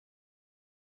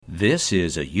This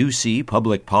is a UC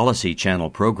Public Policy Channel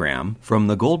program from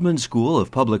the Goldman School of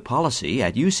Public Policy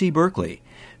at UC Berkeley.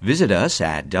 Visit us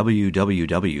at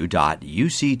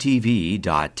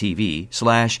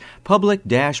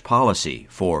www.uctv.tv/public-policy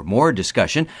for more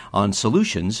discussion on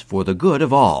solutions for the good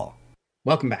of all.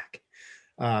 Welcome back.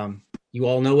 You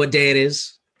all know what day it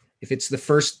is. If it's the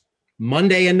first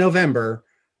Monday in November,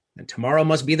 then tomorrow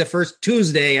must be the first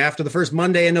Tuesday after the first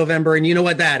Monday in November, and you know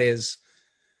what that is.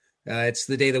 It's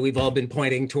the day that we've all been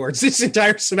pointing towards this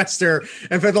entire semester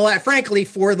and for the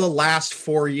last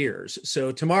 4 years.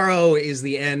 So tomorrow is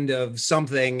the end of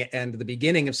something and the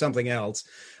beginning of something else,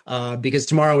 because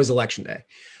tomorrow is election day.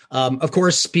 Of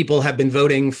course, people have been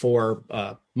voting for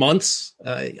months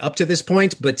up to this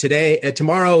point, but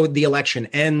tomorrow the election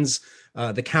ends.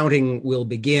 The counting will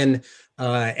begin,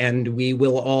 and we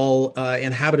will all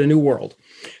inhabit a new world.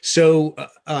 So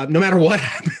no matter what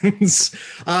happens,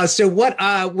 what's going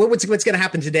to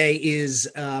happen today is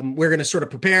we're going to sort of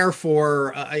prepare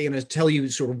for, tell you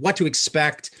sort of what to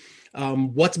expect,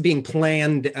 what's being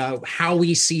planned, how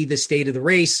we see the state of the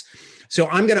race. So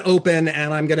I'm going to open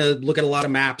and I'm going to look at a lot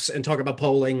of maps and talk about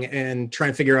polling and try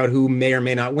and figure out who may or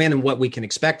may not win and what we can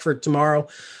expect for tomorrow.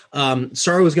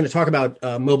 Sara is going to talk about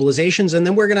mobilizations, and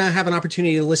then we're going to have an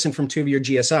opportunity to listen from two of your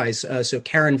GSIs. So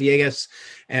Karen Villegas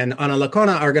and Ana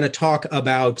Lacona are going to talk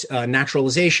about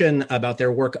naturalization, about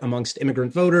their work amongst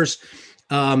immigrant voters,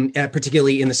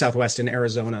 particularly in the Southwest and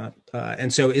Arizona.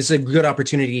 And so it's a good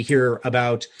opportunity to hear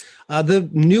about the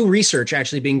new research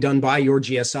actually being done by your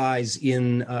GSIs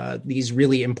in these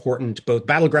really important both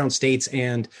battleground states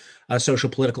and social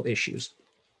political issues.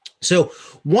 So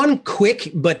one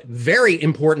quick but very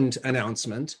important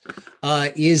announcement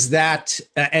is that,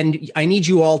 and I need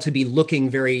you all to be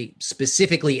looking very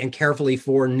specifically and carefully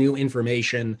for new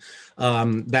information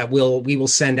that we will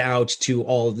send out to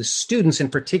all of the students in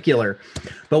particular.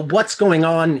 But what's going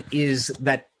on is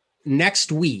that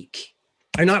next week,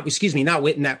 not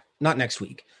next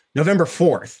week, November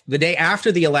 4th, the day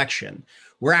after the election,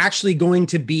 we're actually going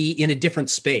to be in a different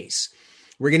space.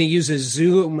 We're going to use a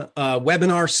Zoom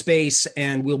webinar space,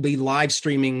 and we'll be live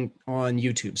streaming on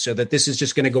YouTube so that this is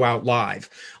just going to go out live.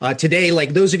 Today,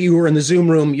 like those of you who are in the Zoom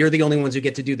room, you're the only ones who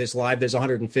get to do this live. There's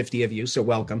 150 of you, so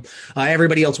welcome.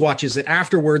 Everybody else watches it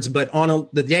afterwards, but on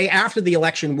the day after the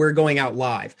election, we're going out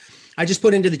live. I just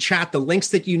put into the chat the links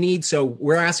that you need. So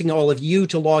we're asking all of you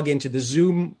to log into the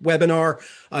Zoom webinar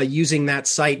using that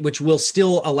site, which will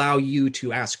still allow you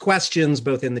to ask questions,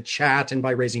 both in the chat and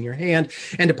by raising your hand,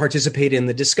 and to participate in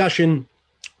the discussion.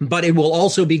 But it will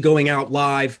also be going out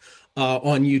live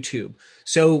on YouTube.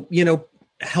 So,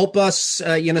 help us,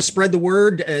 spread the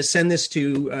word, send this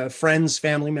to friends,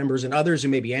 family members, and others who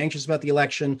may be anxious about the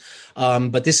election.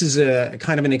 But this is a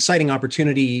kind of an exciting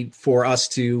opportunity for us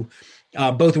to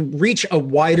both reach a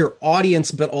wider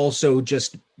audience, but also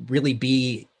just really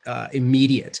be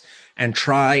immediate and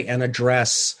try and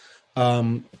address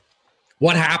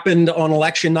what happened on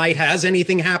election night. Has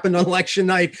anything happened on election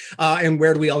night? And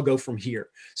where do we all go from here?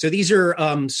 So these are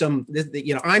I'm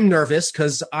nervous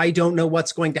because I don't know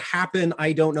what's going to happen.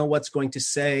 I don't know what to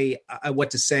say.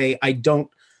 I don't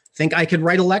think I could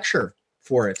write a lecture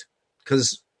for it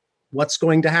because what's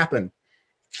going to happen?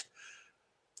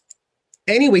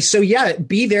 Anyway, so yeah,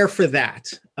 be there for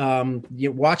that.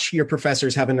 You watch your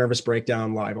professors have a nervous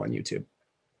breakdown live on YouTube.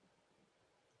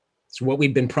 It's what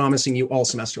we've been promising you all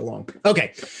semester long.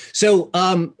 Okay, so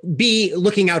be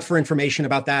looking out for information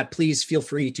about that. Please feel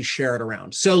free to share it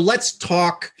around. So let's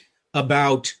talk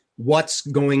about what's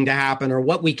going to happen or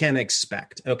what we can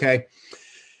expect, okay?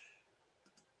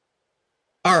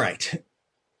 All right.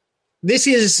 This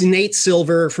is Nate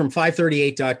Silver from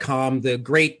 538.com, the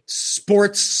great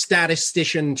sports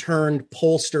statistician turned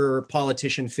pollster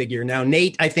politician figure. Now,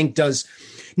 Nate, I think, does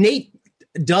like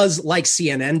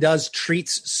CNN does,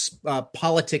 treats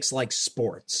politics like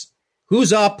sports.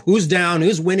 Who's up, who's down,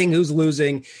 who's winning, who's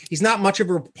losing. He's not much of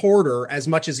a reporter as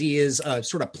much as he is a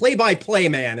sort of play-by-play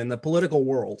man in the political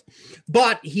world.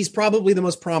 But he's probably the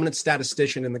most prominent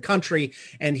statistician in the country,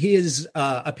 and his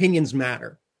opinions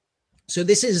matter. So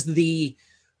this is the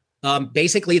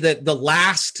basically the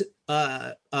last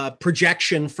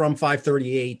projection from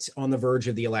 538 on the verge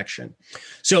of the election.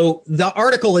 So the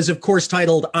article is, of course,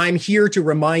 titled, "I'm here to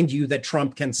remind you that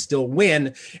Trump can still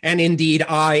win." And indeed,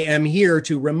 I am here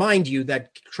to remind you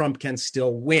that Trump can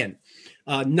still win.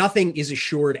 Nothing is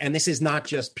assured. And this is not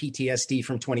just PTSD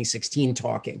from 2016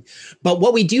 talking. But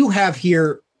what we do have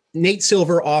here, Nate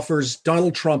Silver offers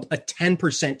Donald Trump a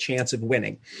 10% chance of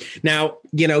winning. Now,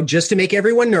 just to make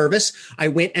everyone nervous, I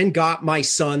went and got my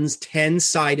son's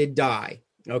 10-sided die.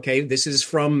 Okay, this is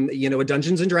from, a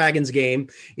Dungeons and Dragons game.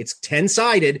 It's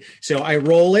 10-sided. So I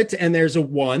roll it and there's a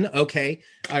 1. Okay.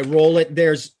 I roll it,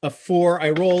 there's a 4. I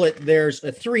roll it, there's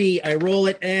a 3. I roll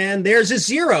it and there's a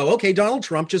 0. Okay, Donald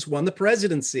Trump just won the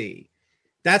presidency.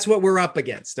 That's what we're up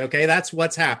against. Okay, that's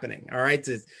what's happening. All right,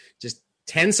 just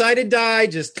 10-sided die.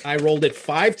 I rolled it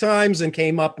 5 times and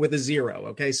came up with a 0.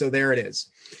 Okay, so there it is.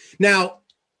 Now,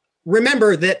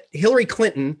 remember that Hillary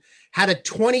Clinton had a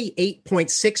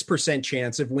 28.6%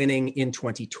 chance of winning in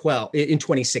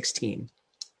 2016.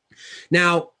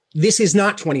 Now, this is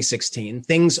not 2016.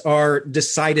 Things are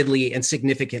decidedly and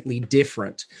significantly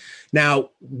different. Now,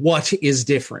 what is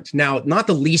different? Now, not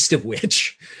the least of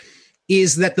which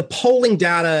is that the polling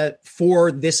data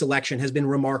for this election has been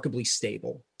remarkably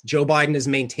stable. Joe Biden has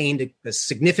maintained a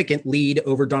significant lead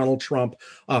over Donald Trump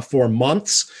for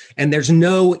months, and there's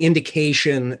no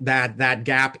indication that that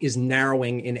gap is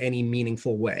narrowing in any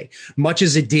meaningful way, much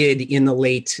as it did in the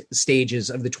late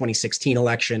stages of the 2016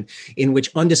 election, in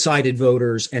which undecided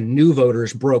voters and new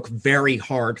voters broke very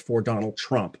hard for Donald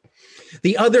Trump.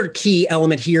 The other key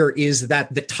element here is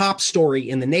that the top story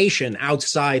in the nation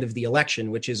outside of the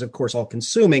election, which is, of course, all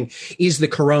consuming, is the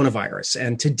coronavirus.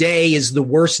 And today is the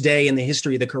worst day in the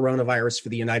history of the coronavirus for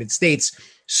the United States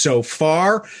so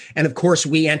far. And of course,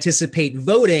 we anticipate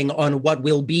voting on what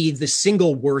will be the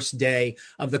single worst day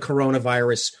of the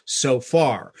coronavirus so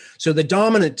far. So the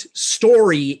dominant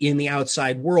story in the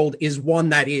outside world is one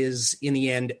that is, in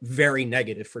the end, very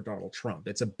negative for Donald Trump.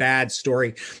 It's a bad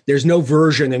story. There's no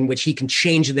version in which he can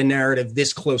change the narrative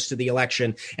this close to the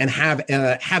election and have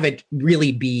it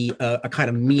really be a kind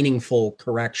of meaningful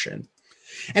correction.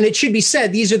 And it should be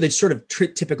said, these are the sort of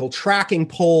typical tracking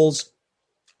polls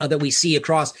that we see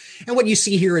across. And what you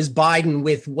see here is Biden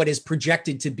with what is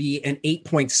projected to be an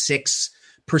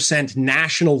 8.6%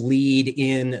 national lead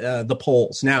in the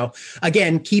polls. Now,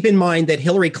 again, keep in mind that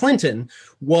Hillary Clinton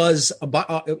was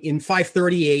in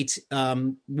 538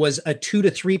 was a 2 to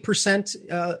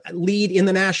 3% lead in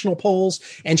the national polls,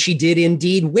 and she did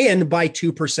indeed win by 2%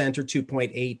 or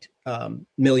 2.8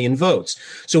 million votes.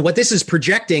 So what this is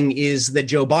projecting is that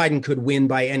Joe Biden could win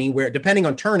by anywhere, depending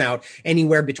on turnout,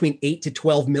 anywhere between 8 to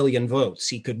 12 million votes.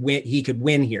 He could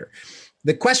win here.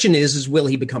 The question is will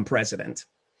he become president?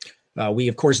 We,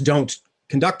 of course, don't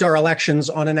conduct our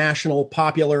elections on a national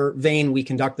popular vein. We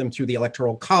conduct them through the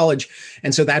Electoral College.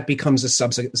 And so that becomes a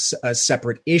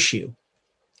separate issue.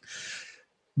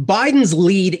 Biden's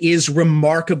lead is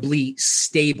remarkably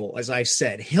stable, as I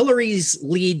said. Hillary's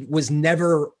lead was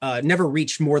never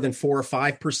reached more than 4 or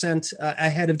 5%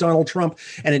 ahead of Donald Trump,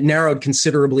 and it narrowed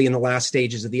considerably in the last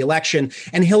stages of the election.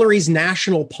 And Hillary's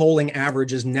national polling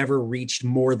average has never reached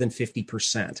more than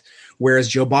 50%, whereas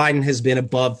Joe Biden has been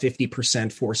above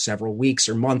 50% for several weeks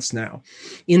or months now.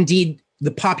 Indeed, the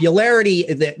popularity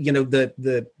that,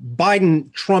 the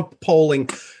Biden-Trump polling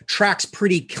tracks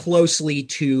pretty closely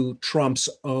to Trump's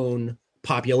own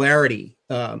popularity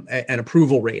and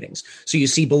approval ratings. So you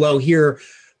see below here,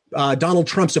 Donald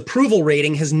Trump's approval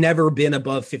rating has never been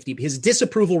above 50. His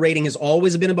disapproval rating has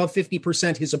always been above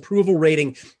 50%. His approval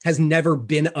rating has never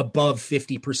been above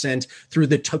 50% through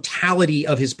the totality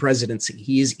of his presidency.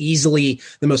 He is easily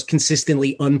the most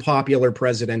consistently unpopular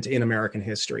president in American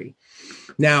history.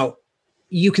 Now,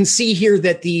 you can see here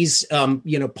that these,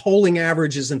 polling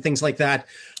averages and things like that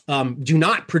do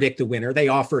not predict the winner. They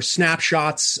offer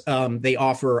snapshots. They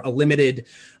offer a limited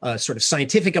sort of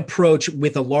scientific approach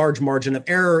with a large margin of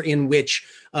error in which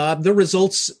the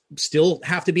results still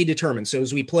have to be determined. So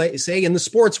as we say in the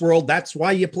sports world, that's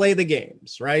why you play the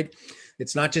games, right?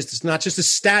 It's not just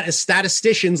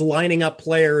statisticians lining up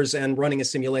players and running a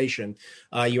simulation.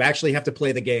 You actually have to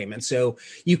play the game. And so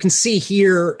you can see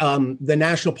here the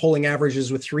national polling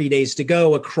averages with 3 days to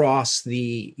go across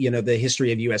the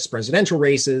history of U.S. presidential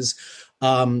races.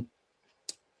 And,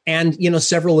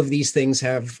 several of these things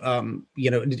have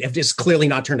just clearly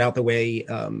not turned out the way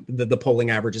the polling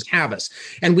averages have us.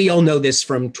 And we all know this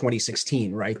from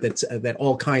 2016, right? That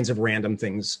all kinds of random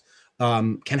things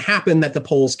can happen that the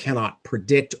polls cannot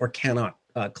predict or cannot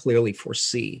clearly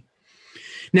foresee.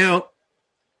 Now,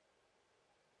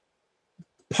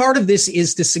 part of this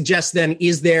is to suggest then,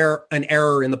 is there an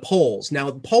error in the polls?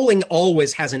 Now, polling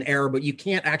always has an error, but you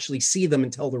can't actually see them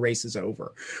until the race is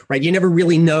over, right? You never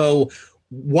really know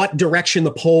what direction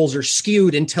the polls are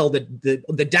skewed until the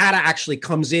data actually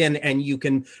comes in and you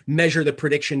can measure the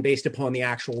prediction based upon the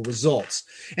actual results.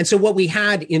 And so what we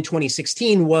had in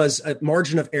 2016 was a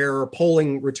margin of error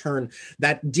polling return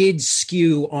that did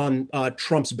skew on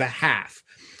Trump's behalf,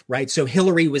 right? So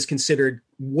Hillary was considered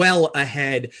well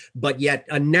ahead, but yet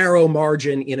a narrow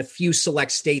margin in a few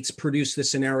select states produced the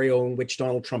scenario in which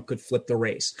Donald Trump could flip the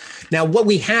race. Now, what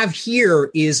we have here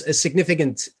is a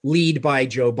significant lead by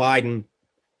Joe Biden.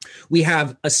 We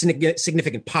have a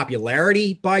significant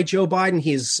popularity by Joe Biden.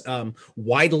 He's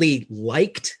widely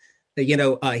liked.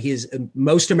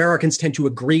 Most Americans tend to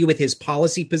agree with his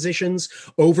policy positions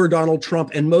over Donald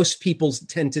Trump, and most people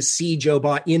tend to see Joe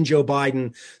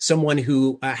Biden someone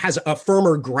who has a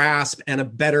firmer grasp and a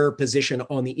better position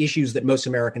on the issues that most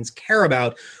Americans care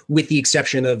about, with the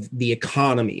exception of the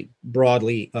economy,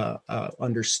 broadly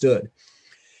understood.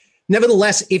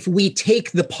 Nevertheless, if we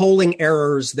take the polling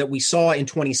errors that we saw in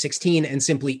 2016 and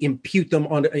simply compute them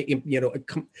onto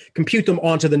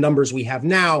the numbers we have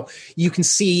now, you can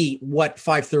see what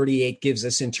 538 gives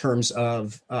us in terms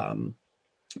of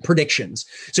predictions.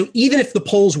 So even if the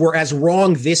polls were as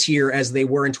wrong this year as they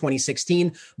were in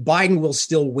 2016, Biden will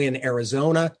still win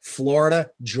Arizona,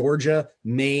 Florida, Georgia,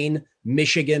 Maine,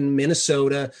 Michigan,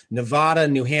 Minnesota, Nevada,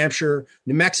 New Hampshire,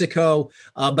 New Mexico,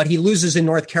 but he loses in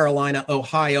North Carolina,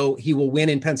 Ohio. He will win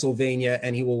in Pennsylvania,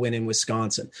 and he will win in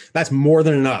Wisconsin. That's more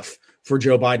than enough for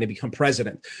Joe Biden to become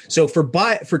president. So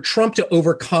for Trump to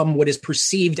overcome what is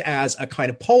perceived as a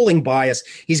kind of polling bias,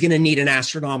 he's going to need an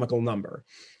astronomical number.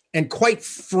 And quite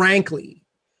frankly,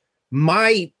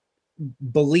 my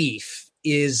belief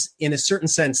is, in a certain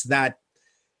sense, that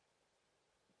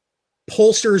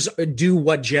pollsters do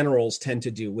what generals tend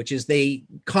to do, which is they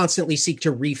constantly seek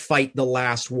to refight the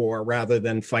last war rather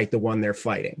than fight the one they're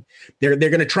fighting. They're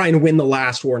going to try and win the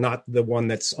last war, not the one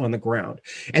that's on the ground.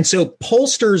 And so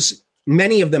pollsters,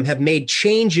 many of them, have made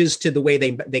changes to the way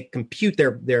they compute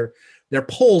their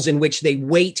polls, in which they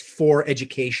wait for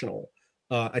educational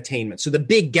attainment. So the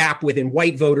big gap within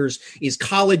white voters is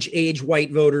college-age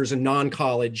white voters and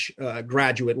non-college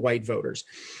graduate white voters.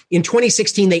 In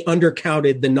 2016, they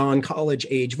undercounted the non-college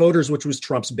age voters, which was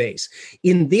Trump's base.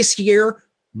 In this year,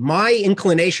 my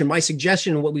inclination, my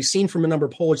suggestion, and what we've seen from a number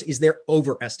of pollers, is they're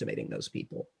overestimating those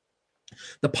people.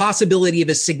 The possibility of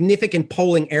a significant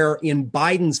polling error in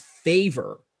Biden's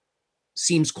favor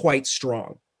seems quite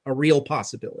strong, a real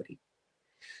possibility.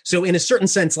 So in a certain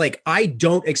sense, I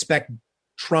don't expect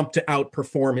Trump to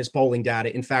outperform his polling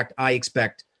data. In fact, I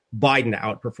expect Biden to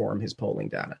outperform his polling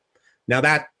data. Now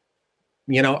that,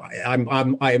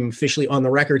 I'm officially on the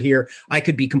record here. I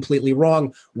could be completely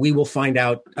wrong. We will find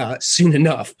out soon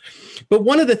enough. But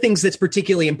one of the things that's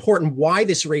particularly important, why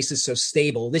this race is so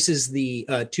stable, this is the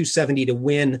 270 to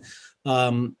win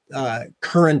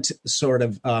current sort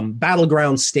of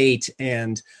battleground state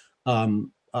and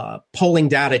polling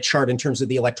data chart in terms of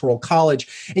the Electoral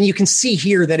College. And you can see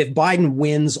here that if Biden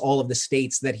wins all of the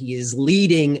states that he is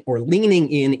leading or leaning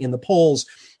in the polls,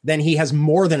 then he has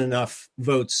more than enough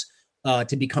votes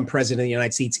to become president of the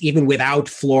United States, even without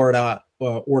Florida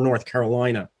or North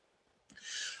Carolina.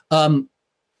 And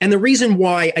the reason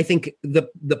why I think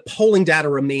the polling data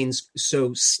remains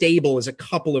so stable is a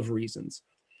couple of reasons.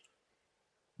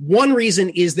 One reason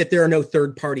is that there are no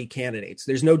third-party candidates.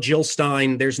 There's no Jill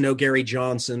Stein. There's no Gary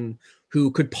Johnson, who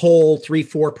could poll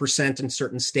 3-4% in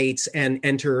certain states and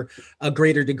enter a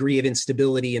greater degree of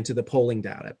instability into the polling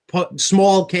data.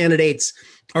 Small candidates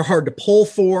are hard to poll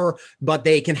for, but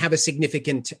they can have a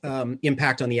significant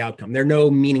impact on the outcome. There are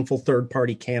no meaningful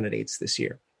third-party candidates this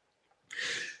year.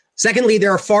 Secondly,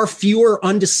 there are far fewer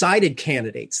undecided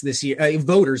candidates this year,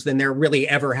 voters, than there really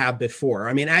ever have before.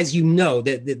 I mean, as you know,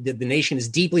 the nation is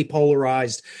deeply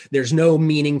polarized. There's no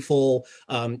meaningful,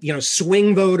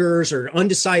 swing voters or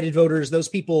undecided voters. Those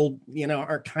people,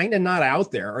 are kind of not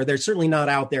out there, or they're certainly not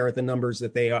out there at the numbers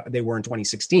that they were in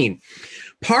 2016.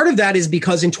 Part of that is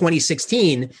because in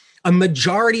 2016, a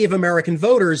majority of American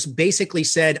voters basically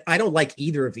said, I don't like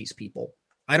either of these people.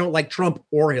 I don't like Trump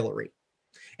or Hillary.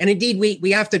 And indeed,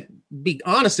 we have to be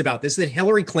honest about this, that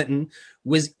Hillary Clinton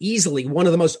was easily one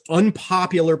of the most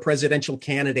unpopular presidential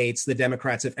candidates the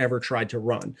Democrats have ever tried to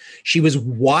run. She was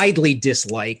widely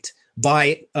disliked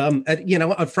by,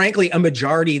 frankly, a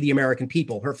majority of the American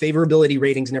people. Her favorability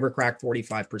ratings never cracked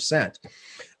 45%.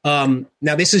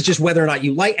 Now, this is just whether or not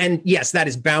you like, and yes, that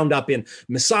is bound up in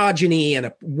misogyny and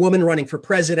a woman running for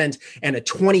president and a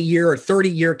 20-year or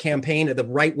 30-year campaign of the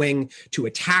right wing to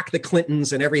attack the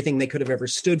Clintons and everything they could have ever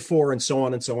stood for, and so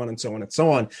on and so on and so on and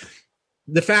so on.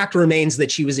 The fact remains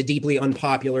that she was a deeply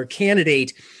unpopular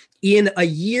candidate in a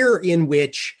year in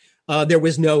which there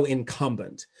was no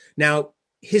incumbent. Now,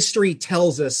 history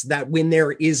tells us that when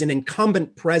there is an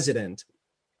incumbent president,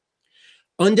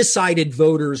 undecided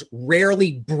voters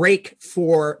rarely break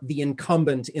for the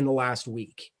incumbent in the last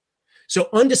week. So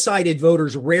undecided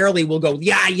voters rarely will go,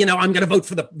 yeah, I'm going to vote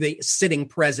for the sitting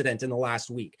president in the last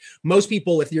week. Most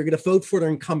people, if you're going to vote for the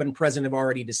incumbent president, have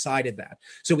already decided that.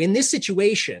 So in this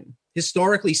situation,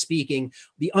 historically speaking,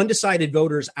 the undecided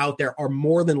voters out there are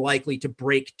more than likely to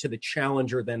break to the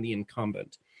challenger than the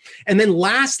incumbent. And then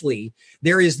lastly,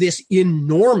 there is this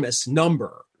enormous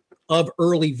number of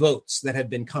early votes that have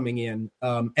been coming in.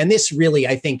 And this really,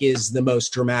 I think, is the most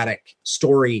dramatic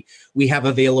story we have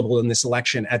available in this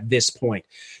election at this point.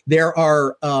 There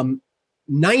are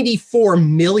 94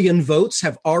 million votes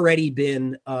have already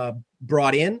been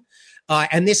brought in.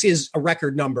 And this is a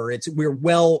record number. We're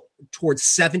well towards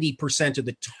 70% of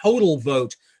the total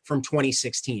vote from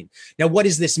 2016. Now, what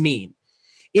does this mean?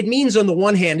 It means, on the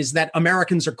one hand, is that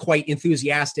Americans are quite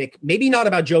enthusiastic, maybe not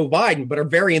about Joe Biden, but are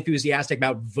very enthusiastic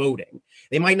about voting.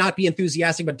 They might not be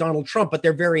enthusiastic about Donald Trump, but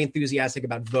they're very enthusiastic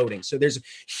about voting. So there's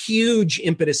huge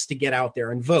impetus to get out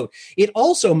there and vote. It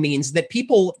also means that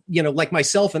people, like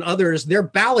myself and others, their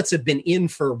ballots have been in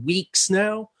for weeks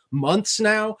now, months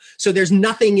now. So there's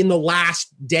nothing in the last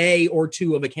day or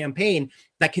two of a campaign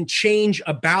that can change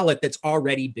a ballot that's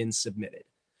already been submitted.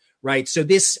 Right. So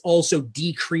this also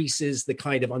decreases the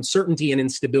kind of uncertainty and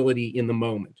instability in the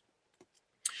moment.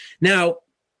 Now,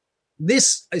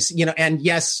 this is, and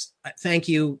yes, thank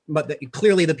you. But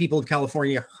clearly the people of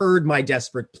California heard my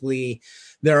desperate plea.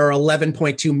 There are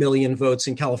 11.2 million votes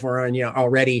in California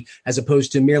already, as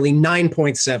opposed to merely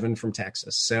 9.7 from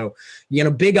Texas. So,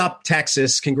 big up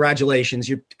Texas. Congratulations.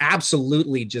 You're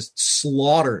absolutely just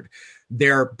slaughtered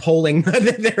their polling,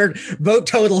 their vote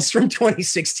totals from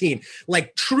 2016,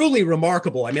 like truly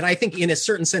remarkable. I mean, I think in a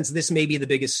certain sense, this may be the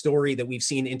biggest story that we've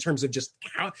seen in terms of just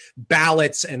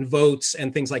ballots and votes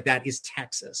and things like that is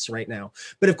Texas right now.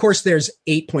 But of course, there's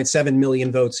 8.7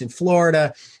 million votes in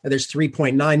Florida. There's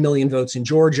 3.9 million votes in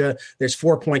Georgia. There's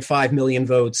 4.5 million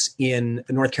votes in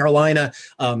North Carolina.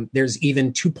 There's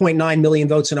even 2.9 million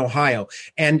votes in Ohio.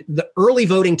 And the early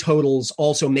voting totals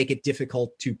also make it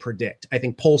difficult to predict. I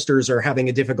think pollsters are having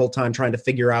a difficult time trying to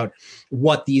figure out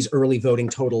what these early voting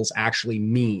totals actually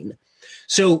mean.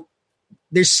 So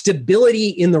there's stability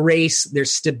in the race.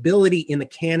 There's stability in the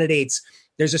candidates.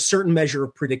 There's a certain measure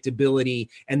of predictability,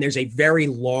 and there's a very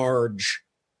large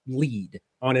lead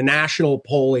on a national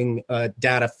polling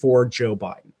data for Joe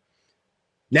Biden.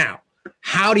 Now,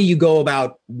 how do you go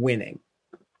about winning?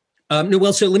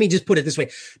 Well, so let me just put it this way.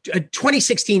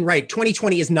 2016, right,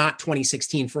 2020 is not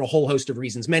 2016 for a whole host of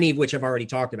reasons, many of which I've already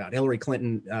talked about, Hillary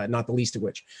Clinton, not the least of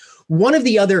which. One of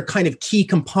the other kind of key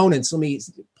components, let me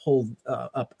pull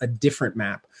up a different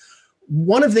map.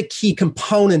 One of the key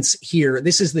components here,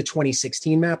 this is the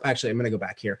 2016 map. Actually, I'm going to go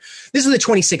back here. This is the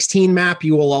 2016 map.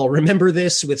 You will all remember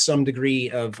this with some degree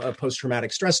of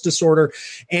post-traumatic stress disorder.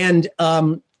 And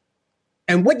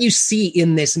what you see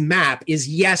in this map is,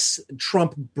 yes,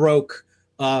 Trump broke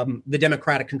the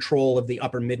Democratic control of the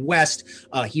upper Midwest.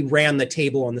 He ran the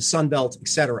table on the Sun Belt, et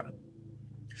cetera.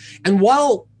 And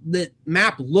while the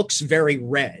map looks very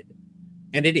red,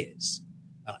 and it is,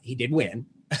 he did win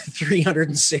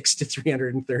 306 to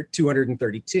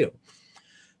 232.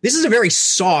 This is a very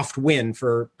soft win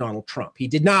for Donald Trump. He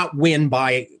did not win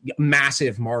by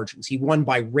massive margins. He won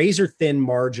by razor-thin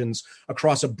margins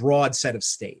across a broad set of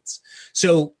states.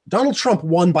 So Donald Trump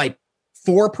won by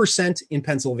 4% in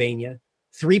Pennsylvania,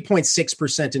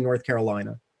 3.6% in North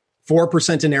Carolina,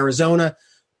 4% in Arizona,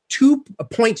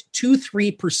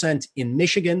 2.23% in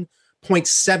Michigan,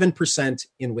 0.7%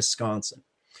 in Wisconsin.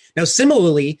 Now,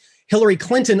 similarly, Hillary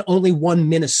Clinton only won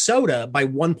Minnesota by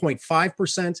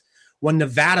 1.5%, won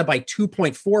Nevada by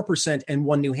 2.4%, and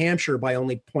won New Hampshire by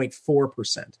only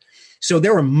 0.4%. So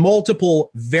there were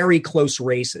multiple very close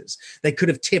races that could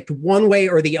have tipped one way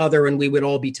or the other, and we would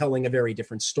all be telling a very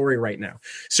different story right now.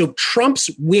 So Trump's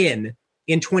win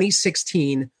in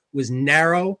 2016 was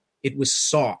narrow, it was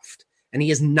soft, and he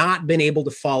has not been able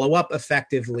to follow up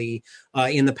effectively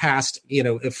in the past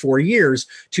 4 years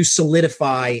to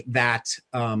solidify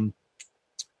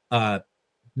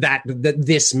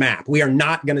this map. We are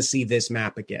not going to see this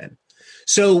map again.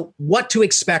 So what to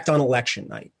expect on election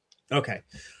night? Okay.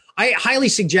 I highly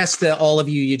suggest to all of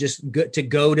you, just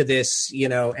go to this,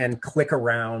 and click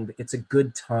around. It's a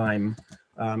good time.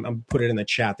 I'll put it in the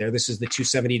chat there. This is the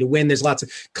 270 to win. There's lots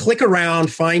of click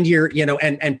around, find your,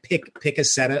 and pick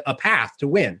a path to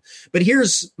win. But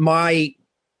here's my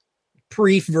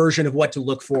brief version of what to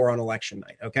look for on election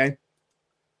night. Okay.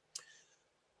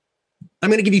 I'm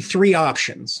going to give you three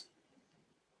options.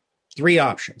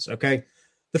 Okay.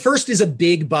 The first is a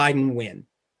big Biden win.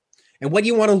 And what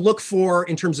you want to look for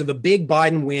in terms of a big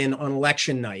Biden win on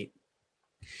election night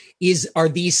are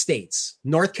these states: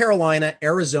 North Carolina,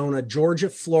 Arizona, Georgia,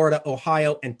 Florida,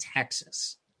 Ohio, and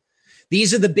Texas.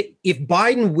 These are if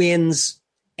Biden wins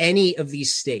any of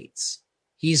these states,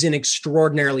 he's in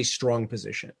extraordinarily strong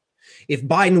position. If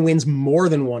Biden wins more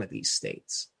than one of these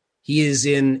states, he is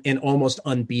in an almost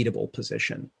unbeatable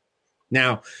position.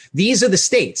 Now, these are the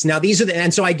states. Now,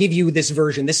 and so I give you this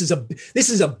version. This is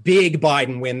a big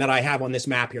Biden win that I have on this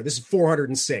map here. This is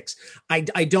 406. I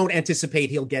don't anticipate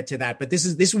he'll get to that, but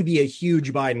this would be a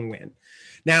huge Biden win.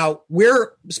 Now,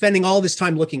 we're spending all this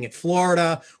time looking at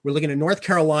Florida. We're looking at North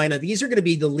Carolina. These are going to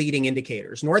be the leading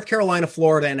indicators. North Carolina,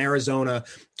 Florida, and Arizona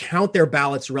count their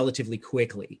ballots relatively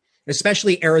quickly,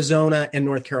 especially Arizona and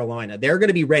North Carolina. They're going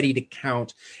to be ready to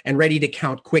count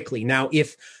quickly. Now,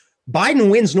 if Biden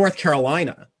wins North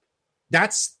Carolina,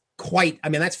 that's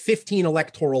 15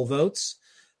 electoral votes.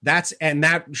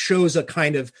 That shows a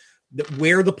kind of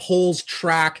where the polls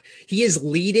track. He is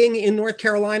leading in North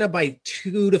Carolina by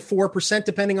 2 to 4%,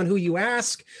 depending on who you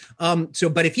ask.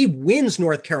 But if he wins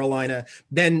North Carolina,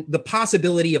 then the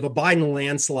possibility of a Biden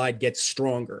landslide gets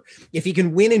stronger. If he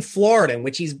can win in Florida, in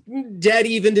which he's dead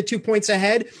even to 2 points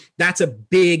ahead, that's a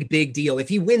big, big deal. If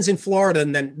he wins in Florida,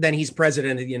 then he's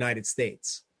president of the United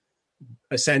States,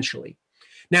 essentially.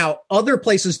 Now, other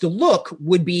places to look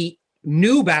would be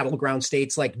new battleground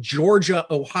states like Georgia,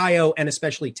 Ohio, and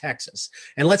especially Texas.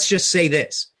 And let's just say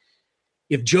this: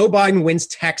 if Joe Biden wins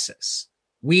Texas,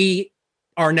 we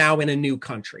are now in a new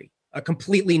country. A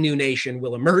completely new nation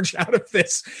will emerge out of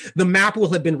this. The map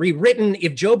will have been rewritten.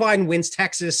 If Joe Biden wins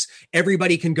Texas,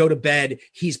 everybody can go to bed.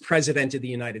 He's president of the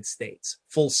United States.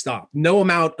 Full stop. No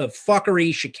amount of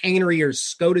fuckery, chicanery, or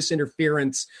SCOTUS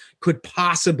interference could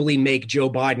possibly make Joe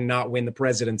Biden not win the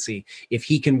presidency if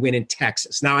he can win in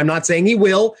Texas. Now, I'm not saying he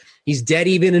will. He's dead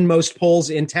even in most polls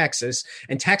in Texas.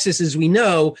 And Texas, as we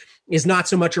know, is not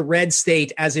so much a red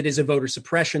state as it is a voter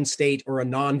suppression state or a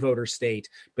non-voter state.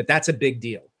 But that's a big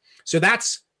deal. So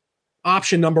that's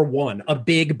option number one, a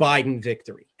big Biden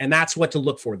victory. And that's what to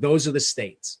look for. Those are the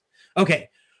states. Okay,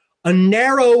 a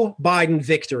narrow Biden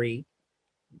victory,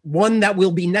 one that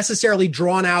will be necessarily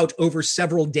drawn out over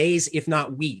several days, if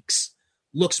not weeks,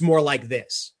 looks more like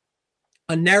this.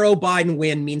 A narrow Biden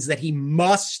win means that he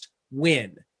must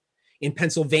win in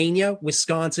Pennsylvania,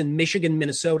 Wisconsin, Michigan,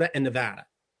 Minnesota, and Nevada.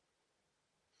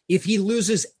 If he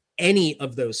loses any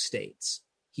of those states,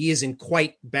 he is in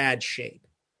quite bad shape.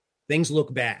 Things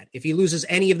look bad. If he loses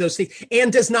any of those states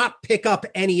and does not pick up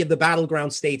any of the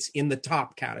battleground states in the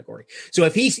top category. So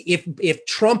if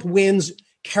Trump wins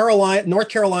North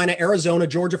Carolina, Arizona,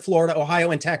 Georgia, Florida,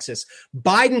 Ohio, and Texas,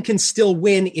 Biden can still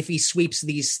win if he sweeps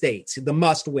these states, the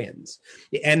must wins.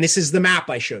 And this is the map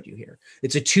I showed you here.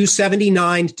 It's a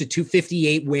 279 to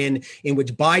 258 win in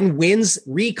which Biden wins,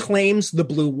 reclaims the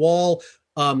blue wall,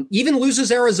 even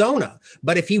loses Arizona.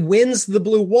 But if he wins the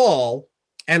blue wall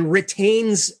and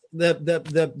retains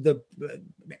the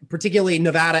particularly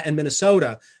Nevada and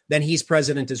Minnesota, then he's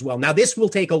president as well. Now, this will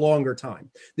take a longer time.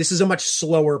 This is a much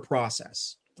slower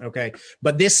process. Okay.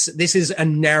 But this is a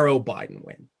narrow Biden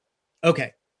win.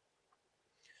 Okay.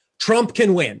 Trump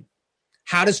can win.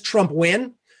 How does Trump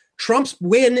win? Trump's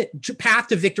path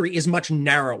to victory is much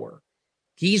narrower.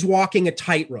 He's walking a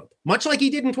tightrope, much like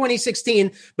he did in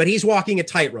 2016, but he's walking a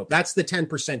tightrope. That's the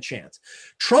 10% chance.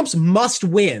 Trump's must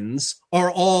wins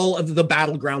are all of the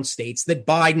battleground states that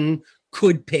Biden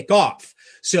could pick off.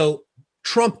 So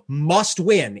Trump must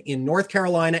win in North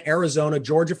Carolina, Arizona,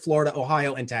 Georgia, Florida,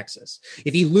 Ohio, and Texas.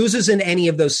 If he loses in any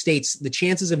of those states, the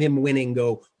chances of him winning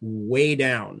go way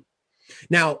down.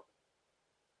 Now,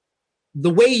 the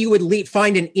way you would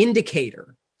find an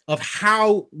indicator of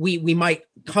how we might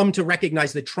come to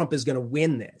recognize that Trump is going to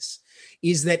win this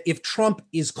is that if Trump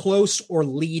is close or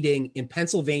leading in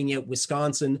Pennsylvania,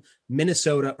 Wisconsin,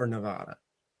 Minnesota, or Nevada.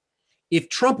 If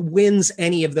Trump wins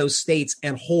any of those states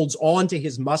and holds on to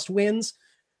his must wins,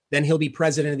 then he'll be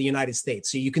president of the United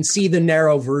States. So you can see the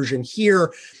narrow version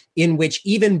here in which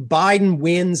even Biden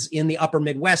wins in the upper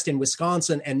Midwest in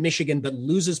Wisconsin and Michigan, but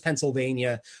loses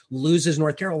Pennsylvania, loses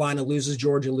North Carolina, loses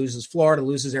Georgia, loses Florida,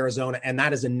 loses Arizona, and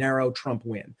that is a narrow Trump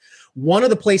win. One of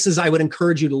the places I would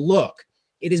encourage you to look,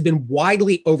 it has been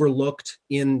widely overlooked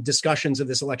in discussions of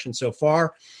this election so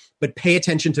far, but pay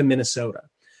attention to Minnesota.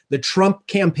 The Trump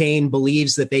campaign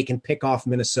believes that they can pick off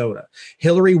Minnesota.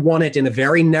 Hillary won it in a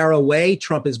very narrow way.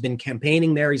 Trump has been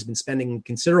campaigning there. He's been spending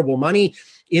considerable money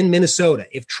in Minnesota.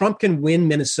 If Trump can win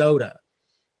Minnesota,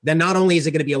 then not only is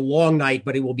it going to be a long night,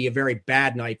 but it will be a very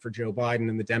bad night for Joe Biden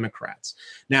and the Democrats.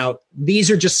 Now,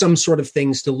 these are just some sort of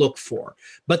things to look for.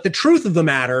 But the truth of the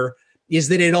matter is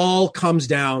that it all comes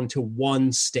down to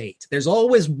one state. There's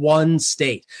always one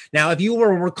state. Now, if you will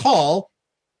recall,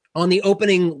 on the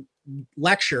opening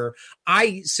lecture,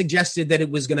 I suggested that it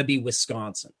was going to be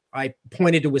Wisconsin. I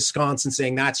pointed to Wisconsin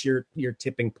saying that's your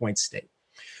tipping point state.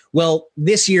 Well,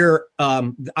 this year,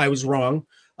 I was wrong.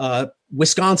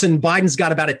 Wisconsin, Biden's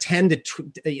got about a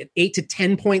 8 to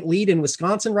 10 point lead in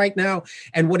Wisconsin right now.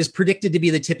 And what is predicted to be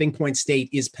the tipping point state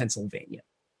is Pennsylvania.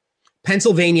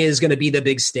 Pennsylvania is going to be the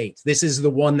big state. This is the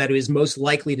one that is most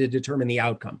likely to determine the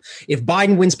outcome. If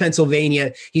Biden wins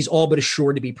Pennsylvania, he's all but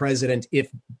assured to be president.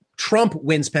 If Trump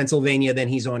wins Pennsylvania, then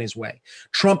he's on his way.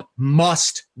 Trump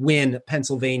must win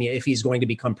Pennsylvania if he's going to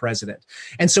become president.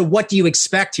 And so what do you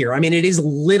expect here? I mean, it is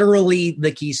literally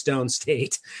the Keystone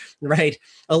State, right?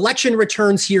 Election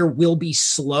returns here will be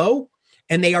slow,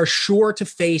 and they are sure to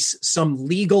face some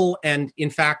legal and,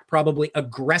 in fact, probably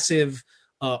aggressive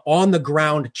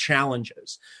on-the-ground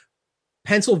challenges.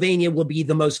 Pennsylvania will be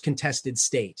the most contested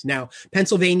state. Now,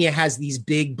 Pennsylvania has these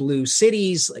big blue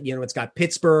cities. It's got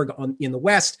Pittsburgh in the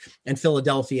west and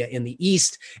Philadelphia in the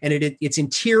east, and its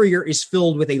interior is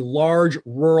filled with a large,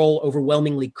 rural,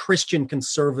 overwhelmingly Christian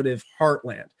conservative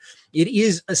heartland. It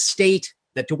is a state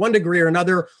that, to one degree or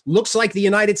another, looks like the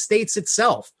United States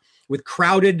itself, with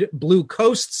crowded blue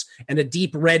coasts and a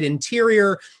deep red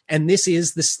interior. And this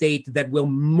is the state that will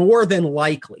more than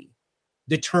likely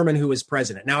determine who is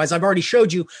president. Now, as I've already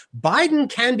showed you, Biden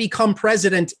can become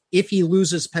president if he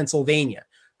loses Pennsylvania.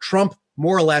 Trump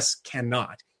more or less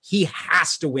cannot. He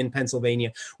has to win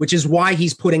Pennsylvania, which is why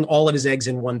he's putting all of his eggs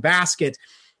in one basket,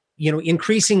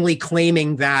 increasingly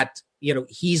claiming that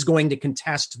he's going to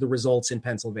contest the results in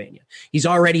Pennsylvania. He's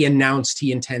already announced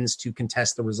he intends to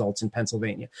contest the results in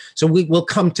Pennsylvania. So we'll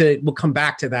come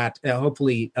back to that.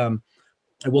 Hopefully,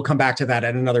 we'll come back to that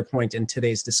at another point in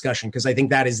today's discussion, because I think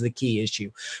that is the key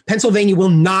issue. Pennsylvania will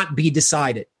not be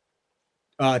decided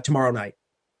tomorrow night.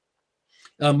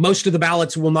 Most of the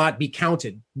ballots will not be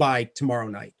counted by tomorrow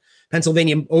night.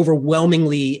 Pennsylvania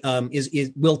overwhelmingly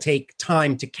will take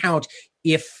time to count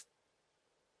if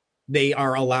they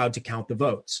are allowed to count the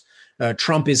votes.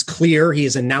 Trump is clear. He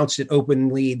has announced it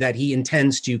openly that he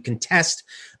intends to contest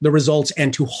the results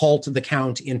and to halt the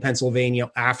count in Pennsylvania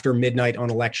after midnight on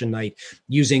election night,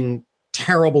 using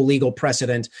terrible legal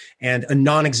precedent and a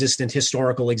non-existent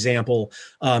historical example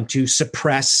to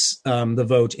suppress the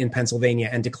vote in Pennsylvania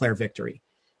and declare victory.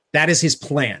 That is his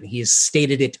plan. He has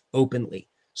stated it openly.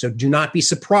 So do not be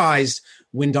surprised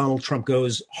when Donald Trump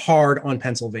goes hard on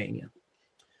Pennsylvania.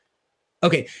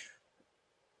 Okay.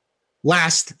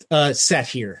 Last set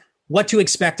here. What to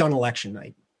expect on election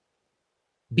night.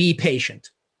 Be patient.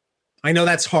 I know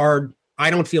that's hard. I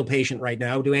don't feel patient right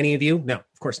now. Do any of you? No,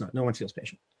 of course not. No one feels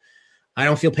patient. I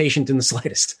don't feel patient in the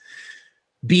slightest.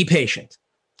 Be patient.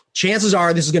 Chances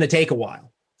are this is going to take a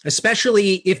while,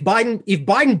 especially if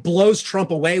Biden blows Trump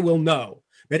away, we'll know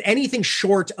that anything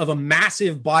short of a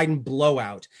massive Biden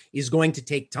blowout is going to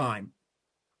take time.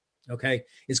 Okay?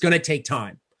 It's going to take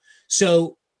time.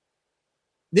 So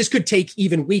this could take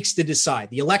even weeks to decide.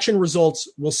 The election results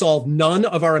will solve none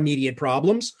of our immediate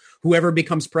problems. Whoever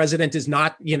becomes president is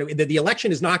not, the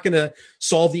election is not going to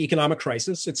solve the economic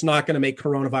crisis. It's not going to make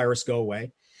coronavirus go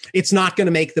away. It's not going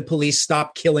to make the police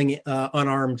stop killing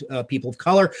unarmed people of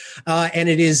color. And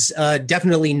it is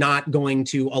definitely not going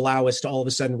to allow us to all of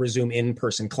a sudden resume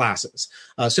in-person classes.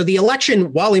 So the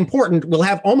election, while important, will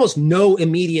have almost no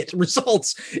immediate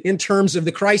results in terms of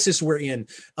the crisis we're in.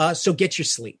 So get your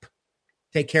sleep.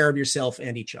 Take care of yourself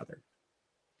and each other.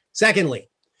 Secondly,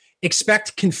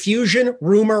 expect confusion,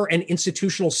 rumor, and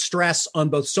institutional stress on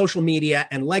both social media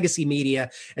and legacy media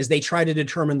as they try to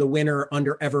determine the winner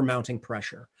under ever-mounting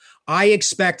pressure. I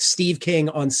expect Steve King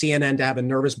on CNN to have a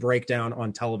nervous breakdown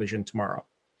on television tomorrow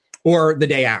or the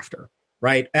day after,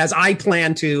 right? As I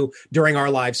plan to during our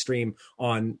live stream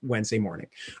on Wednesday morning.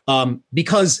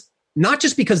 Not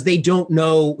just because they won't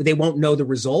know the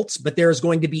results, but there's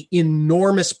going to be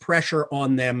enormous pressure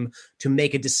on them to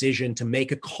make a decision, to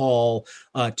make a call,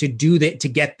 to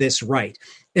get this right,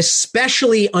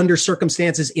 especially under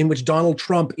circumstances in which Donald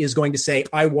Trump is going to say,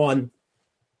 I won,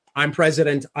 I'm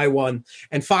president, I won.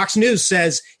 And Fox News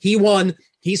says he won,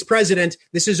 he's president,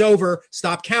 this is over,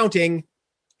 stop counting.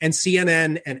 And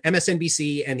CNN and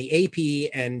MSNBC and the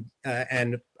AP and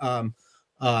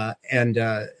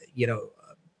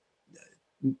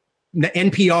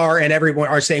NPR and everyone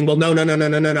are saying, well,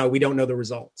 no, we don't know the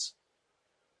results.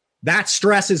 That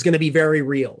stress is going to be very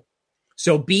real.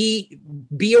 So be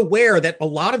aware that a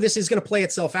lot of this is going to play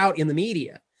itself out in the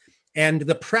media, and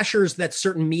the pressures that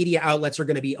certain media outlets are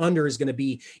going to be under is going to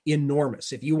be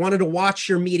enormous. If you wanted to watch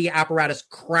your media apparatus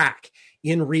crack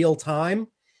in real time,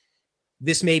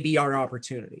 this may be our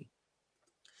opportunity.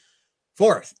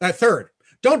 Third,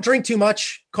 don't drink too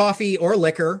much coffee or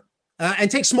liquor and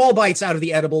take small bites out of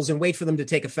the edibles and wait for them to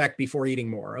take effect before eating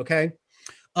more. Okay.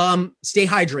 Stay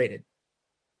hydrated.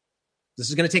 This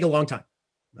is going to take a long time.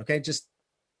 Okay. Just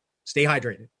stay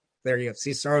hydrated. There you go.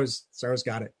 See, Saro's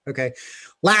got it. Okay.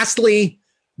 Lastly,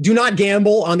 do not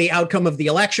gamble on the outcome of the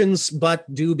elections,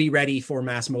 but do be ready for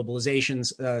mass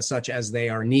mobilizations such as they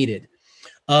are needed.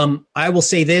 I will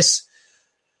say this.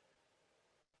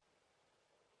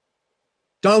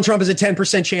 Donald Trump has a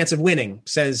 10% chance of winning,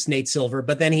 says Nate Silver.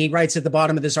 But then he writes at the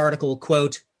bottom of this article,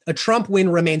 quote, a Trump win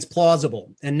remains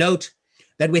plausible. And note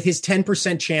that with his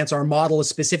 10% chance, our model is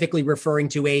specifically referring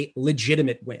to a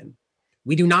legitimate win.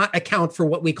 We do not account for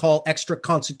what we call extra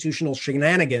constitutional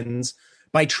shenanigans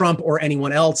by Trump or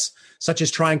anyone else, such as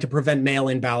trying to prevent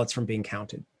mail-in ballots from being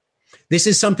counted. This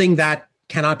is something that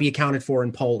cannot be accounted for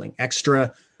in polling,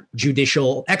 extra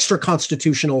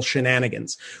constitutional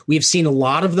shenanigans. We've seen a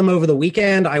lot of them over the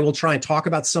weekend. I will try and talk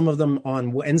about some of them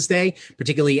on Wednesday,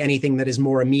 particularly anything that is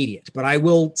more immediate. But I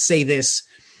will say this,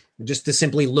 just to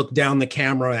simply look down the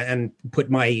camera and put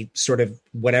my sort of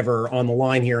whatever on the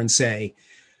line here and say,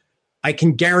 I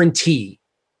can guarantee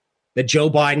that Joe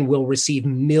Biden will receive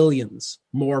millions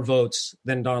more votes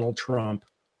than Donald Trump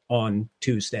on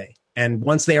Tuesday. And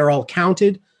once they are all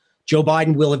counted, Joe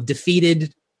Biden will have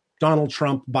defeated Donald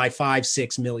Trump by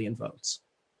 5-6 million votes.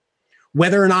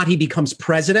 Whether or not he becomes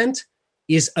president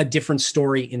is a different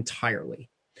story entirely.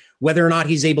 Whether or not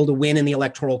he's able to win in the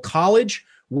Electoral College,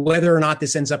 whether or not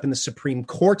this ends up in the Supreme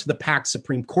Court, the packed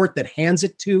Supreme Court that hands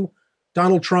it to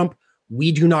Donald Trump,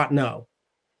 we do not know.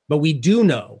 But we do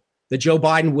know that Joe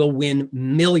Biden will win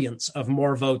millions of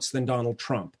more votes than Donald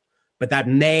Trump. But that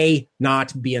may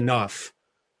not be enough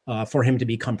for him to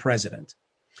become president.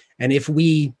 And if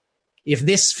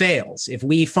this fails, if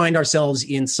we find ourselves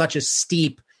in such a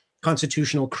steep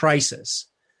constitutional crisis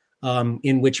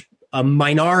in which a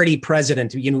minority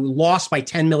president, lost by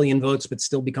 10 million votes, but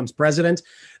still becomes president,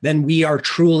 then we are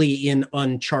truly in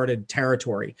uncharted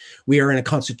territory. We are in a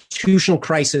constitutional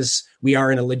crisis. We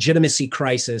are in a legitimacy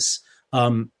crisis.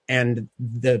 And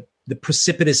the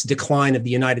precipitous decline of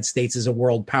the United States as a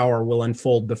world power will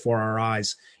unfold before our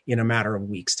eyes in a matter of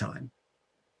weeks' time.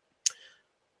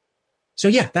 So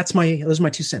yeah, those are my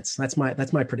 2 cents. That's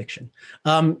my prediction.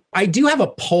 I do have a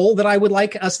poll that I would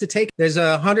like us to take. There's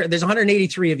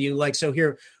 183 of you. So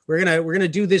here we're gonna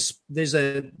do this. This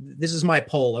is my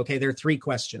poll. Okay, there are 3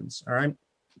 questions. All right,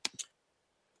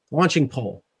 launching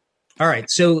poll. All right.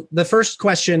 So the first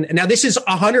question. Now this is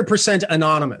 100%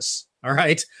 anonymous. All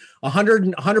right,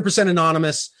 100%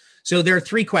 anonymous. So there are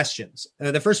 3 questions.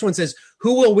 The first one says,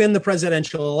 who will win the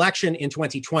presidential election in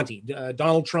 2020?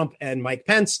 Donald Trump and Mike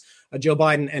Pence, Joe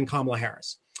Biden and Kamala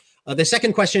Harris. The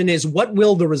second question is, what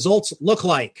will the results look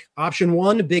like? Option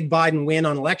 1, big Biden win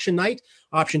on election night.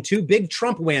 Option 2, big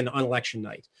Trump win on election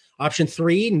night. Option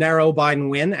 3, narrow Biden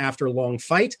win after long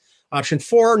fight. Option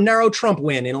 4, narrow Trump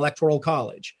win in Electoral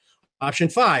College. Option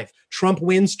 5, Trump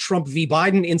wins Trump v.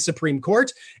 Biden in Supreme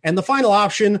Court. And the final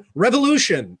option,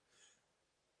 revolution.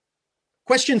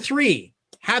 Question 3,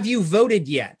 have you voted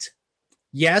yet?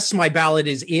 Yes, my ballot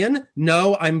is in.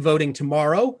 No, I'm voting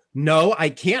tomorrow. No, I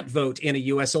can't vote in a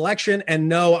U.S. election. And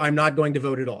no, I'm not going to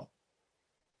vote at all.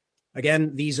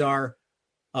 Again, these are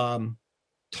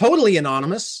totally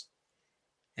anonymous.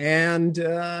 And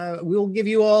we'll give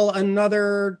you all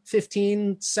another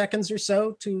 15 seconds or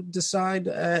so to decide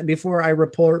before I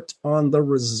report on the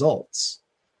results.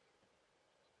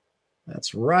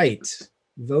 That's right.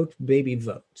 Vote, baby,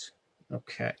 vote.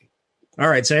 Okay. All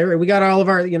right. So we got all of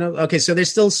our, okay. So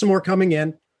there's still some more coming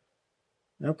in.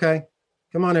 Okay.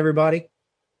 Come on, everybody.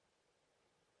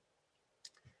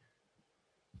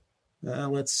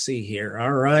 Let's see here.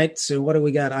 All right. So what do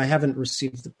we got? I haven't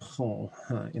received the poll.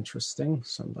 Interesting.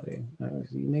 Somebody,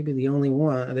 maybe the only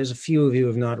one. There's a few of you who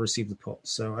have not received the poll.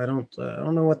 So I don't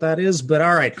know what that is, but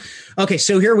all right. Okay.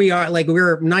 So here we are.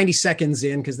 We're 90 seconds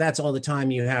in because that's all the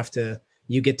time you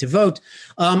get to vote.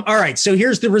 All right. So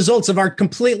here's the results of our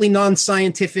completely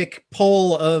non-scientific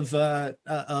poll of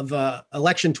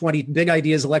election 20 big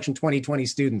ideas, election 2020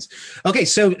 students. Okay.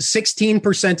 So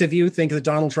 16% of you think that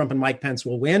Donald Trump and Mike Pence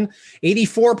will win.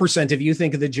 84% of you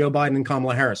think that Joe Biden and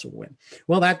Kamala Harris will win.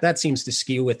 Well, that seems to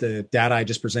skew with the data I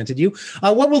just presented you.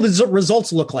 What will the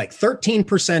results look like?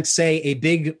 13% say a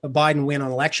big Biden win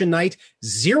on election night.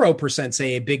 0%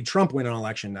 say a big Trump win on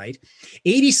election night.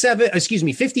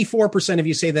 54% of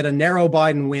you say that a narrow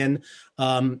Biden win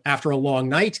after a long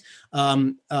night.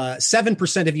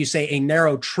 7% of you say a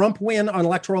narrow Trump win on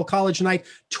Electoral College night.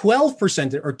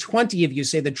 12% or 20 of you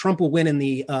say that Trump will win in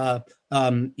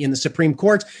the Supreme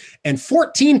Court, and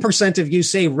 14% of you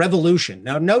say revolution.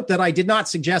 Now, note that I did not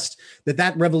suggest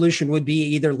that revolution would be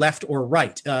either left or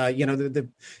right.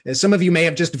 Some of you may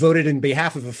have just voted in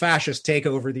behalf of a fascist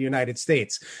takeover of the United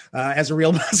States as a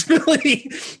real possibility.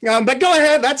 But go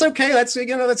ahead, that's okay.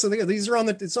 These are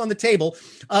it's on the table.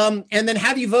 And then,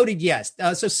 have you voted yes?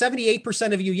 So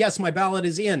 78% of you, yes, my ballot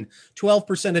is in.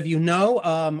 12% of you, no,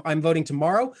 I'm voting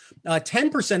tomorrow.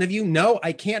 10% of you, no,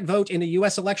 I can't vote in a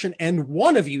U.S. election, and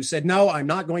one of you said, no, I'm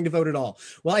not going to vote at all.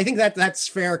 Well, I think that's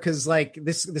fair because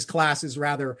this class is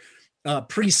rather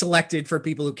pre-selected for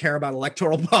people who care about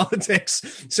electoral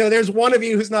politics. So there's one of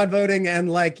you who's not voting, and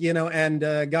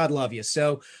God love you.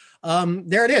 So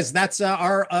there it is. That's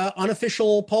our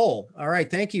unofficial poll. All right.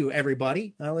 Thank you,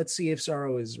 everybody. Let's see if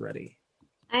Saro is ready.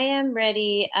 I am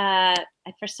ready.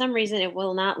 For some reason, it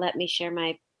will not let me share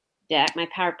my deck, my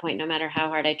PowerPoint, no matter how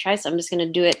hard I try. So I'm just going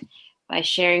to do it by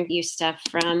sharing you stuff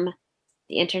from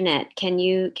the internet. Can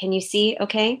you see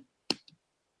okay?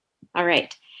 All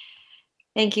right.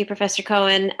 Thank you, Professor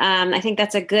Cohen. I think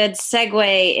that's a good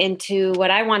segue into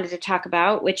what I wanted to talk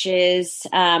about, which is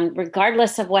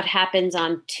regardless of what happens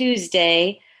on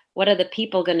Tuesday, what are the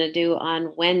people going to do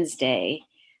on Wednesday?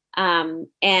 I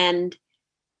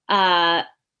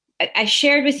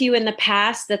shared with you in the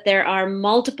past that there are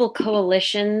multiple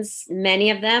coalitions, many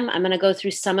of them. I'm going to go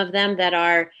through some of them that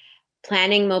are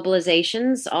planning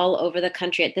mobilizations all over the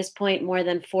country. At this point, more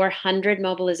than 400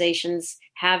 mobilizations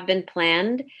have been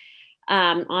planned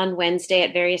on Wednesday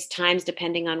at various times,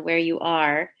 depending on where you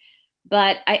are.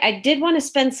 But I did want to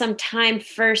spend some time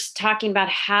first talking about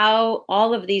how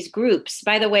all of these groups,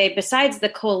 by the way, besides the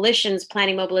coalitions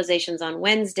planning mobilizations on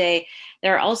Wednesday,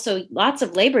 there are also lots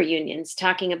of labor unions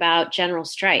talking about general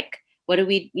strike. How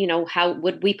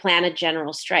would we plan a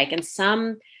general strike? And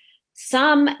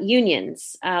some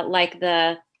unions, like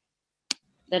the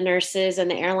nurses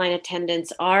and the airline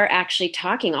attendants, are actually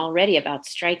talking already about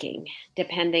striking,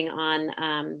 depending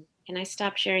on, can I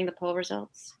stop sharing the poll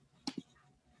results?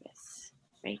 Yes,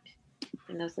 right.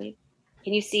 And those leave.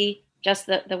 Can you see just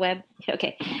the web?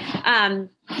 Okay.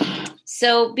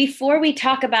 So before we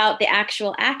talk about the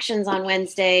actual actions on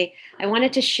Wednesday, I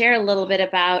wanted to share a little bit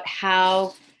about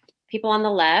how people on the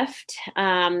left,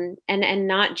 and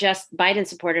not just Biden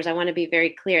supporters, I want to be very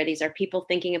clear, these are people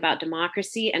thinking about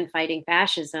democracy and fighting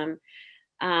fascism,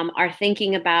 are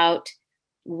thinking about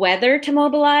whether to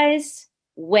mobilize,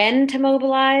 when to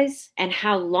mobilize, and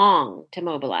how long to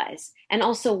mobilize. And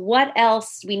also what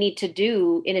else we need to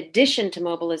do in addition to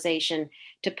mobilization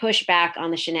to push back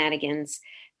on the shenanigans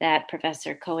that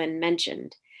Professor Cohen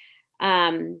mentioned.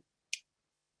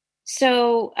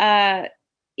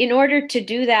 In order to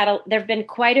do that, there have been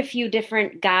quite a few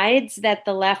different guides that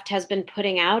the left has been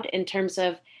putting out in terms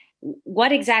of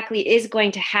what exactly is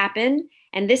going to happen.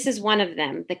 And this is one of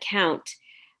them, the count.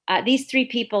 These three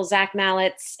people, Zach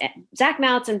Mallitz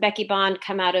and Becky Bond,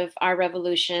 come out of Our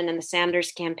Revolution and the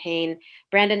Sanders campaign.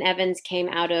 Brandon Evans came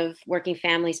out of Working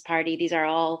Families Party. These are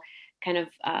all kind of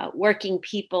working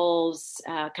people's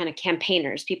kind of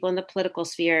campaigners, people in the political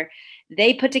sphere.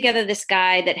 They put together this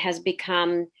guide that has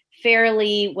become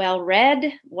fairly well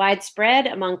read, widespread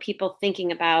among people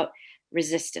thinking about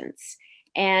resistance.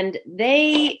 And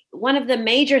one of the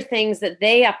major things that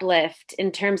they uplift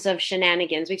in terms of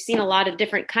shenanigans, we've seen a lot of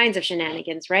different kinds of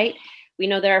shenanigans, right? We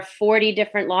know there are 40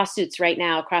 different lawsuits right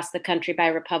now across the country by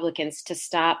Republicans to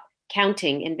stop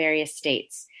counting in various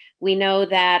states. We know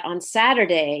that on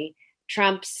Saturday,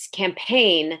 Trump's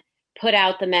campaign put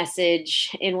out the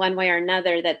message in one way or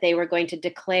another that they were going to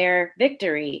declare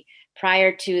victory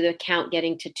prior to the count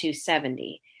getting to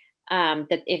 270.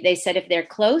 That if they're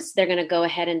close, they're going to go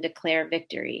ahead and declare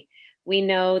victory. We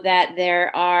know that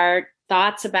there are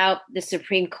thoughts about the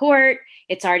Supreme Court.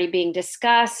 It's already being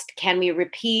discussed. Can we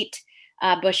repeat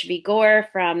Bush v. Gore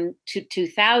from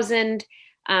 2000?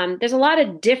 There's a lot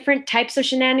of different types of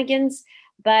shenanigans,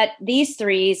 but these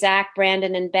three, Zach,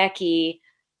 Brandon, and Becky,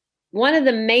 one of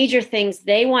the major things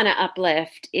they want to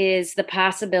uplift is the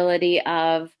possibility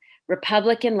of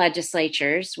Republican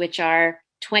legislatures, which are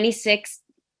 26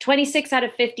 out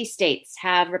of 50 states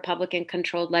have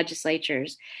Republican-controlled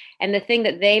legislatures. And the thing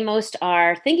that they most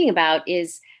are thinking about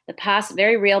is the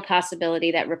very real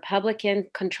possibility that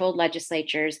Republican-controlled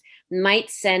legislatures might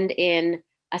send in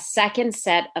a second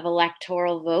set of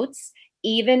electoral votes,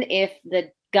 even if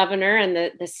the governor and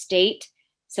the state,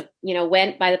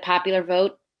 went by the popular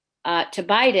vote to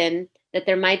Biden, that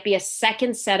there might be a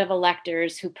second set of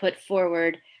electors who put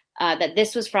forward that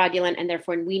this was fraudulent, and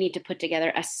therefore we need to put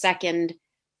together a second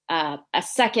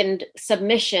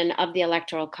submission of the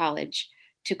Electoral College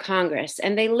to Congress.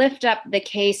 And they lift up the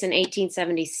case in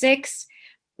 1876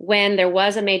 when there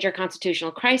was a major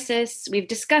constitutional crisis. We've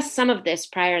discussed some of this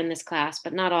prior in this class,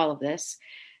 but not all of this.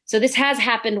 So this has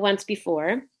happened once before.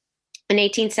 In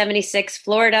 1876,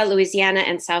 Florida, Louisiana,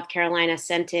 and South Carolina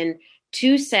sent in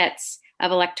 2 sets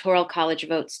of Electoral College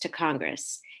votes to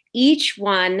Congress. Each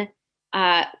one,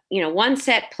 one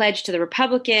set pledged to the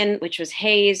Republican, which was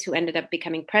Hayes, who ended up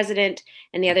becoming president,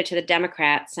 and the other to the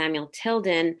Democrat, Samuel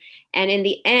Tilden. And in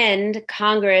the end,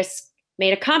 Congress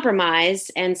made a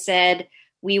compromise and said,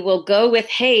 we will go with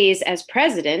Hayes as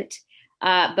president,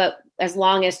 but as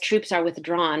long as troops are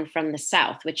withdrawn from the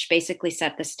South, which basically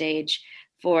set the stage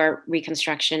for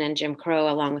Reconstruction and Jim Crow,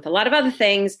 along with a lot of other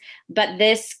things. But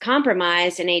this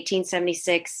compromise in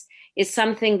 1876 is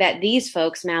something that these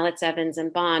folks, Mallitz, Evans,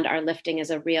 and Bond, are lifting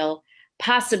as a real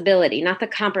possibility, not the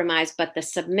compromise, but the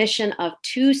submission of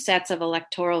 2 sets of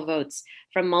electoral votes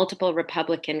from multiple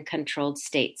Republican-controlled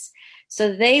states.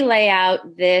 So they lay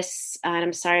out this, and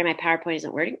I'm sorry, my PowerPoint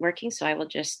isn't working, so I will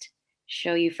just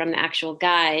show you from the actual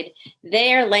guide.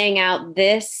 They're laying out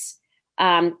this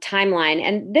timeline.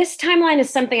 And this timeline is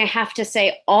something I have to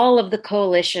say all of the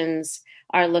coalitions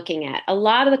are looking at. A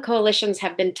lot of the coalitions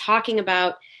have been talking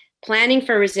about planning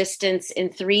for resistance in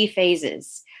 3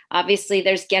 phases. Obviously,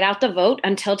 there's get out the vote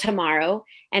until tomorrow.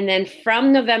 And then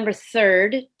from November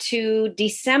 3rd to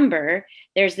December,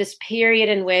 there's this period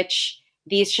in which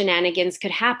these shenanigans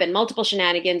could happen, multiple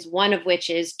shenanigans, one of which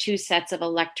is 2 sets of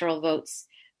electoral votes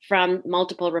from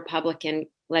multiple Republican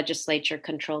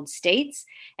legislature-controlled states.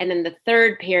 And then the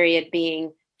third period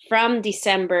being from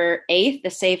December 8th, the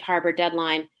safe harbor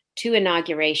deadline, to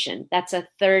inauguration. That's a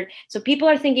third. So people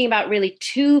are thinking about really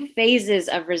 2 phases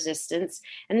of resistance.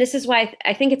 And this is why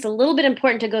I think it's a little bit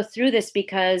important to go through this,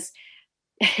 because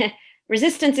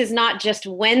resistance is not just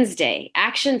Wednesday.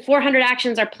 400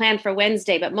 actions are planned for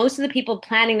Wednesday, but most of the people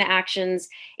planning the actions,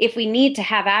 if we need to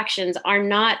have actions, are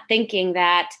not thinking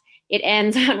that it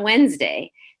ends on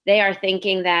Wednesday. They are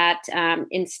thinking that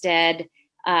instead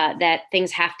that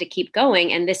things have to keep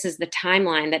going. And this is the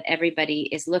timeline that everybody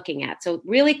is looking at. So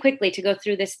really quickly to go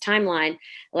through this timeline,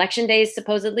 Election Day is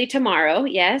supposedly tomorrow,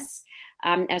 yes,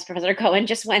 as Professor Cohen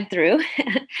just went through.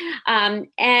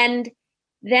 And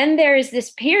then there is this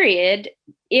period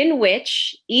in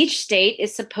which each state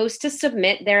is supposed to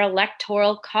submit their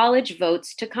electoral college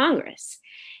votes to Congress.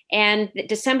 And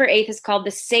December 8th is called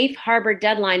the safe harbor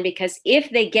deadline, because if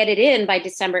they get it in by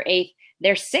December 8th,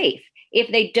 they're safe. If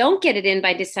they don't get it in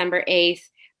by December 8th,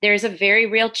 there's a very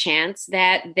real chance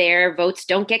that their votes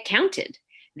don't get counted.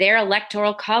 Their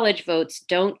electoral college votes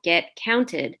don't get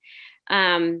counted.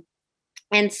 And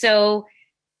so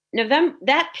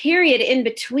that period in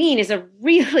between is a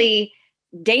really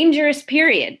dangerous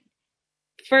period.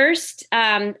 First,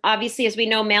 obviously, as we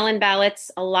know, mail-in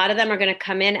ballots, a lot of them are going to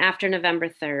come in after November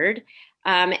 3rd.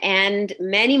 And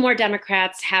many more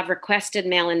Democrats have requested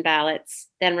mail-in ballots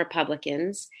than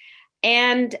Republicans.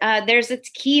 And there's a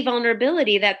key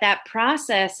vulnerability that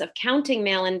process of counting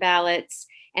mail-in ballots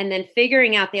and then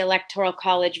figuring out the electoral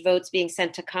college votes being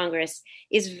sent to Congress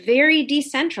is very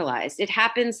decentralized. It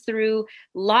happens through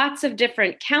lots of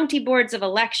different county boards of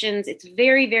elections. It's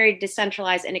very, very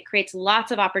decentralized, and it creates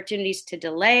lots of opportunities to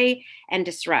delay and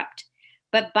disrupt.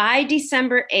 But by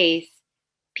December 8th,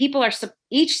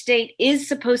 each state is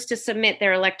supposed to submit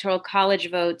their electoral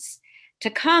college votes to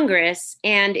Congress,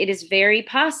 and it is very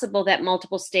possible that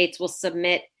multiple states will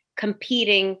submit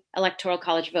competing electoral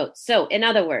college votes. So, in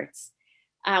other words,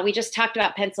 we just talked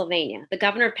about Pennsylvania. The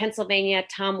governor of Pennsylvania,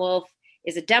 Tom Wolf,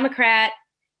 is a Democrat.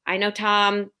 I know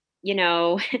Tom,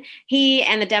 he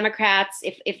and the Democrats,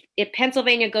 if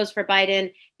Pennsylvania goes for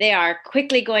Biden, they are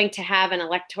quickly going to have an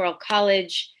electoral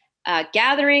college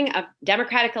gathering of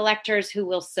Democratic electors who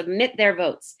will submit their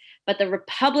votes. But the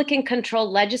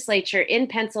Republican-controlled legislature in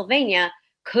Pennsylvania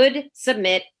could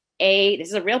submit this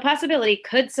is a real possibility,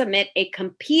 could submit a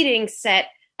competing set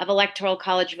of electoral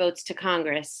college votes to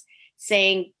Congress,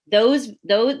 saying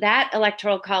that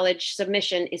electoral college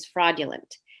submission is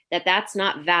fraudulent, that's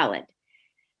not valid.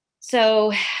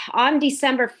 So on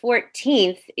December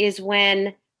 14th is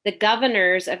when the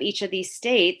governors of each of these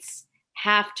states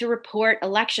have to report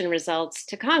election results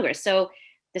to Congress. So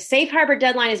the safe harbor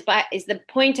deadline is the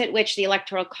point at which the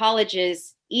electoral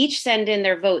colleges each send in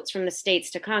their votes from the states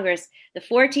to Congress. The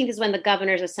 14th is when the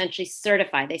governors essentially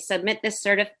certify. They submit this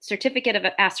certificate of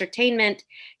ascertainment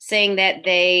saying that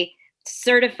they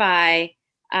certify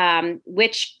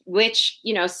which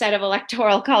set of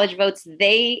electoral college votes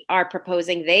they are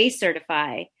proposing, they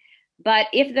certify. But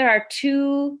if there are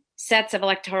 2 sets of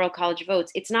electoral college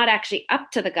votes, it's not actually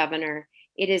up to the governor.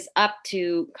 It is up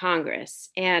to Congress.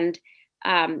 And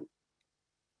on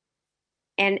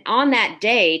that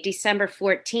day, December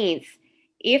 14th,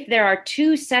 if there are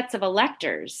two sets of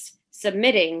electors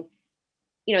submitting,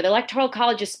 the Electoral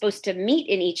College is supposed to meet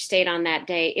in each state on that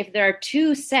day. If there are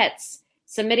two sets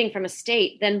submitting from a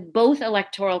state, then both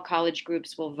Electoral College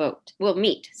groups will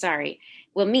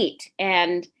meet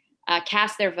and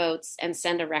cast their votes and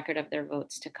send a record of their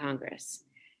votes to Congress.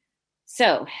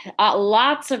 So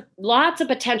lots of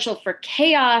potential for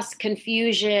chaos,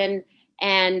 confusion,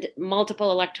 and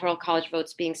multiple Electoral College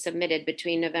votes being submitted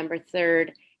between November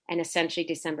 3rd and essentially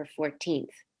December 14th.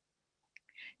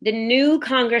 The new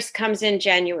Congress comes in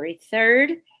January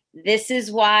 3rd. This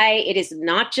is why it is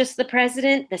not just the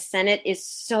president. The Senate is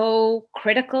so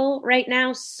critical right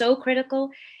now, so critical.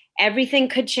 Everything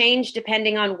could change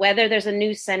depending on whether there's a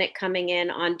new Senate coming in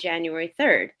on January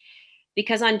 3rd.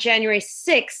 Because on January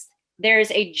 6th,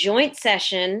 there's a joint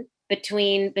session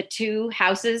between the two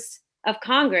houses of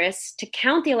Congress to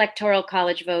count the Electoral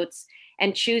College votes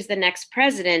and choose the next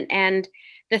president. And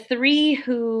the three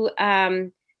who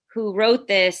wrote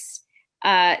this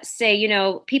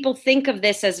say, people think of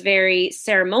this as very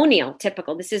ceremonial,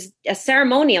 typical. This is a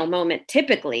ceremonial moment,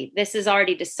 typically. This is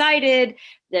already decided.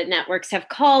 The networks have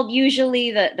called, usually,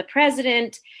 the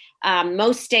president.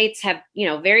 Most states have,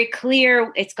 very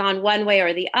clear it's gone one way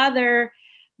or the other.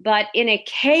 But in a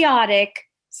chaotic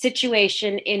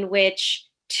situation in which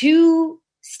two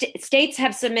states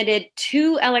have submitted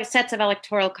two sets of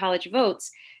Electoral College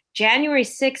votes, January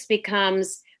 6th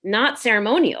becomes not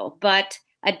ceremonial, but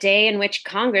a day in which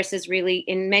Congress is really,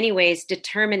 in many ways,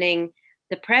 determining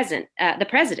the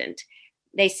president.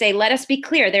 They say, let us be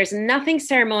clear, there's nothing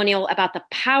ceremonial about the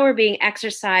power being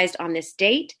exercised on this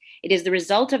date. It is the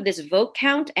result of this vote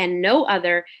count and no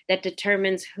other that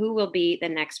determines who will be the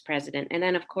next president. And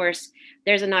then, of course,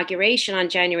 there's inauguration on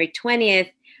January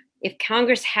 20th. If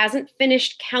Congress hasn't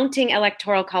finished counting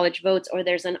Electoral College votes or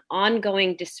there's an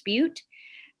ongoing dispute,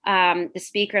 the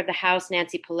Speaker of the House,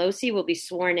 Nancy Pelosi, will be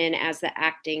sworn in as the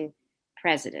acting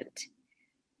president.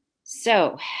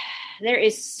 So there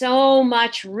is so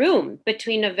much room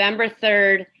between November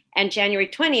 3rd and January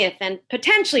 20th, and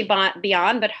potentially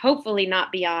beyond, but hopefully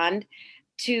not beyond,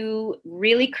 to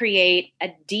really create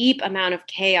a deep amount of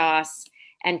chaos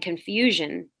and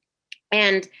confusion.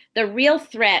 And the real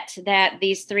threat that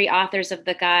these three authors of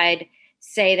the guide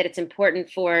say that it's important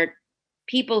for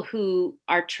people who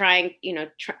are trying,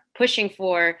 pushing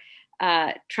for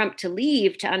Trump to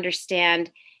leave to understand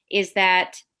is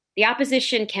that the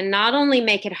opposition can not only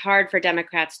make it hard for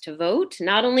Democrats to vote,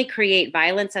 not only create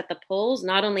violence at the polls,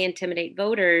 not only intimidate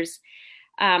voters,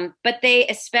 but they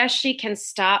especially can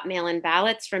stop mail-in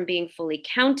ballots from being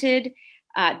counted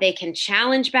counted. They can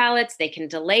challenge ballots. They can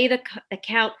delay the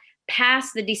count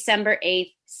past the December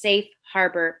 8th safe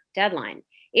harbor deadline.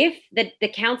 If the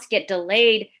counts get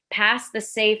delayed past the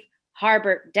safe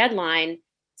harbor deadline,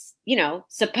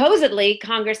 supposedly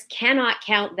Congress cannot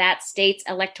count that state's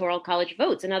Electoral College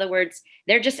votes. In other words,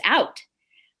 they're just out.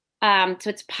 So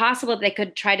it's possible they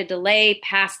could try to delay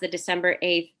past the December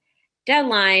 8th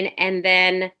deadline. And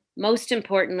then, most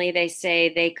importantly, they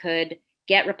say they could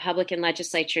get Republican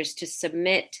legislatures to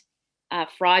submit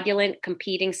fraudulent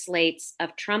competing slates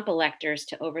of Trump electors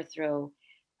to overthrow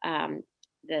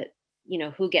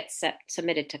who gets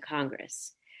submitted to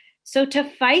Congress. So to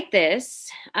fight this,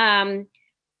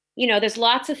 there's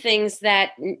lots of things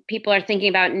that people are thinking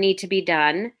about need to be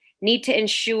done, need to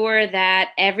ensure that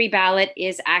every ballot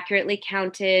is accurately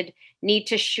counted, need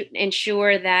to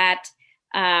ensure that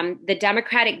the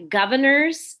Democratic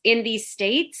governors in these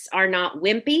states are not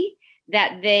wimpy,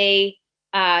 that they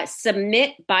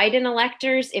submit Biden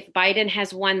electors if Biden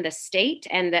has won the state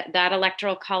and that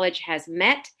Electoral College has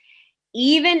met.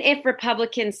 Even if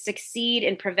Republicans succeed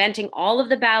in preventing all of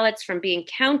the ballots from being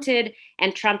counted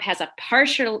and Trump has a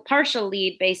partial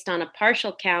lead based on a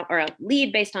partial count or a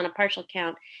lead based on a partial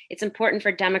count, it's important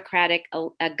for Democratic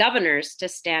governors to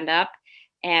stand up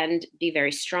and be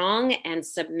very strong and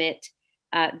submit,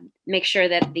 make sure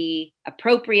that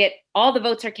all the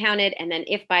votes are counted. And then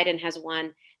if Biden has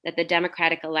won, that the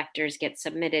Democratic electors get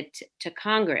submitted to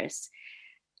Congress.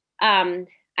 And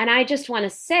I just want to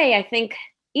say, I think,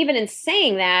 even in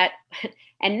saying that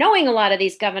and knowing a lot of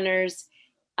these governors,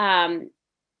 it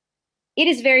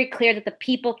is very clear that the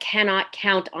people cannot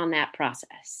count on that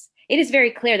process. It is very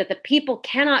clear that the people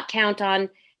cannot count on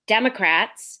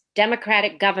Democrats,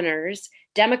 Democratic governors,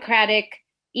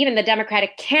 even the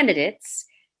Democratic candidates.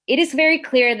 It is very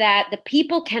clear that the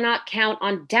people cannot count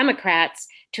on Democrats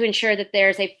to ensure that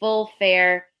there's a full,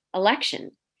 fair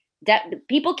election.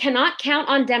 People cannot count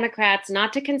on Democrats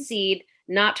not to concede,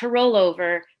 not to roll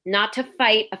over, not to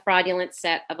fight a fraudulent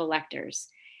set of electors.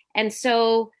 And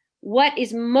so what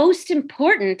is most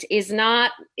important is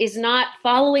not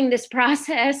following this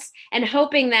process and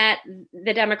hoping that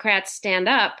the Democrats stand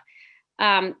up,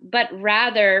 but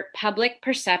rather public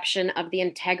perception of the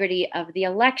integrity of the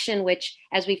election, which,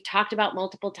 as we've talked about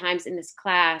multiple times in this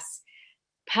class,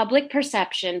 public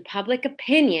perception, public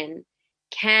opinion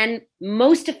can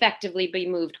most effectively be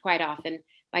moved quite often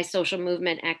by social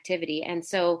movement activity. And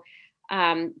so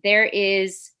there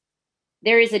is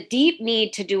a deep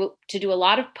need to do a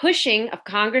lot of pushing of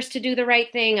Congress to do the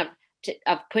right thing,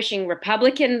 of pushing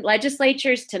Republican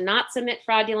legislatures to not submit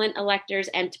fraudulent electors,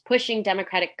 and pushing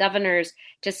Democratic governors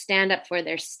to stand up for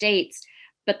their states.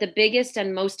 But the biggest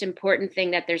and most important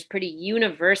thing that there's pretty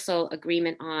universal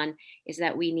agreement on is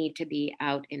that we need to be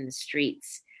out in the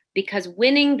streets. Because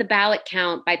winning the ballot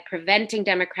count by preventing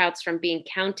Democrats from being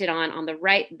counted on the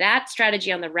right, that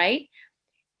strategy on the right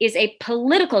is a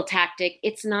political tactic.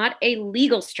 It's not a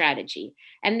legal strategy.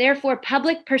 And therefore,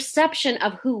 public perception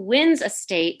of who wins a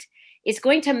state is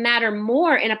going to matter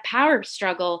more in a power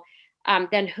struggle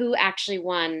than who actually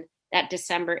won that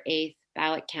December 8th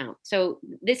ballot count. So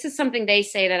this is something they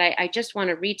say that I just want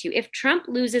to read to you. If Trump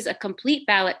loses a complete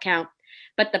ballot count,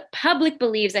 but the public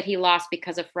believes that he lost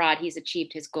because of fraud, he's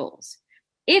achieved his goals.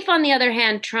 If, on the other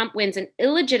hand, Trump wins an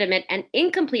illegitimate and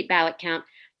incomplete ballot count,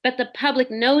 but the public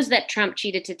knows that Trump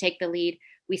cheated to take the lead,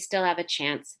 we still have a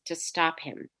chance to stop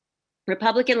him.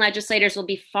 Republican legislators will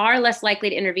be far less likely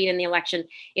to intervene in the election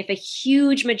if a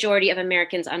huge majority of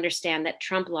Americans understand that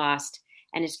Trump lost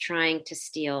and is trying to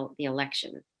steal the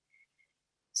election.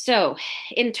 So,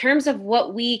 in terms of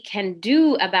what we can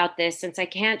do about this, since I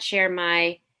can't share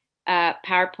my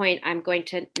PowerPoint, I'm going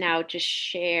to now just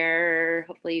share,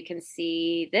 hopefully you can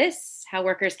see this, how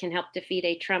workers can help defeat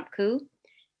a Trump coup.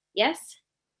 Yes?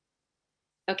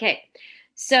 Okay.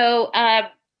 So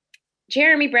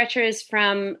Jeremy Brecher is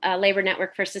from Labor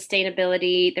Network for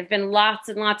Sustainability. There have been lots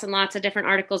and lots and lots of different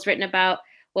articles written about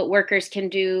what workers can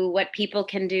do, what people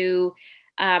can do.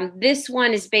 This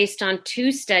one is based on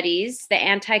two studies, the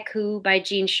Anti-Coup by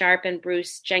Gene Sharp and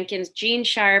Bruce Jenkins. Gene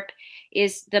Sharp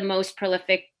is the most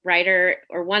prolific writer,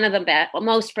 or one of the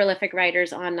most prolific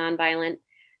writers on nonviolent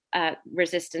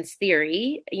resistance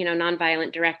theory,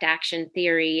 nonviolent direct action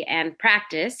theory and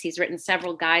practice. He's written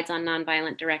several guides on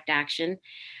nonviolent direct action.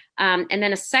 And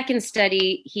then a second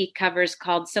study he covers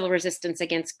called Civil Resistance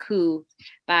Against Coup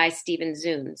by Stephen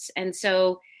Zunes. And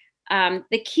so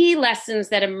the key lessons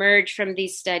that emerge from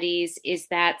these studies is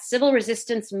that civil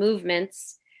resistance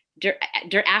movements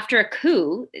after a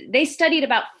coup, they studied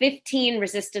about 15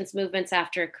 resistance movements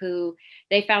after a coup.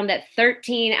 They found that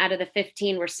 13 out of the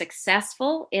 15 were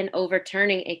successful in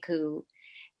overturning a coup.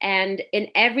 And in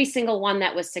every single one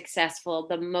that was successful,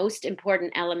 the most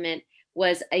important element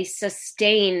was a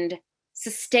sustained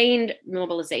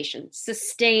mobilization,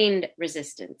 sustained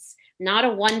resistance, not a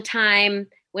one-time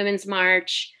Women's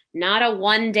March, not a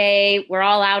one day, we're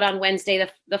all out on Wednesday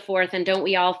the 4th and don't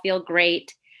we all feel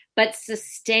great, but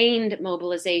sustained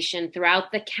mobilization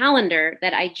throughout the calendar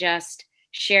that I just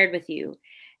shared with you.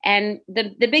 And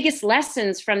the biggest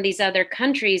lessons from these other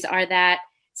countries are that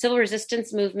civil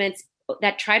resistance movements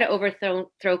that try to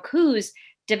overthrow coups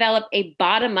develop a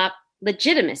bottom-up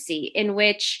legitimacy in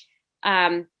which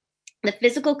the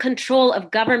physical control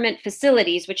of government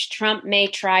facilities, which Trump may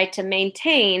try to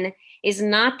maintain, is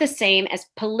not the same as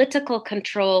political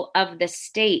control of the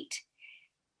state.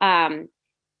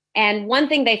 And one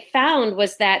thing they found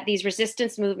was that these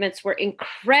resistance movements were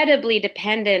incredibly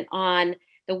dependent on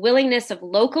the willingness of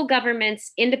local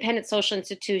governments, independent social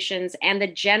institutions, and the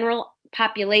general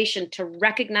population to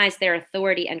recognize their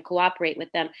authority and cooperate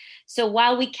with them. So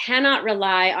while we cannot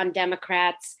rely on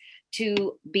Democrats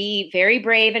to be very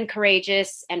brave and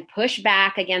courageous and push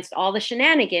back against all the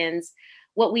shenanigans,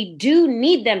 what we do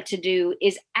need them to do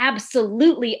is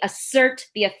absolutely assert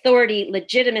the authority,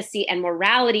 legitimacy, and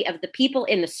morality of the people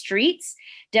in the streets,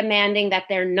 demanding that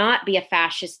there not be a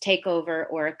fascist takeover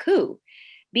or a coup.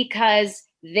 Because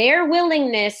their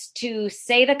willingness to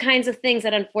say the kinds of things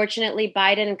that unfortunately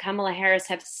Biden and Kamala Harris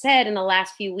have said in the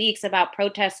last few weeks about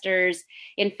protesters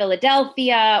in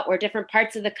Philadelphia or different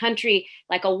parts of the country,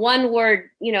 like a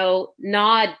one-word,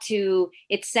 nod to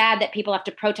it's sad that people have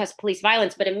to protest police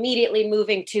violence, but immediately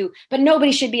moving to, but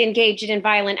nobody should be engaged in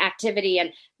violent activity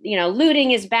and,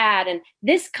 looting is bad. And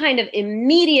this kind of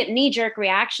immediate knee-jerk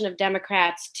reaction of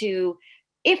Democrats to,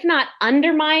 if not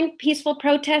undermine peaceful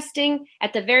protesting,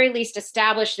 at the very least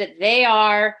establish that they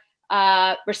are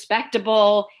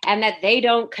respectable and that they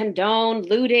don't condone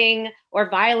looting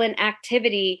or violent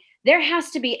activity, there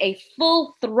has to be a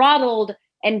full throttled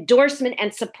endorsement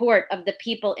and support of the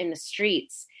people in the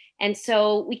streets. And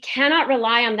so we cannot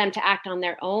rely on them to act on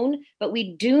their own, but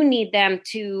we do need them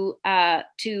to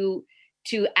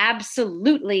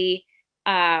absolutely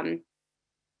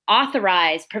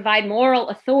authorize, provide moral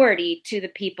authority to the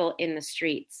people in the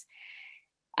streets.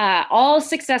 All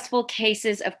successful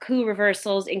cases of coup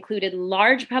reversals included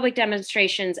large public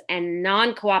demonstrations and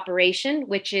non-cooperation,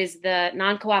 which is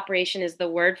non-cooperation is the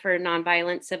word for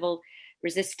nonviolent civil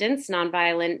resistance,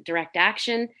 nonviolent direct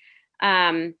action.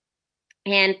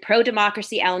 And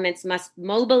pro-democracy elements must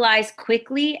mobilize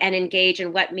quickly and engage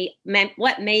in what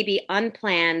may be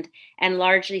unplanned and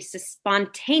largely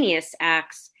spontaneous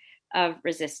acts of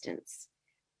resistance.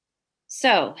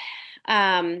 So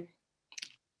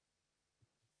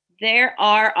there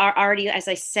are already, as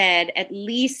I said, at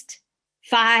least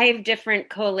 5 different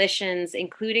coalitions,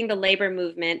 including the labor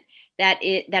movement,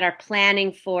 that are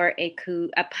planning for a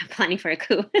coup,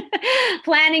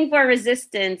 planning for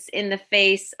resistance in the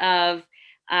face of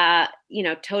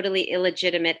totally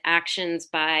illegitimate actions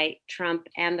by Trump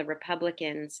and the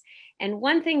Republicans. And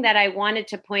one thing that I wanted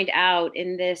to point out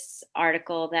in this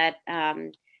article that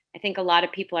I think a lot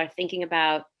of people are thinking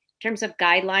about in terms of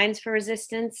guidelines for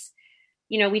resistance,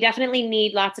 we definitely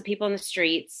need lots of people in the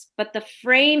streets, but the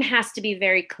frame has to be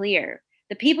very clear.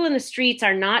 The people in the streets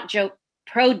are not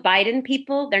pro-Biden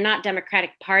people. They're not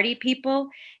Democratic Party people.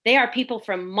 They are people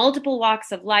from multiple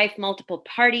walks of life, multiple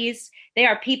parties. They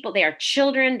are people, they are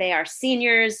children, they are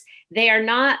seniors. They are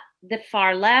not the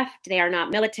far left. They are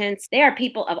not militants. They are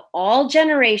people of all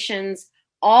generations,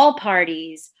 all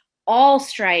parties, all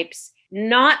stripes,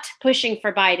 not pushing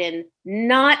for Biden,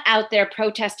 not out there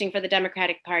protesting for the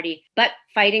Democratic Party, but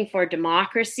fighting for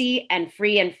democracy and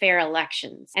free and fair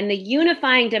elections. And the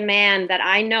unifying demand that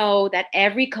I know that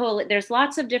there's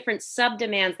lots of different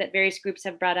sub-demands that various groups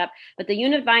have brought up, but the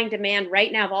unifying demand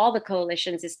right now of all the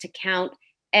coalitions is to count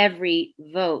every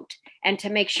vote and to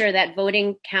make sure that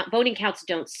voting counts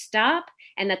don't stop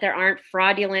and that there aren't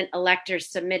fraudulent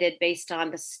electors submitted based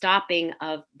on the stopping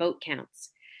of vote counts.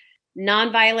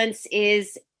 Nonviolence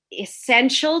is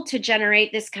essential to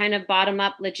generate this kind of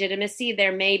bottom-up legitimacy.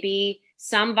 There may be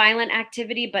some violent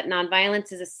activity, but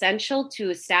nonviolence is essential to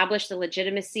establish the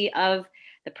legitimacy of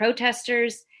the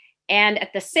protesters. And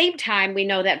at the same time, we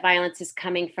know that violence is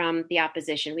coming from the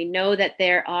opposition. We know that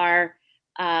there are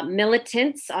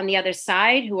militants on the other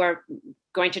side who are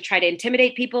going to try to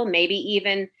intimidate people, maybe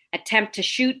even attempt to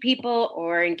shoot people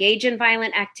or engage in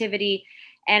violent activity.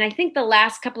 And I think the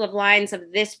last couple of lines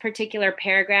of this particular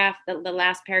paragraph, the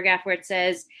last paragraph where it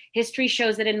says, history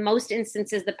shows that in most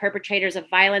instances, the perpetrators of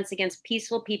violence against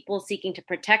peaceful people seeking to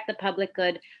protect the public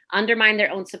good undermine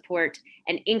their own support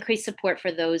and increase support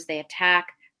for those they attack.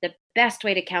 The best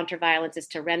way to counter violence is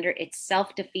to render it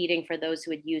self-defeating for those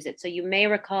who would use it. So you may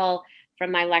recall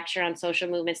from my lecture on social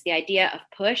movements, the idea of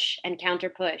push and counter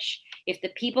push. If the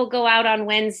people go out on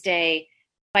Wednesday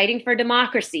fighting for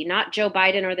democracy, not Joe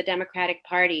Biden or the Democratic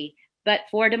Party, but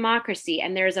for democracy,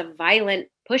 and there's a violent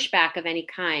pushback of any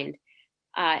kind,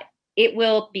 it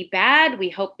will be bad. We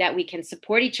hope that we can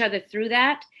support each other through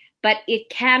that, but it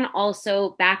can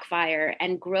also backfire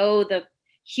and grow the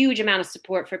huge amount of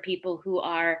support for people who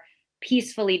are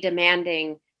peacefully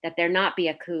demanding that there not be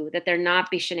a coup, that there not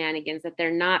be shenanigans, that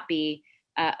there not be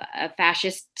a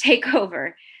fascist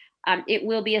takeover. It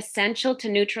will be essential to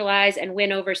neutralize and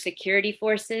win over security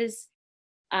forces.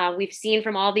 We've seen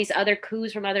from all these other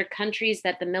coups from other countries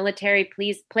that the military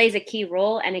plays a key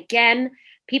role. And again,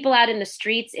 people out in the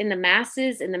streets, in the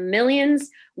masses, in the millions,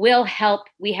 will help.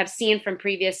 We have seen from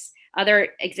previous other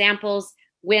examples,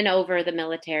 win over the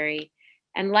military.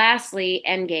 And lastly,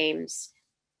 endgames.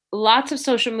 Lots of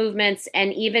social movements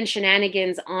and even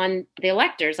shenanigans on the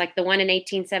electors, like the one in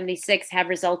 1876, have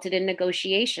resulted in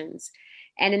negotiations.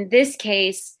 And in this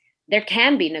case, there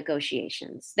can be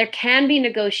negotiations. There can be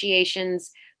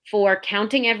negotiations for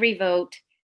counting every vote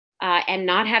and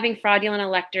not having fraudulent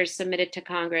electors submitted to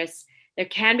Congress. There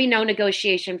can be no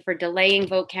negotiation for delaying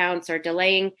vote counts or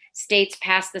delaying states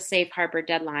past the safe harbor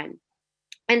deadline.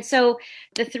 And so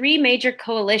the 3 major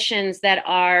coalitions that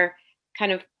are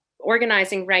kind of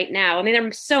organizing right now, I mean, there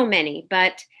are so many,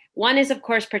 but one is, of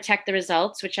course, Protect the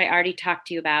Results, which I already talked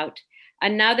to you about.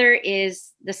 Another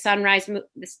is the Sunrise.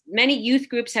 Many youth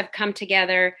groups have come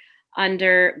together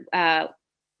under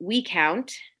We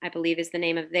Count, I believe is the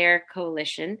name of their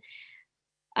coalition.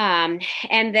 And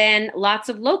then lots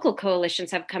of local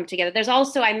coalitions have come together. There's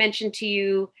also, I mentioned to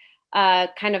you,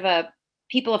 kind of a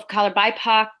people of color,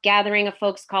 BIPOC gathering of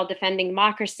folks called Defending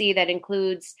Democracy that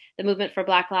includes the Movement for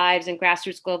Black Lives and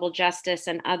Grassroots Global Justice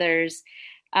and others.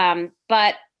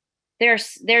 But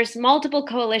there's multiple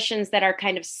coalitions that are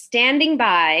kind of standing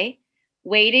by,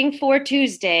 waiting for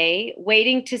Tuesday,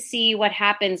 waiting to see what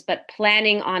happens, but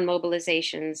planning on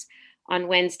mobilizations on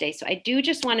Wednesday. So I do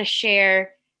just want to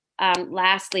share,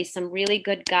 lastly, some really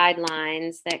good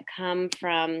guidelines that come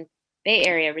from Bay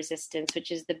Area Resistance,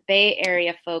 which is the Bay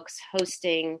Area folks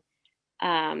hosting.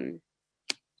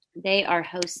 They are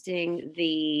hosting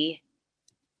the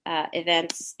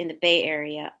events in the Bay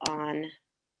Area on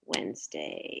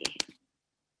Wednesday.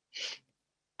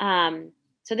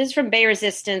 So this is from Bay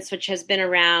Resistance, which has been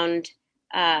around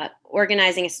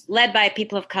organizing, led by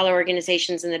people of color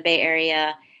organizations in the Bay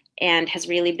Area, and has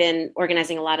really been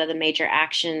organizing a lot of the major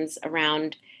actions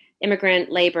around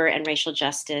immigrant, labor, and racial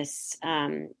justice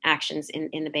actions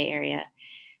in the Bay Area.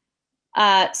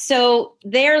 So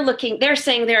they're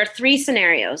saying there are three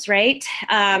scenarios, right?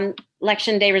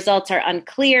 Election day results are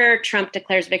unclear. Trump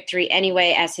declares victory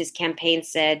anyway, as his campaign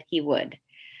said he would.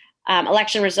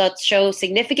 Election results show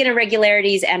significant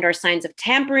irregularities and or signs of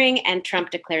tampering, and Trump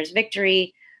declares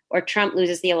victory, or Trump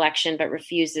loses the election but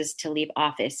refuses to leave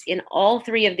office. In all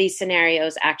three of these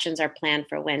scenarios, actions are planned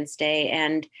for Wednesday.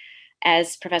 And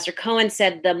as Professor Cohen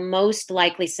said, the most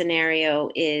likely scenario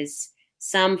is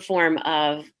some form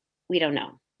of, we don't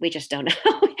know. We just don't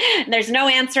know. There's no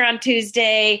answer on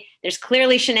Tuesday. There's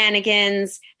clearly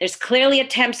shenanigans. There's clearly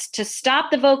attempts to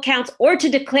stop the vote counts or to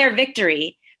declare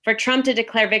victory, for Trump to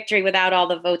declare victory without all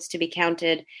the votes to be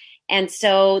counted. And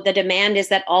so the demand is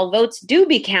that all votes do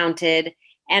be counted,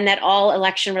 and that all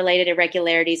election-related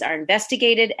irregularities are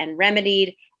investigated and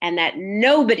remedied, and that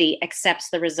nobody accepts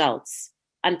the results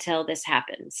until this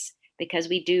happens, because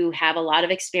we do have a lot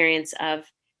of experience of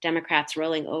Democrats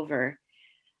rolling over.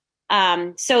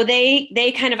 So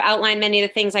they kind of outline many of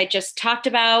the things I just talked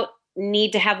about: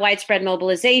 need to have widespread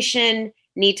mobilization,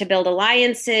 need to build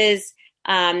alliances.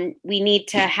 We need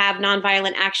to have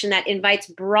nonviolent action that invites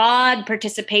broad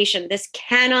participation. This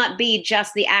cannot be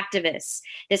just the activists.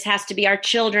 This has to be our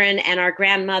children and our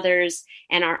grandmothers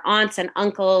and our aunts and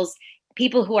uncles.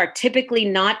 People who are typically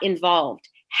not involved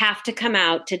have to come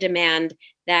out to demand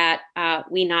that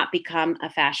we not become a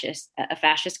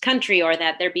fascist country, or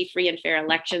that there be free and fair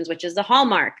elections, which is the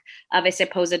hallmark of a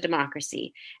supposed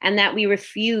democracy, and that we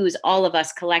refuse, all of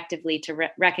us collectively, to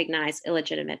recognize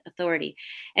illegitimate authority.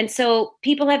 And so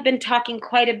people have been talking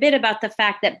quite a bit about the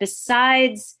fact that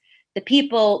besides the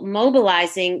people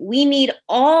mobilizing, we need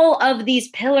all of these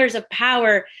pillars of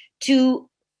power to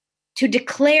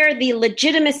declare the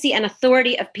legitimacy and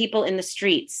authority of people in the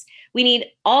streets. We need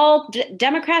all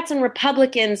Democrats and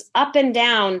Republicans up and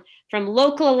down, from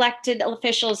local elected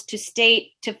officials to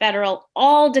state to federal,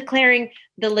 all declaring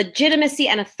the legitimacy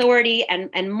and authority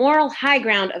and moral high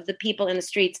ground of the people in the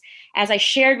streets. As I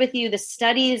shared with you, the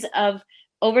studies of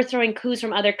overthrowing coups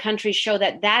from other countries show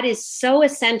that that is so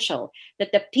essential,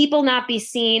 that the people not be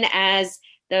seen as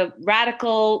the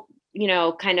radical,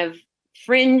 kind of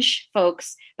fringe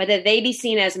folks, but that they be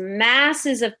seen as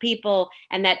masses of people,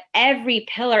 and that every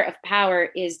pillar of power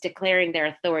is declaring their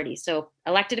authority. So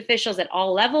elected officials at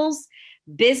all levels,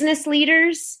 business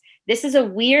leaders. This is a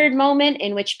weird moment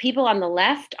in which people on the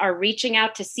left are reaching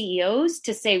out to CEOs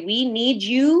to say, we need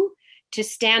you to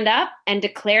stand up and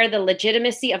declare the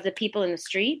legitimacy of the people in the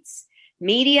streets.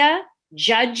 Media,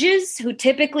 judges who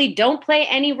typically don't play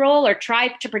any role or try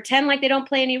to pretend like they don't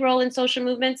play any role in social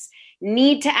movements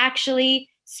need to actually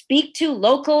speak to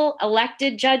local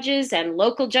elected judges, and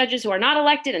local judges who are not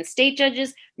elected, and state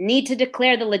judges need to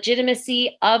declare the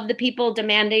legitimacy of the people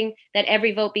demanding that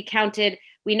every vote be counted.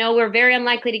 We know we're very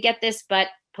unlikely to get this, but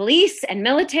police and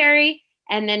military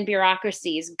and then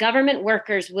bureaucracies, government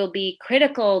workers will be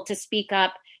critical to speak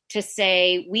up, to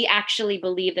say, we actually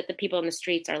believe that the people in the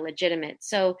streets are legitimate.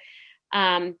 So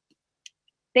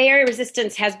Bay Area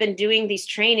Resistance has been doing these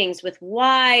trainings with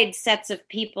wide sets of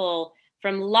people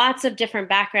from lots of different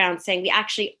backgrounds, saying we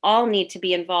actually all need to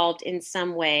be involved in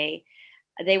some way.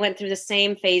 They went through the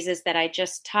same phases that I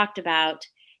just talked about,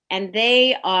 and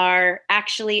they are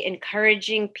actually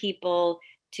encouraging people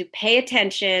to pay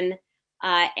attention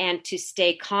and to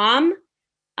stay calm,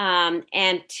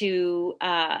 and to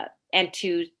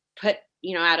put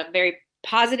out a very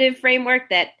positive framework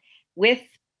that with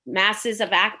mass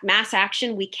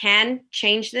action, we can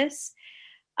change this.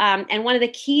 And one of the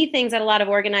key things that a lot of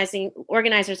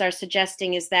organizers are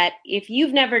suggesting is that if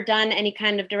you've never done any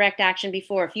kind of direct action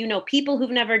before, if you know people who've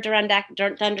never done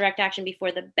direct action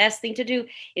before, the best thing to do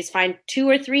is find 2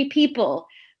 or 3 people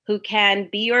who can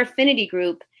be your affinity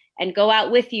group and go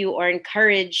out with you, or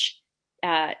encourage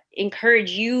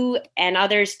you and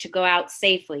others to go out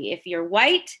safely. If you're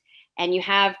white and you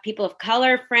have people of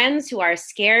color friends who are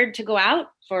scared to go out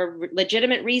for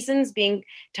legitimate reasons, being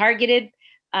targeted,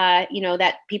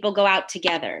 that people go out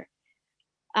together.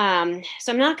 So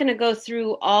I'm not going to go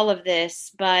through all of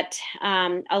this, but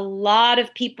a lot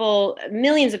of people,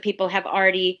 millions of people have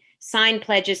already signed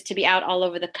pledges to be out all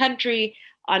over the country.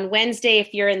 On Wednesday,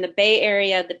 if you're in the Bay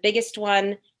Area, the biggest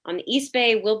one on the East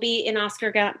Bay will be in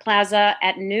Oscar Plaza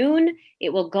at noon.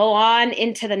 It will go on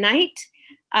into the night.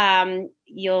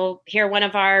 You'll hear one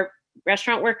of our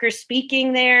restaurant workers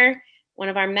speaking there, one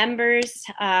of our members.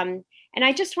 And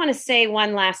I just want to say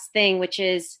one last thing, which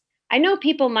is, I know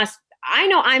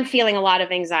I'm feeling a lot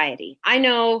of anxiety. I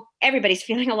know everybody's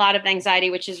feeling a lot of anxiety,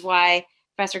 which is why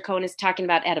Professor Cohen is talking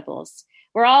about edibles.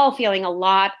 We're all feeling a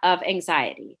lot of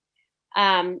anxiety.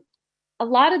 A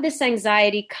lot of this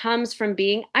anxiety comes from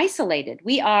being isolated.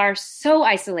 We are so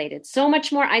isolated, so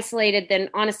much more isolated than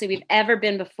honestly we've ever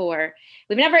been before.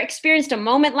 We've never experienced a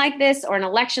moment like this or an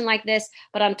election like this,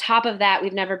 but on top of that,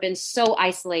 we've never been so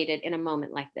isolated in a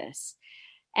moment like this.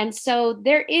 And so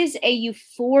there is a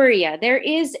euphoria, there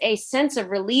is a sense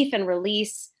of relief and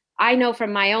release. I know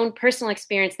from my own personal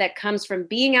experience that comes from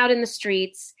being out in the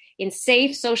streets in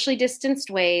safe, socially distanced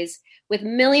ways with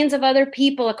millions of other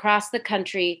people across the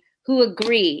country who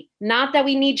agree, not that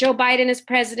we need Joe Biden as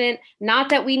president, not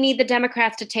that we need the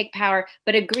Democrats to take power,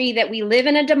 but agree that we live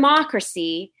in a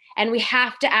democracy and we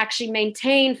have to actually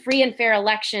maintain free and fair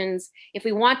elections if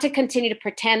we want to continue to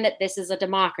pretend that this is a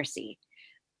democracy.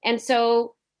 And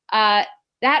so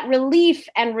that relief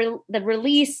and the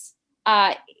release,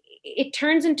 it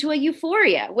turns into a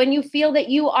euphoria when you feel that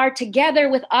you are together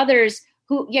with others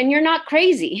and you're not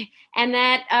crazy, and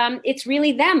that it's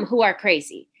really them who are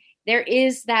crazy. There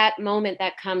is that moment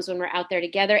that comes when we're out there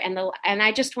together. And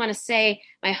I just want to say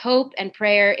my hope and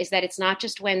prayer is that it's not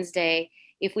just Wednesday.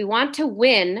 If we want to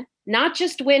win, not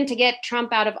just win to get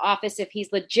Trump out of office if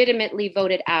he's legitimately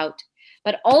voted out,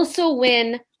 but also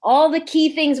win all the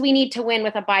key things we need to win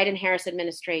with a Biden-Harris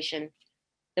administration,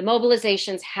 the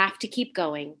mobilizations have to keep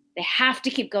going. They have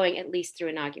to keep going at least through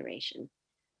inauguration.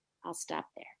 I'll stop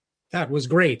there. That was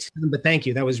great. But thank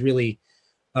you. That was really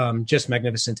just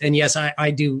magnificent. And yes, I'm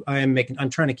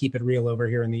trying to keep it real over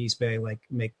here in the East Bay, like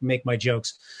make my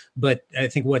jokes. But I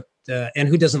think and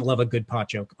who doesn't love a good pot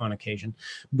joke on occasion?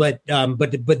 But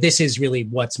this is really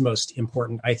what's most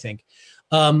important, I think.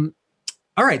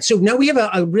 All right. So now we have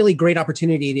a really great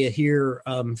opportunity to hear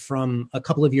from a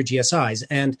couple of your GSIs.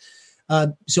 And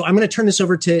so I'm going to turn this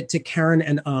over to Karen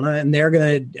and Anna, and they're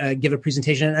going to give a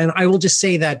presentation. And I will just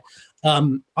say that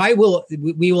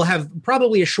we will have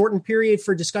probably a shortened period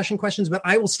for discussion questions, but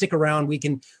I will stick around. We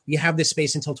have this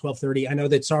space until 12:30. I know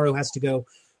that Saru has to go.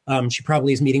 She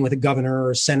probably is meeting with a governor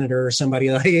or a senator or somebody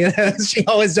like she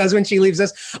always does when she leaves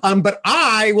us. But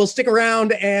I will stick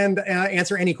around and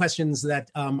answer any questions that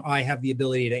I have the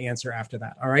ability to answer after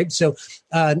that. All right. So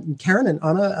Karen and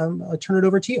Anna, I'll turn it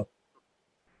over to you.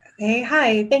 Okay.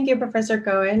 Hi. Thank you, Professor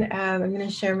Cohen. I'm going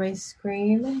to share my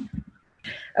screen.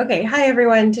 Okay, hi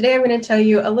everyone. Today I'm going to tell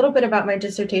you a little bit about my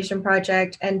dissertation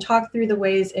project and talk through the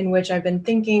ways in which I've been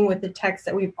thinking with the text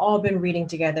that we've all been reading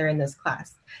together in this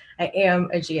class. I am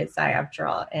a GSI after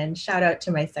all, and shout out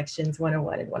to my sections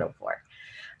 101 and 104.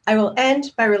 I will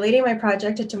end by relating my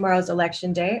project to tomorrow's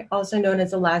election day, also known as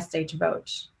the last day to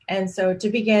vote. And so to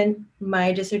begin,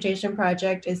 my dissertation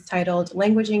project is titled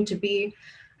Languaging to Be,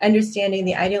 Understanding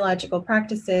the Ideological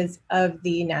Practices of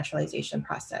the Naturalization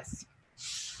Process.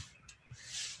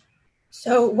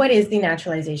 So what is the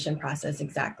naturalization process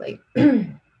exactly?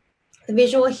 The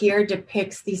visual here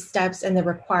depicts the steps and the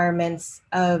requirements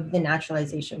of the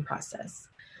naturalization process.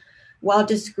 While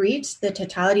discrete, the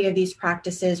totality of these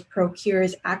practices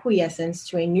procures acquiescence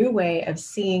to a new way of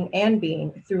seeing and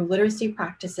being through literacy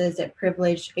practices that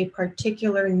privilege a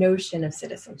particular notion of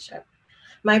citizenship.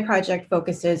 My project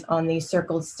focuses on the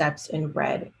circled steps in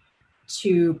red: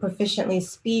 to proficiently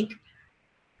speak,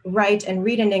 write, and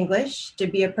read in English, to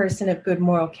be a person of good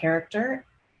moral character,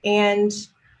 and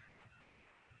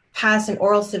pass an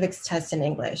oral civics test in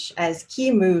English as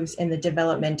key moves in the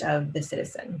development of the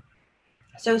citizen.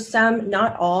 So some,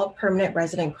 not all, permanent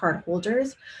resident card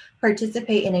holders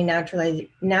participate in a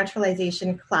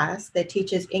naturalization class that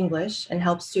teaches English and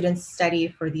helps students study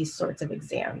for these sorts of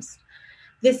exams.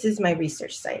 This is my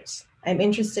research site. I'm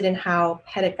interested in how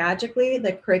pedagogically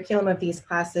the curriculum of these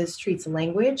classes treats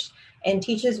language and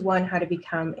teaches one how to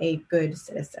become a good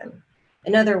citizen.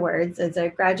 In other words, as a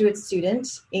graduate student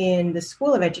in the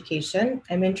School of Education,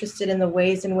 I'm interested in the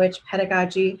ways in which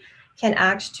pedagogy can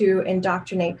act to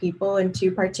indoctrinate people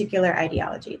into particular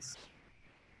ideologies.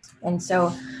 And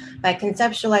so by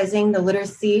conceptualizing the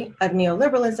literacy of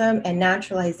neoliberalism and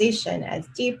naturalization as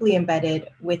deeply embedded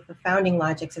with the founding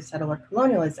logics of settler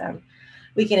colonialism,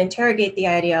 we can interrogate the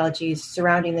ideologies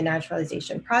surrounding the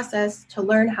naturalization process to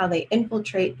learn how they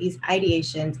infiltrate these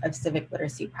ideations of civic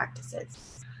literacy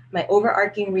practices. My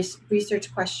overarching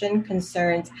research question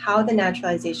concerns how the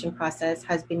naturalization process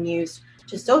has been used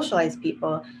to socialize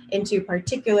people into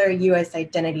particular U.S.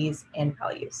 identities and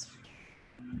values.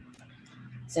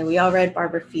 So we all read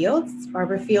Barbara Fields.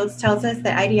 Barbara Fields tells us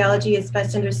that ideology is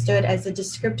best understood as a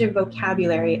descriptive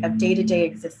vocabulary of day-to-day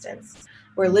existence,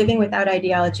 where living without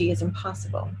ideology is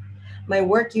impossible. My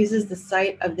work uses the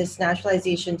site of this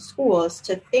naturalization schools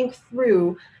to think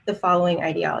through the following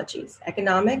ideologies: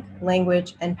 economic,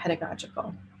 language, and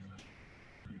pedagogical.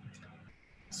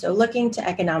 So looking to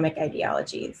economic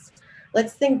ideologies.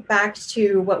 Let's think back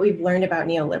to what we've learned about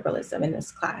neoliberalism in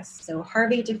this class. So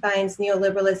Harvey defines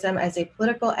neoliberalism as a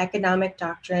political economic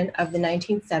doctrine of the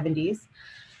 1970s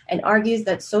and argues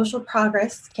that social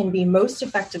progress can be most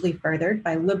effectively furthered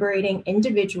by liberating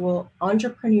individual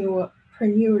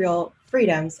entrepreneurial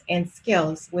freedoms and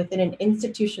skills within an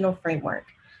institutional framework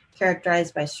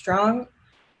characterized by strong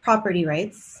property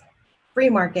rights, free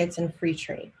markets, and free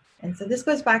trade. And so this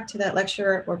goes back to that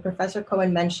lecture where Professor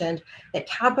Cohen mentioned that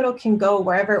capital can go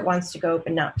wherever it wants to go,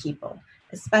 but not people,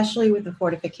 especially with the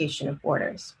fortification of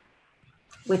borders.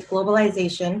 With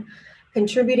globalization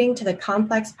contributing to the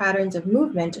complex patterns of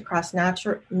movement across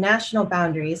national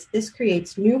boundaries, this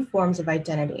creates new forms of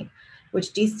identity,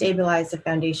 which destabilize the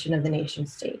foundation of the nation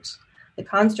state. The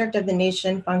construct of the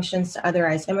nation functions to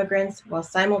otherize immigrants while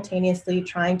simultaneously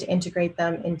trying to integrate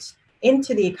them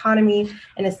into the economy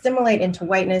and assimilate into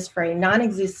whiteness for a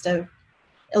non-existent,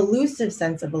 elusive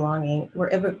sense of belonging,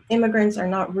 where immigrants are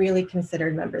not really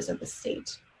considered members of the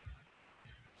state.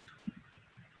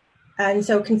 And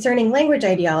so concerning language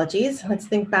ideologies, let's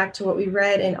think back to what we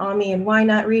read in Ami and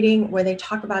Wynot reading, where they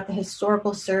talk about the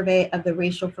historical survey of the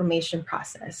racial formation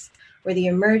process, where the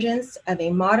emergence of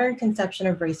a modern conception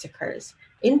of race occurs,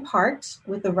 in part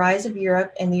with the rise of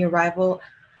Europe and the arrival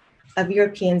of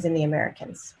Europeans and the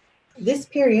Americans. This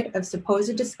period of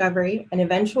supposed discovery and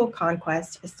eventual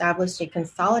conquest established a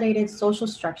consolidated social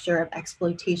structure of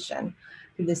exploitation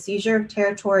through the seizure of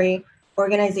territory,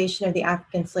 organization of the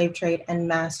African slave trade, and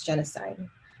mass genocide.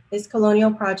 This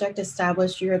colonial project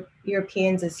established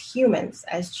Europeans as humans,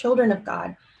 as children of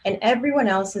God, and everyone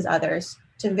else as others,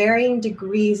 to varying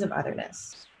degrees of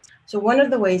otherness. So one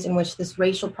of the ways in which this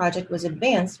racial project was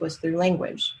advanced was through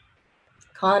language.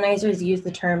 Colonizers used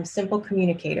the term simple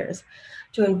communicators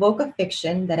to invoke a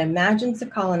fiction that imagines the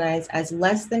colonized as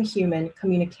less than human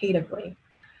communicatively.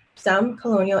 Some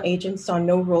colonial agents saw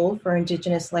no role for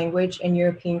indigenous language in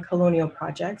European colonial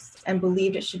projects and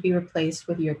believed it should be replaced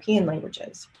with European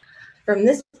languages. From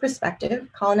this perspective,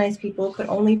 colonized people could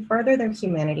only further their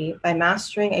humanity by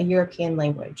mastering a European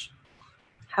language.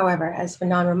 However, as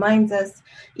Fanon reminds us,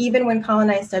 even when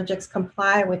colonized subjects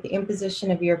comply with the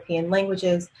imposition of European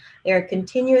languages, they are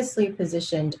continuously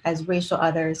positioned as racial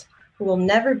others who will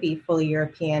never be fully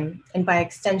European and by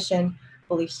extension,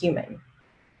 fully human.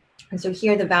 And so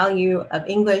here the value of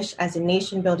English as a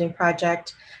nation building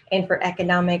project and for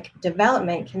economic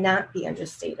development cannot be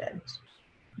understated.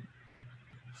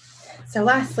 So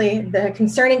lastly, the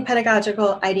concerning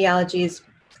pedagogical ideologies,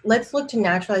 let's look to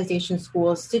naturalization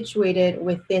schools situated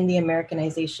within the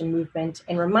Americanization movement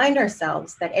and remind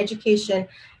ourselves that education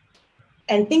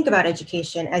and think about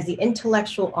education as the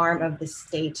intellectual arm of the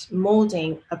state,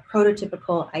 molding a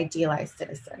prototypical idealized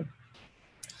citizen.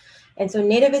 And so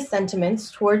nativist sentiments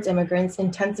towards immigrants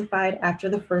intensified after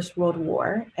the First World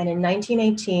War. And in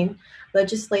 1918,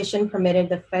 legislation permitted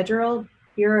the Federal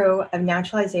Bureau of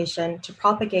Naturalization to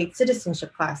propagate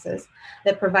citizenship classes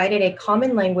that provided a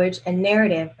common language and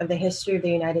narrative of the history of the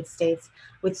United States,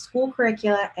 with school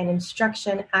curricula and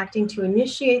instruction acting to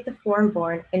initiate the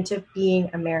foreign-born into being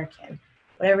American,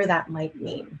 whatever that might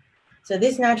mean. So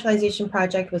this naturalization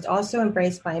project was also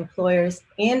embraced by employers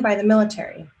and by the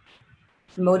military.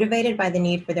 Motivated by the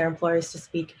need for their employees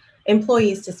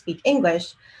to speak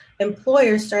English,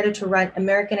 employers started to run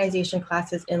Americanization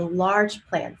classes in large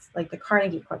plants like the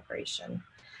Carnegie Corporation.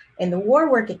 And the War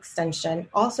Work Extension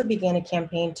also began a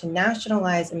campaign to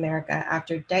nationalize America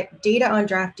after data on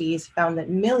draftees found that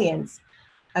millions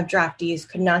of draftees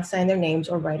could not sign their names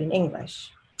or write in English.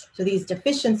 So these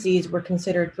deficiencies were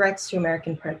considered threats to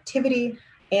American productivity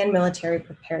and military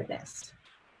preparedness.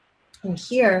 And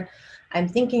here, I'm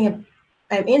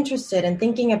interested in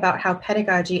thinking about how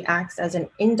pedagogy acts as an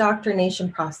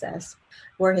indoctrination process,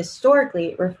 where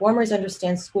historically reformers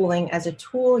understand schooling as a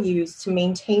tool used to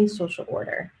maintain social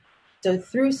order. So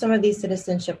through some of these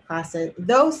citizenship classes,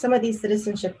 though some of these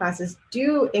citizenship classes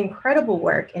do incredible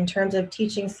work in terms of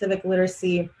teaching civic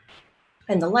literacy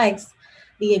and the likes,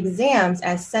 the exams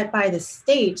as set by the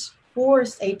state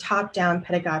force a top-down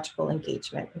pedagogical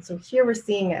engagement. And so here we're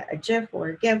seeing a GIF or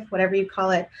a GIF, whatever you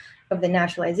call it, of the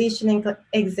naturalization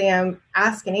exam,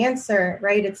 ask and answer,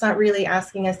 right? It's not really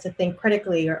asking us to think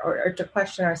critically or to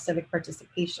question our civic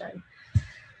participation.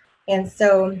 And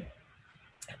so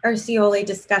Arcioli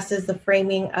discusses the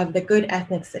framing of the good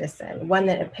ethnic citizen, one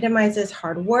that epitomizes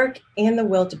hard work and the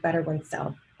will to better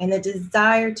oneself, and the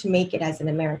desire to make it as an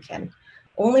American.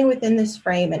 Only within this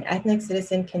frame, an ethnic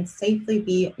citizen can safely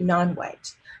be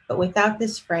non-white, but without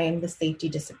this frame, the safety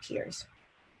disappears.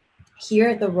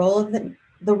 Here, the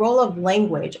role of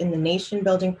language in the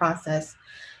nation-building process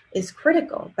is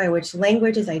critical, by which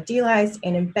language is idealized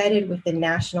and embedded within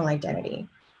national identity.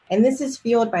 And this is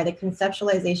fueled by the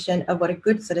conceptualization of what a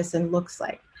good citizen looks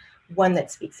like, one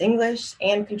that speaks English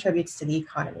and contributes to the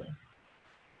economy.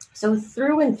 So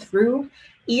through and through,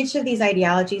 each of these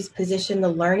ideologies position the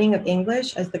learning of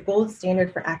English as the gold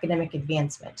standard for academic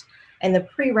advancement and the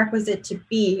prerequisite to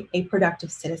be a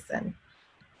productive citizen.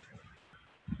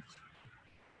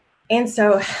 And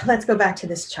so let's go back to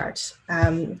this chart.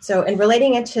 So in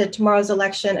relating it to tomorrow's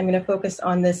election, I'm going to focus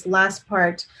on this last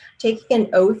part, taking an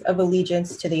oath of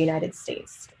allegiance to the United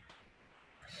States.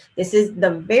 This is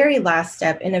the very last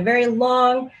step in a very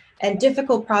long and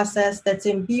difficult process that's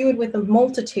imbued with a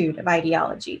multitude of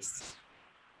ideologies.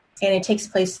 And it takes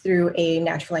place through a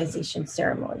naturalization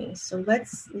ceremony. So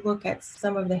let's look at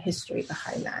some of the history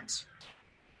behind that.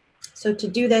 So to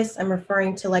do this, I'm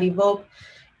referring to Letty Volpe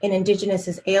in Indigenous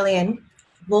as Alien.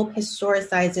 Volpe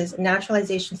historicizes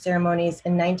naturalization ceremonies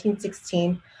in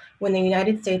 1916 when the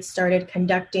United States started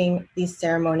conducting these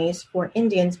ceremonies for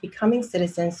Indians becoming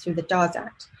citizens through the Dawes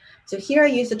Act. So here I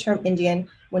use the term Indian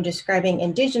when describing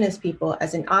Indigenous people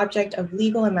as an object of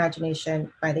legal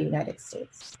imagination by the United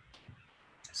States.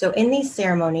 So in these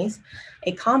ceremonies,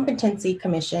 a competency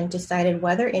commission decided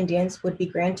whether Indians would be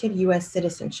granted U.S.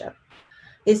 citizenship.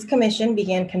 This commission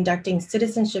began conducting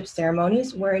citizenship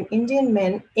ceremonies where Indian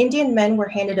men were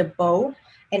handed a bow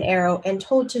and arrow and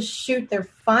told to shoot their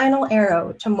final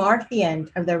arrow to mark the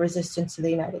end of their resistance to the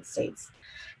United States,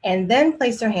 and then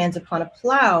place their hands upon a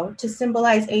plow to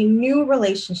symbolize a new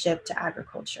relationship to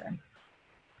agriculture.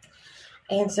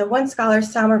 And so one scholar,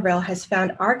 Somerville, has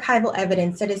found archival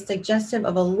evidence that is suggestive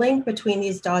of a link between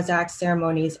these Dawes Act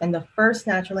ceremonies and the first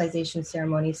naturalization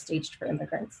ceremonies staged for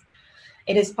immigrants.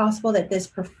 It is possible that this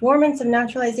performance of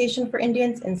naturalization for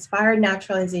Indians inspired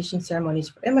naturalization ceremonies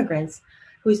for immigrants,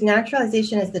 whose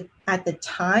naturalization at the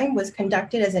time was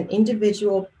conducted as an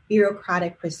individual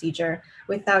bureaucratic procedure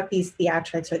without these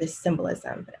theatrics or this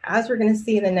symbolism. But as we're going to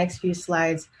see in the next few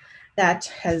slides, that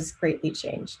has greatly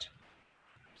changed.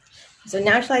 So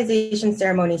naturalization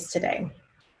ceremonies today.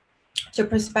 To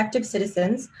prospective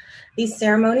citizens, these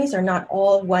ceremonies are not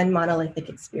all one monolithic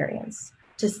experience.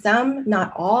 To some,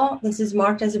 not all, this is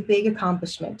marked as a big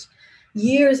accomplishment.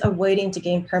 Years of waiting to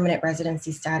gain permanent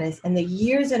residency status and the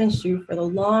years that ensue for the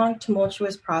long,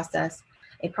 tumultuous process,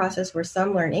 a process where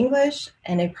some learn English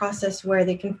and a process where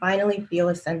they can finally feel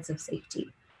a sense of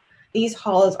safety. These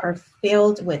halls are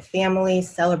filled with families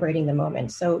celebrating the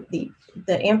moment. So the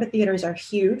amphitheaters are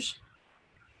huge.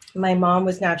 My mom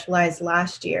was naturalized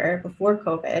last year before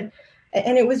COVID,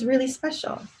 and it was really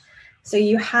special. So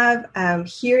you have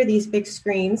here these big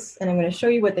screens, and I'm going to show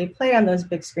you what they play on those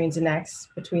big screens next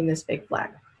between this big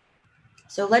flag.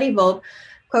 So Letty Volpe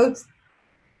quotes,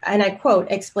 and I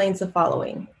quote, explains the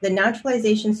following: the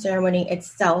naturalization ceremony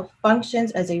itself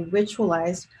functions as a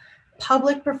ritualized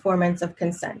public performance of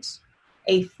consent,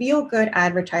 a feel-good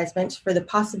advertisement for the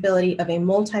possibility of a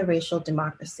multiracial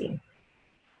democracy.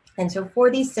 And so for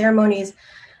these ceremonies,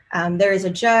 there is a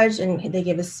judge and they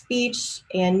give a speech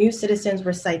and new citizens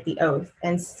recite the oath.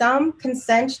 And some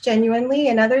consent genuinely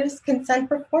and others consent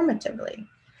performatively.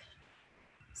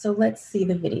 So let's see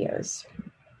the videos.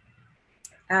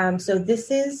 So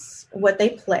this is what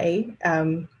they play,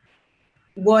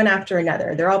 one after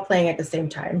another. They're all playing at the same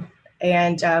time.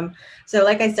 And so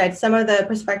like I said, some of the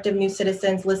prospective new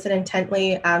citizens listen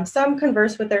intently. Some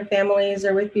converse with their families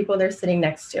or with people they're sitting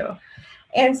next to.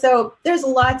 And so there's a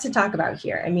lot to talk about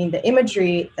here. I mean, the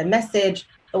imagery, the message,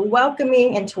 the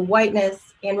welcoming into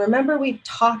whiteness. And remember, we've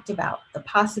talked about the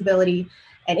possibility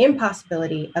and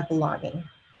impossibility of belonging.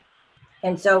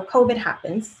 And so COVID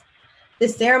happens.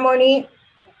 This ceremony,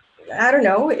 I don't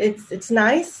know, it's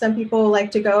nice. Some people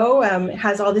like to go. It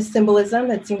has all this symbolism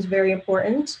that seems very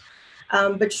important.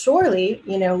 But surely,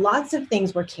 lots of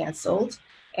things were canceled.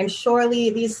 And surely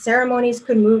these ceremonies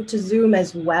could move to Zoom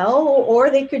as well, or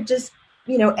they could just,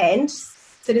 end.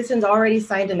 Citizens already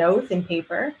signed an oath in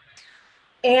paper.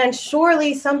 And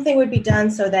surely something would be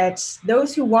done so that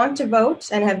those who want to vote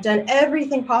and have done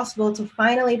everything possible to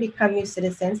finally become new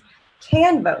citizens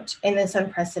can vote in this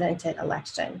unprecedented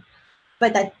election.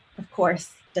 But that, of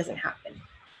course, doesn't happen.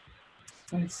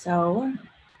 And so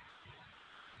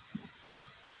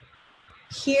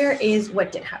here is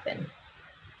what did happen.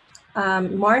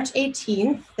 March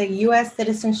 18th, the U.S.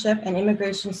 Citizenship and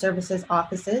Immigration Services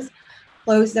offices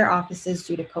closed their offices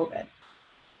due to COVID.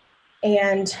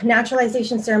 And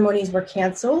naturalization ceremonies were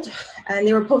canceled and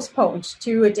they were postponed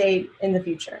to a date in the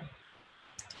future.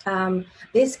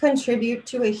 This contributed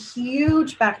to a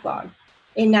huge backlog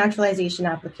in naturalization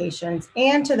applications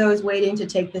and to those waiting to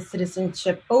take the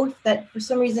citizenship oath that for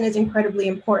some reason is incredibly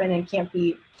important and can't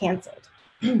be canceled.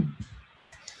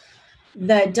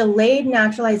 The delayed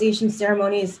naturalization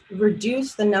ceremonies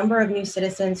reduced the number of new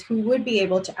citizens who would be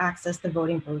able to access the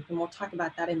voting booth, and we'll talk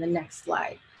about that in the next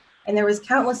slide. And there was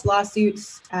countless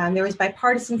lawsuits. There was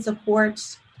bipartisan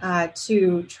support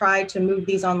to try to move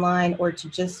these online or to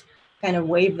just kind of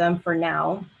waive them for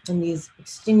now in these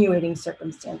extenuating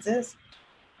circumstances.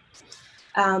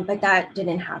 But that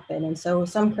didn't happen. And so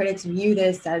some critics view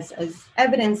this as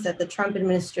evidence that the Trump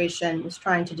administration was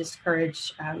trying to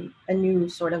discourage a new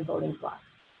sort of voting bloc.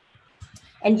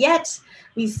 And yet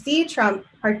we see Trump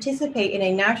participate in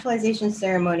a naturalization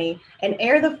ceremony and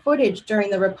air the footage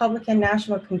during the Republican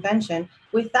National Convention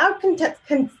without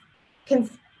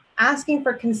asking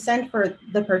for consent for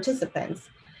the participants.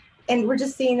 And we're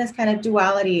just seeing this kind of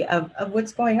duality of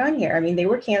what's going on here. I mean, they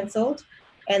were canceled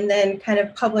and then kind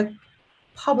of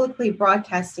publicly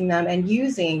broadcasting them and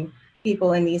using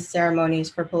people in these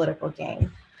ceremonies for political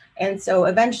gain. And so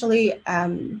eventually,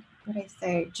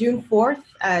 June 4th,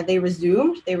 they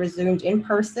resumed in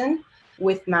person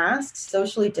with masks,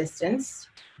 socially distanced.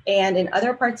 And in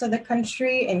other parts of the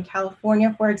country, in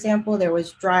California, for example, there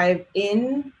was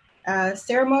drive-in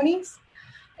ceremonies.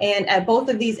 And at both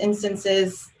of these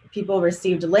instances, people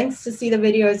received links to see the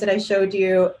videos that I showed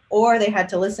you, or they had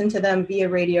to listen to them via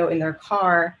radio in their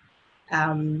car,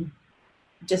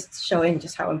 just showing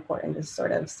just how important this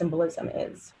sort of symbolism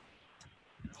is.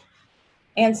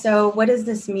 And so what does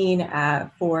this mean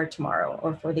for tomorrow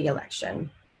or for the election?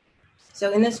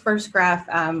 So in this first graph,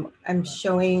 I'm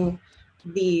showing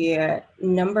the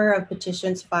number of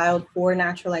petitions filed for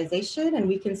naturalization, and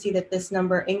we can see that this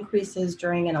number increases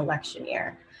during an election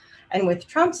year. And with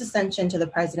Trump's ascension to the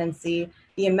presidency,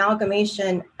 the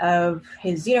amalgamation of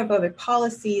his xenophobic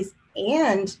policies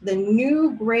and the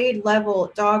new grade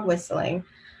level dog whistling,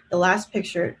 the last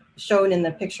picture shown in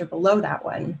the picture below that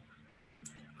one,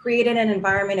 created an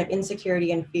environment of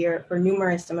insecurity and fear for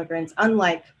numerous immigrants,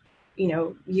 unlike,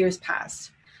 years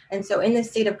past. And so in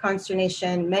this state of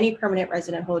consternation, many permanent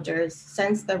resident holders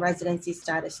sensed the residency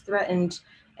status threatened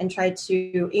and tried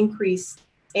to increase.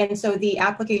 And so the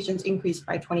applications increased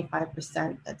by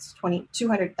 25%. That's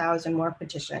 200,000 more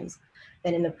petitions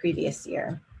than in the previous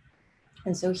year.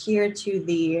 And so here to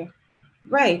the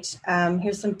right,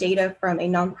 here's some data from a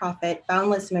nonprofit,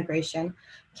 Boundless Immigration,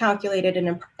 calculated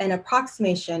an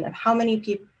approximation of how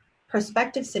many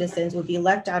prospective citizens would be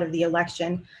left out of the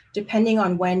election, depending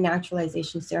on when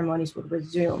naturalization ceremonies would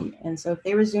resume. And so if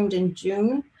they resumed in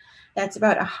June, that's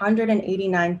about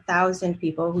 189,000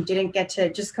 people who didn't get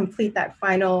to just complete that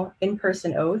final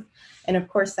in-person oath. And of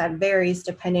course, that varies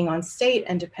depending on state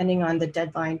and depending on the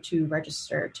deadline to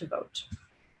register to vote.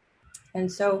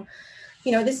 And so,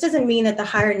 this doesn't mean that the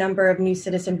higher number of new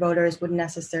citizen voters would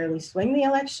necessarily swing the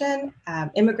election.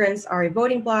 Immigrants are a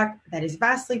voting bloc that is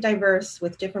vastly diverse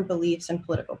with different beliefs and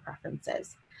political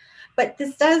preferences. But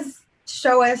this does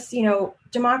show us,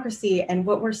 democracy and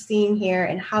what we're seeing here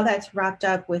and how that's wrapped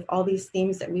up with all these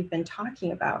themes that we've been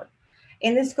talking about.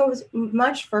 And this goes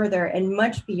much further and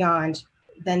much beyond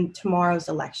than tomorrow's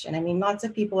election. I mean, lots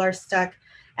of people are stuck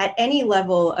at any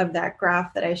level of that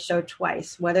graph that I showed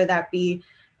twice, whether that be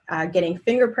getting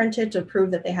fingerprinted to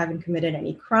prove that they haven't committed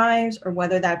any crimes, or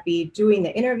whether that be doing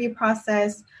the interview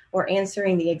process or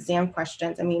answering the exam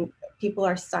questions. I mean, people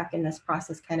are stuck in this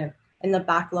process kind of, and the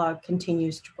backlog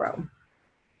continues to grow.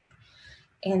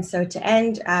 And so to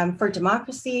end, for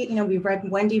democracy, we read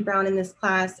Wendy Brown in this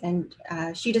class, and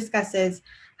she discusses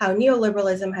how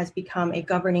neoliberalism has become a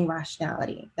governing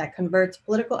rationality that converts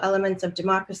political elements of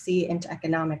democracy into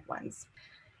economic ones.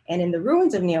 And in The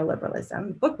Ruins of Neoliberalism,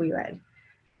 the book we read,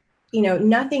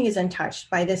 nothing is untouched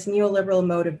by this neoliberal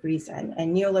mode of reason,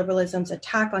 and neoliberalism's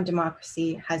attack on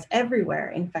democracy has everywhere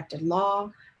infected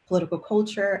law, political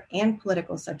culture, and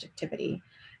political subjectivity.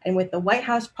 And with the White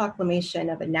House proclamation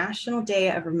of a National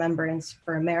Day of Remembrance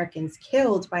for Americans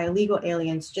killed by illegal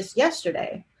aliens just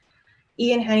yesterday,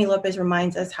 Ian Haney Lopez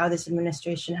reminds us how this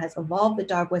administration has evolved the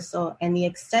dog whistle and the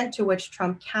extent to which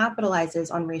Trump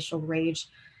capitalizes on racial rage.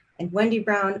 And Wendy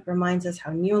Brown reminds us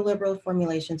how neoliberal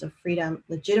formulations of freedom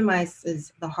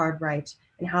legitimizes the hard right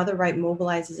and how the right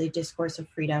mobilizes a discourse of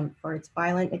freedom for its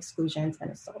violent exclusions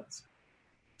and assaults.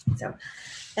 So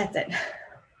that's it.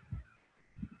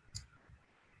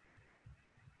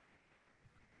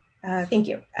 Thank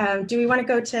you. Do we want to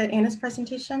go to Anna's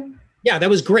presentation? Yeah, that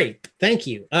was great. Thank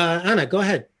you. Anna, go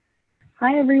ahead.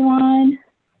 Hi, everyone.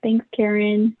 Thanks,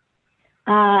 Karen.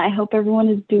 I hope everyone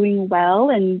is doing well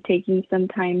and taking some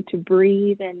time to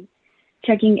breathe and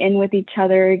checking in with each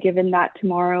other, given that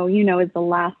tomorrow, is the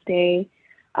last day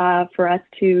for us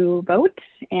to vote,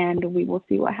 and we will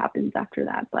see what happens after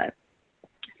that. But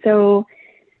so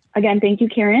again, thank you,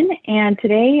 Karen. And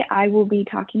today I will be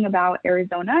talking about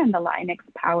Arizona and the Latinx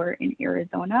power in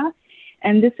Arizona.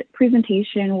 And this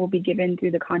presentation will be given through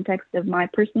the context of my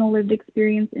personal lived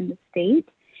experience in the state,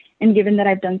 and given that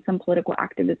I've done some political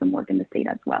activism work in the state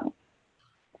as well.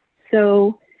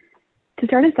 So to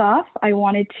start us off, I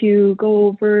wanted to go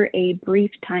over a brief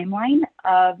timeline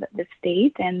of the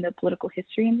state and the political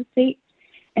history in the state.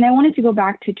 And I wanted to go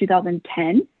back to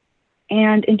 2010.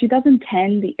 And in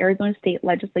 2010, the Arizona State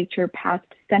Legislature passed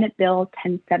Senate Bill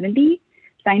 1070,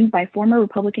 signed by former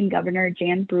Republican Governor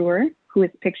Jan Brewer, who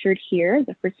is pictured here,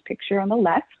 the first picture on the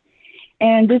left.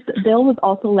 And this bill was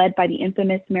also led by the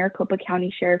infamous Maricopa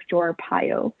County Sheriff Joe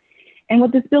Arpaio. And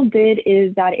what this bill did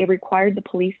is that it required the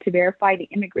police to verify the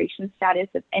immigration status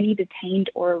of any detained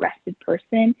or arrested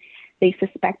person they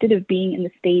suspected of being in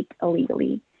the state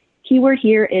illegally. Keyword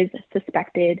here is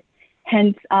suspected.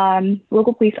 Hence,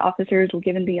 local police officers were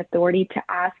given the authority to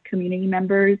ask community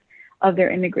members of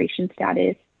their immigration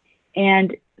status.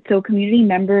 And so community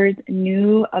members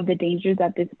knew of the dangers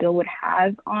that this bill would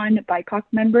have on BIPOC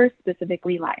members,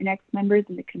 specifically Latinx members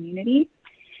in the community.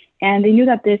 And they knew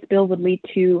that this bill would lead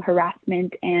to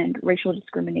harassment and racial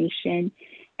discrimination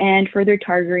and further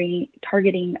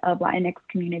targeting of Latinx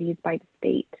communities by the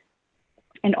state.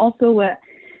 And also what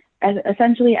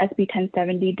essentially SB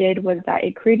 1070 did was that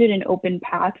it created an open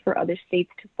path for other states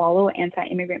to follow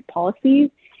anti-immigrant policies.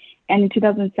 And in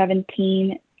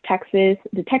 2017,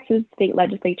 the Texas State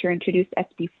Legislature introduced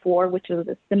SB 4, which was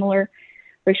a similar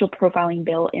racial profiling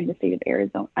bill in the state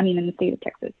of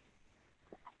Texas.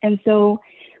 And so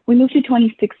we moved to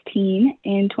 2016.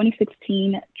 In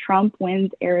 2016, Trump wins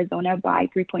Arizona by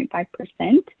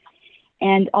 3.5%.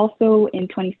 And also in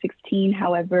 2016,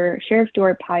 however, Sheriff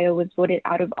Joe Arpaio was voted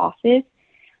out of office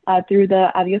through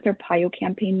the Adios Arpaio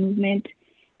campaign movement.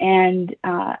 And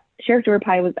Sheriff Joe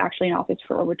Arpaio was actually in office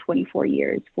for over 24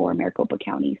 years for Maricopa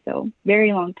County, so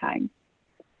very long time.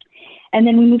 And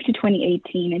then we moved to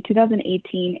 2018. In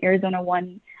 2018, Arizona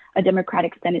won a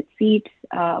Democratic Senate seat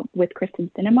with Kyrsten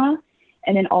Sinema.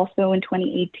 And then also in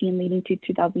 2018, leading to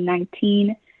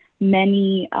 2019,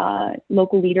 many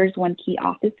local leaders won key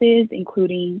offices,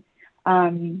 including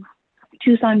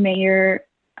Tucson Mayor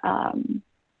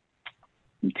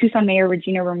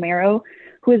Regina Romero,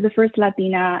 who is the first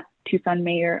Latina Tucson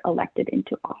mayor elected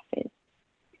into office.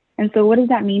 And so what does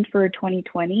that mean for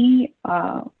 2020?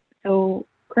 So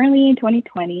currently in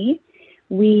 2020,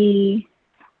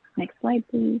 next slide,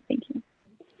 please. Thank you.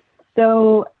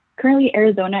 So currently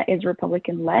Arizona is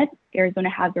Republican-led. Arizona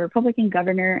has a Republican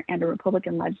governor and a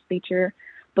Republican legislature.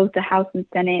 Both the House and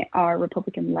Senate are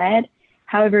Republican-led.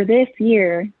 However, this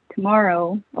year,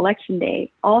 tomorrow, Election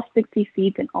Day, all 60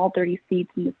 seats and all 30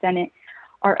 seats in the Senate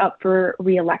are up for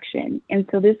re-election. And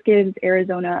so this gives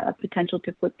Arizona a potential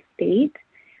to flip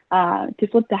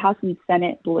the House and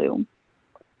Senate blue.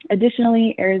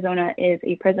 Additionally, Arizona is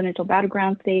a presidential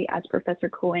battleground state, as Professor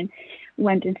Cohen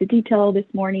went into detail this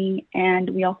morning. And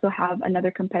we also have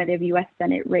another competitive U.S.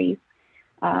 Senate race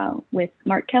with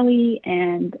Mark Kelly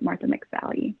and Martha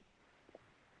McSally.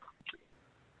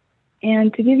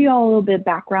 And to give you all a little bit of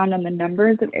background on the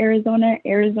numbers of Arizona,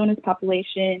 Arizona's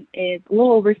population is a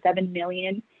little over 7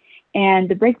 million. And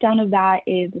the breakdown of that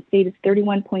is the state is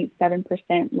 31.7%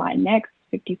 Latinx,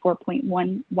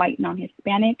 54.1% white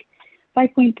non-Hispanic,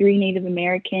 5.3% Native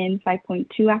American,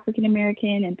 5.2% African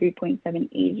American, and 3.7%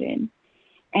 Asian.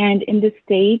 And in the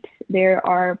state,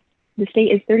 the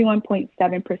state is 31.7%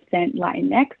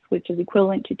 Latinx, which is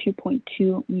equivalent to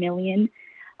 2.2 million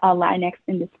Latinx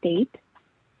in the state.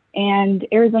 And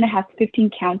Arizona has 15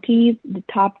 counties. The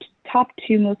top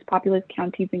two most populous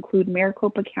counties include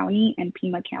Maricopa County and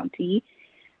Pima County.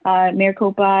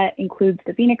 Maricopa includes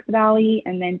the Phoenix Valley,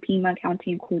 and then Pima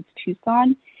County includes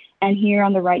Tucson. And here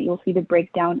on the right, you'll see the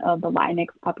breakdown of the Latinx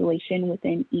population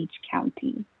within each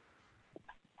county.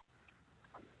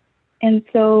 And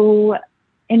so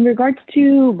in regards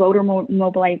to voter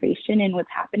mobilization and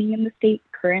what's happening in the state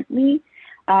currently,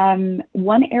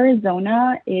 One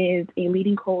Arizona is a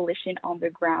leading coalition on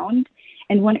the ground,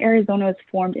 and One Arizona was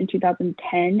formed in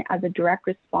 2010 as a direct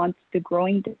response to the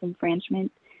growing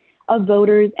disenfranchisement of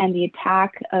voters and the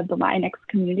attack of the Latinx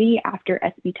community after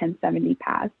SB 1070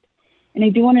 passed. And I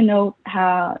do want to note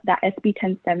how that SB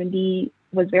 1070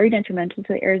 was very detrimental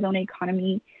to the Arizona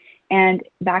economy. And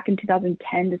back in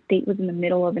 2010, the state was in the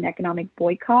middle of an economic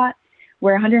boycott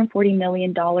where $140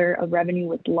 million of revenue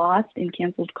was lost in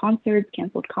canceled concerts,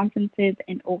 canceled conferences,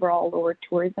 and overall lower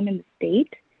tourism in the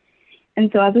state. And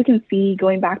so as we can see,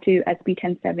 going back to SB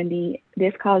 1070,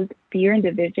 this caused fear and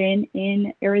division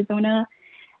in Arizona.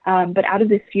 But out of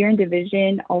this fear and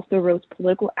division also rose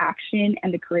political action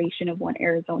and the creation of One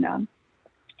Arizona.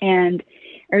 And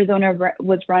Arizona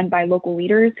was run by local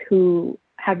leaders who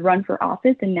had run for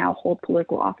office and now hold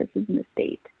political offices in the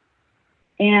state.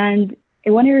 And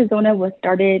One Arizona was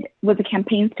a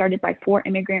campaign started by 4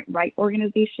 immigrant rights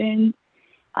organizations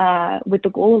with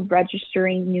the goal of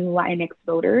registering new Latinx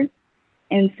voters.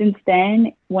 And since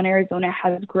then, One Arizona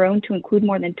has grown to include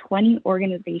more than 20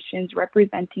 organizations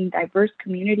representing diverse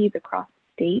communities across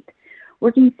the state,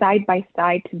 working side by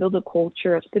side to build a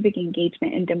culture of civic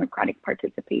engagement and democratic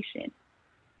participation.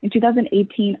 In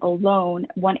 2018 alone,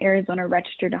 One Arizona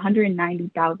registered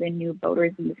 190,000 new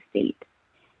voters in the state.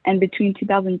 And between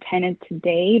 2010 and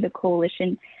today, the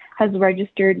coalition has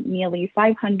registered nearly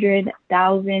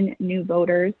 500,000 new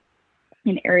voters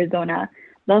in Arizona,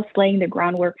 thus laying the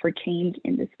groundwork for change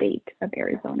in the state of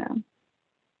Arizona.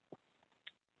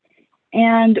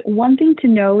 And one thing to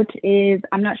note is,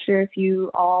 I'm not sure if you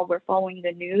all were following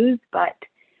the news, but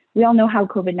we all know how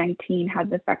COVID-19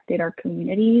 has affected our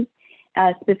communities,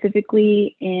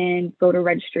 specifically in voter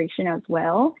registration as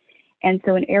well. And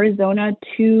so in Arizona,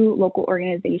 2 local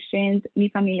organizations, Mi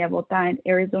Familia Vota and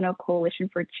Arizona Coalition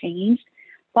for Change,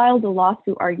 filed a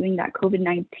lawsuit arguing that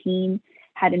COVID-19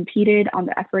 had impeded on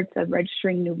the efforts of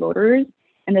registering new voters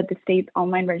and that the state's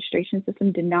online registration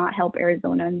system did not help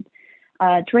Arizonans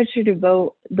to register to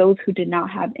vote those who did not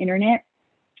have internet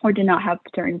or did not have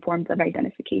certain forms of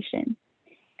identification.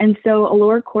 And so a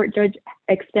lower court judge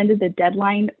extended the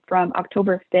deadline from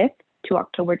October 5th to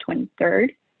October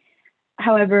 23rd.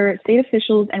 However, state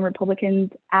officials and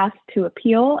Republicans asked to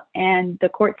appeal, and the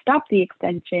court stopped the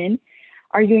extension,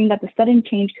 arguing that the sudden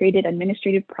change created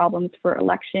administrative problems for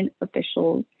election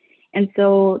officials. And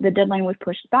so the deadline was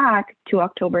pushed back to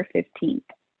October 15th.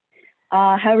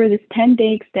 However, this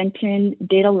 10-day extension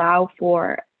did allow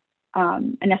for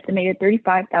an estimated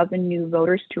 35,000 new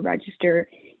voters to register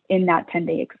in that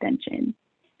 10-day extension.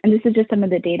 And this is just some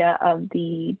of the data of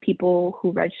the people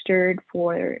who registered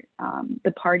for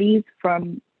the parties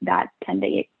from that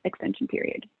 10-day extension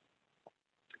period.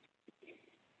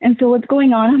 And so what's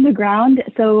going on the ground?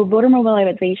 So voter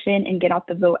mobilization and get out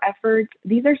the vote efforts,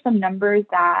 these are some numbers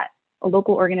that a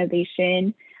local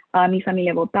organization, Mi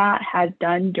Familia Vota, has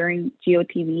done during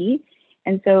GOTV.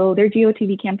 And so their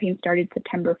GOTV campaign started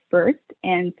September 1st.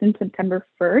 And since September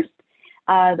 1st,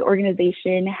 the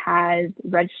organization has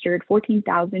registered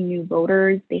 14,000 new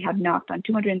voters. They have knocked on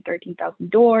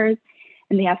 213,000 doors,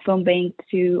 and they have phone banked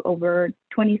to over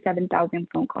 27,000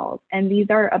 phone calls. And these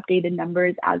are updated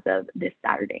numbers as of this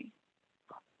Saturday.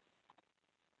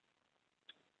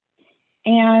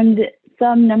 And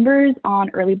some numbers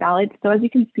on early ballots. So as you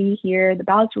can see here, the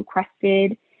ballots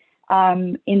requested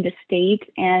in the state,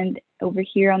 and over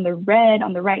here on the red,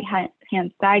 on the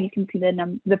right-hand side, you can see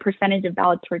the percentage of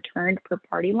ballots returned per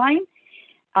party line.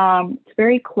 It's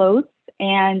very close,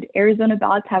 and Arizona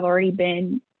ballots have already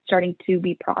been starting to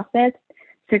be processed.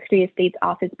 Secretary of State's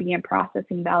office began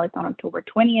processing ballots on October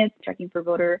 20th, checking for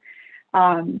voter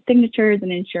signatures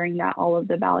and ensuring that all of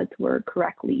the ballots were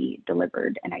correctly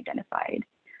delivered and identified.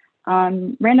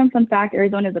 Random fun fact,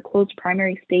 Arizona is a closed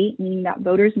primary state, meaning that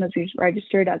voters must be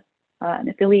registered as an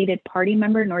affiliated party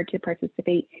member in order to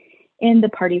participate in the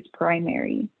party's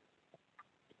primary.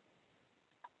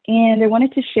 And I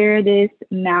wanted to share this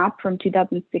map from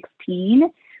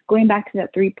 2016, going back to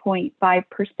that 3.5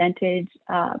 percentage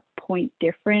point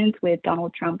difference with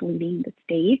Donald Trump leading the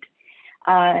state.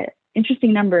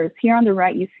 Interesting numbers. Here on the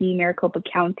right, you see Maricopa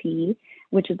County,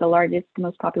 which is the largest,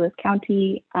 most populous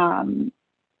county.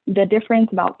 The difference,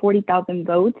 about 40,000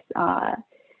 votes,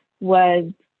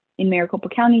 was in Maricopa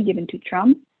County given to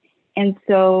Trump. And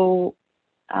so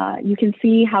you can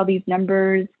see how these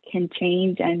numbers can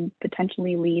change and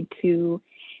potentially lead to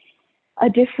a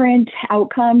different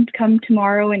outcome come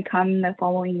tomorrow and come the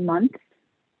following month.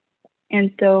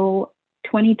 And so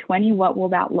 2020, what will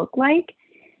that look like?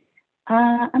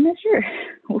 I'm not sure.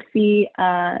 We'll see.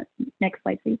 Next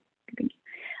slide, please. Thank you.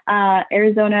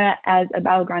 Arizona as a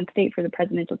battleground state for the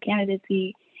presidential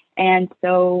candidacy. And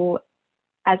so,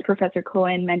 as Professor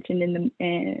Cohen mentioned in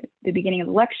the beginning of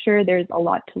the lecture, there's a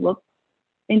lot to look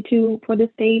into for the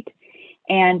state.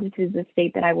 And this is the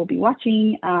state that I will be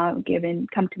watching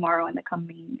come tomorrow and the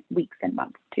coming weeks and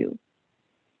months too.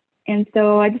 And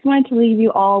so I just wanted to leave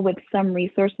you all with some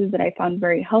resources that I found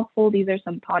very helpful. These are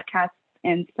some podcasts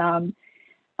and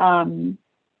some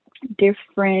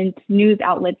different news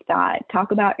outlets that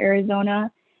talk about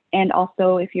Arizona. And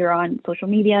also, if you're on social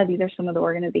media, these are some of the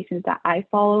organizations that I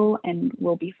follow and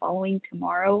will be following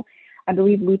tomorrow. I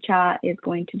believe Lucha is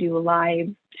going to do a live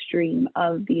stream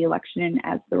of the election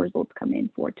as the results come in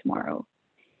for tomorrow.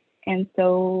 And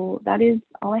so that is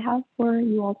all I have for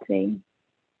you all today.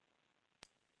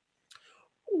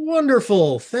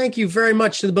 Wonderful. Thank you very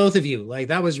much to the both of you.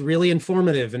 That was really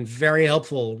informative and very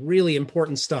helpful, really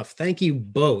important stuff. Thank you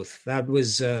both. That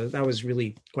was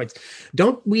really quite.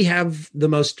 Don't we have the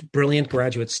most brilliant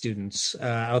graduate students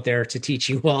out there to teach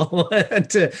you all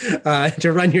to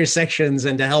run your sections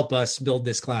and to help us build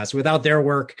this class? Without their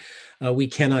work, we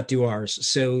cannot do ours.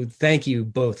 So thank you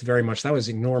both very much. That was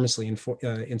enormously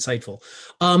insightful.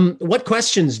 What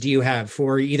questions do you have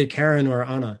for either Karen or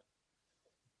Anna?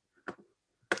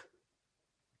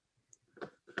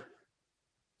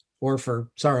 Or for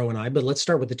Saro and I, but let's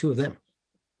start with the two of them.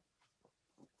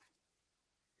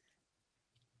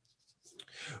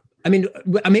 I mean,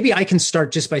 maybe I can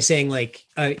start just by saying,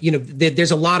 there's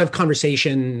a lot of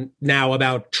conversation now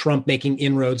about Trump making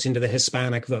inroads into the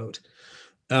Hispanic vote.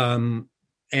 And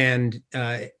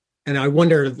I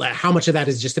wonder how much of that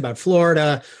is just about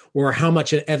Florida, or how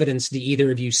much evidence do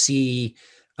either of you see,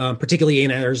 particularly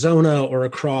in Arizona or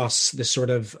across the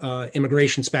sort of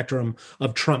immigration spectrum,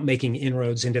 of Trump making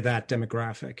inroads into that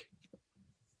demographic?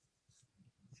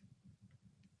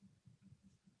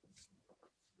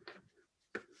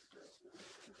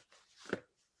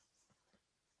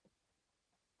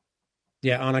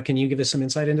 Yeah, Anna, can you give us some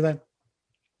insight into that?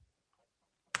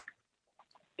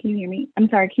 Can you hear me? I'm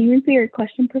sorry, can you repeat your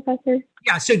question, Professor?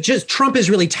 Yeah, so just Trump is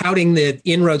really touting the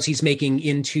inroads he's making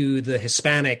into the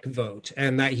Hispanic vote,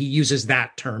 and that he uses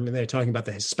that term, and they're talking about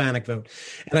the Hispanic vote.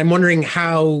 And I'm wondering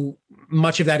how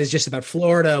much of that is just about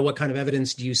Florida. What kind of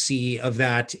evidence do you see of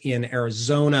that in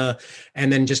Arizona?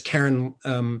 And then just Karen,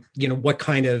 what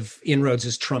kind of inroads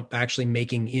is Trump actually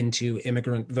making into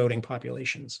immigrant voting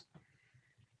populations?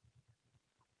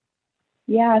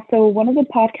 Yeah, so one of the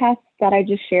podcasts that I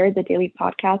just shared, the daily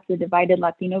podcast, The Divided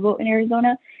Latino Vote in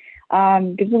Arizona,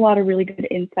 gives a lot of really good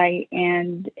insight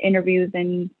and interviews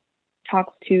and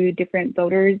talks to different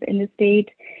voters in the state,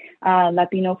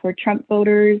 Latino for Trump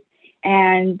voters,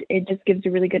 and it just gives a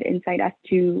really good insight as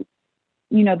to,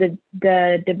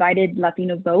 the divided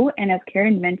Latino vote. And as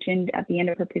Karen mentioned at the end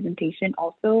of her presentation,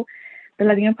 also, the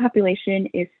Latino population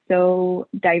is so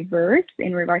diverse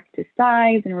in regards to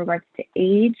size, in regards to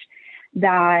age,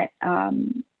 that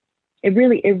it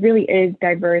really is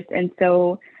diverse. And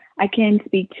so I can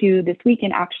speak to this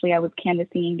weekend. Actually, I was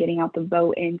canvassing and getting out the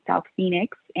vote in South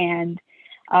Phoenix, and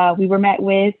we were met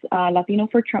with Latino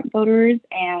for Trump voters,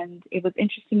 and it was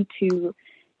interesting to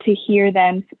hear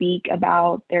them speak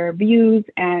about their views,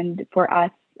 and for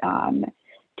us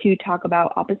to talk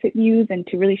about opposite views and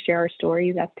to really share our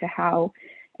stories as to how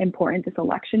important this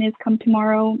election is come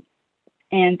tomorrow.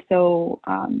 And so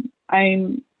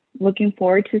I'm looking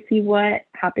forward to see what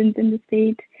happens in the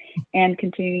state and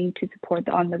continuing to support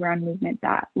the on-the-ground movement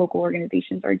that local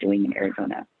organizations are doing in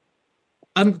Arizona.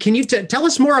 Can you tell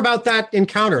us more about that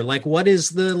encounter? What is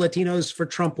the Latinos for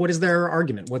Trump? What is their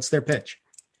argument? What's their pitch?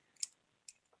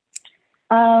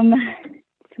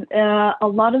 A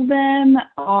lot of them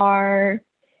are,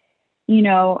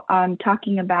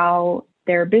 talking about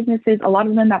their businesses. A lot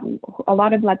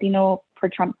of Latino for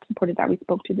Trump supporters that we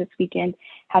spoke to this weekend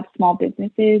have small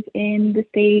businesses in the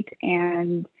state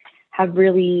and have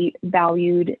really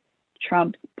valued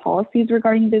Trump's policies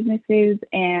regarding businesses.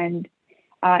 And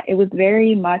it was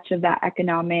very much of that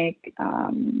economic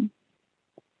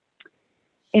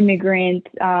immigrant,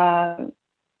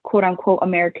 quote unquote,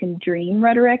 American dream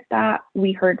rhetoric that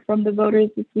we heard from the voters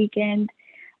this weekend.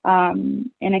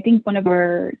 And I think one of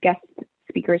our guest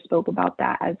speakers spoke about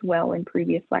that as well in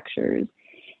previous lectures.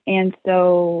 And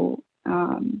so,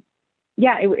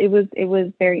 it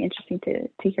was very interesting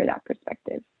to hear that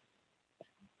perspective.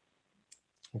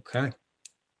 Okay.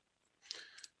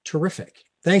 Terrific.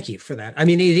 Thank you for that. I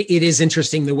mean, it is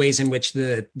interesting the ways in which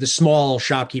the small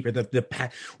shopkeeper,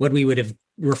 what we would have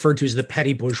referred to as the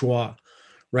petty bourgeois,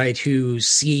 right, who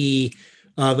see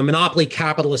the monopoly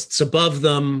capitalists above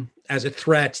them as a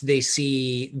threat. They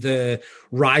see the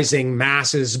rising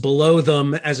masses below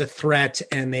them as a threat,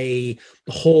 and they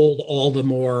hold all the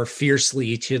more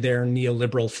fiercely to their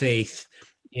neoliberal faith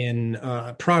in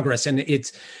progress. And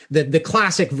it's the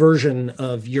classic version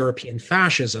of European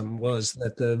fascism was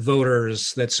that the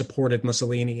voters that supported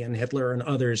Mussolini and Hitler and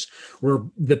others were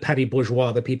the petty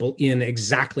bourgeois, the people in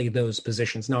exactly those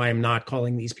positions. Now, I am not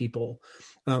calling these people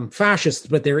fascists,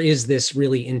 but there is this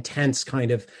really intense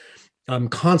kind of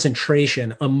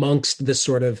concentration amongst the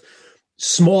sort of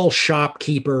small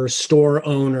shopkeeper, store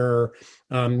owner,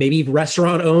 maybe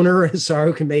restaurant owner,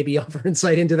 Saru can maybe offer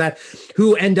insight into that,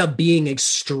 who end up being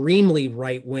extremely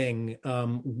right wing,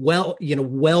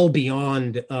 well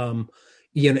beyond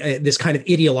this kind of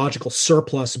ideological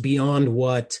surplus beyond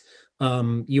what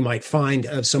you might find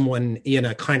of someone in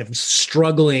a kind of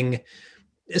struggling,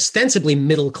 ostensibly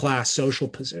middle class social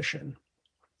position.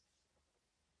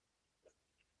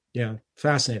 Yeah,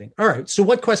 fascinating. All right. So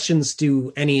what questions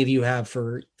do any of you have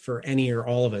for any or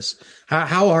all of us?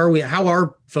 How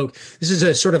are folks? This is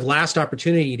a sort of last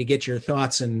opportunity to get your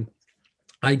thoughts and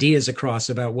ideas across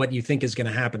about what you think is going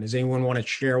to happen. Does anyone want to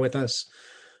share with us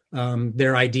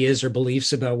their ideas or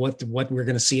beliefs about what we're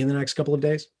going to see in the next couple of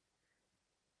days?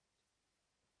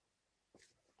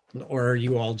 Or are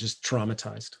you all just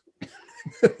traumatized?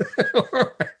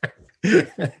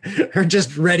 Or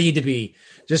just ready to be,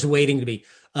 just waiting to be?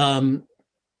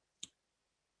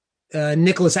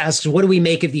 Nicholas asks, what do we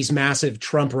make of these massive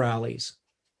Trump rallies?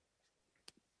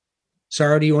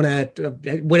 Sarah, do you want to,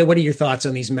 what are your thoughts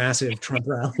on these massive Trump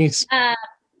rallies?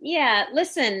 Yeah,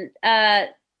 listen,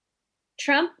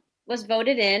 Trump was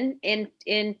voted in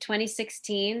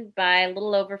 2016 by a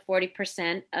little over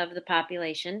 40% of the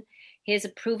population. His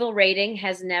approval rating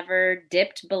has never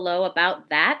dipped below about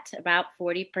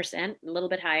 40%, a little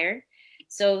bit higher.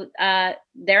 So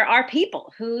there are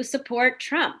people who support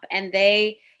Trump, and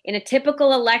they, in a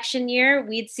typical election year,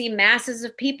 we'd see masses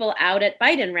of people out at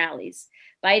Biden rallies.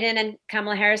 Biden and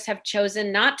Kamala Harris have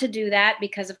chosen not to do that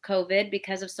because of COVID,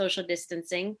 because of social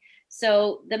distancing.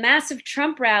 So the massive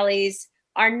Trump rallies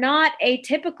are not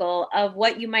atypical of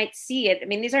what you might see. I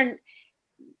mean, these are,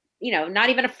 not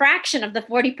even a fraction of the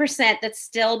 40% that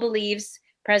still believes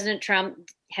President Trump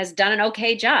has done an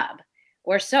okay job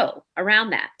or so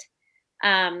around that.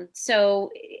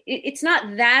 So it's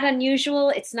not that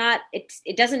unusual.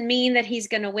 It doesn't mean that he's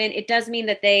going to win. It does mean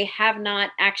that they have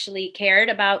not actually cared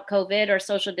about COVID or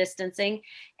social distancing.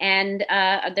 And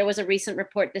there was a recent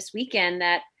report this weekend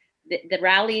that the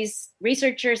rallies,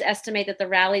 researchers estimate that the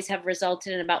rallies have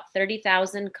resulted in about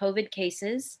 30,000 COVID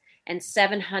cases and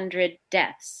 700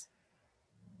 deaths,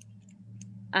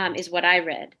 is what I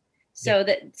read. So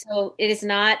it's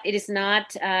not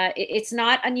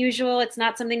unusual. It's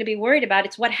not something to be worried about.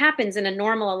 It's what happens in a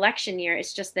normal election year.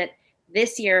 It's just that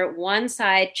this year, one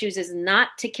side chooses not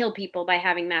to kill people by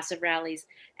having massive rallies,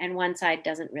 and one side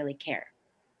doesn't really care.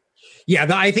 Yeah,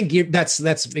 I think that's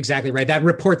exactly right. That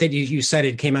report that you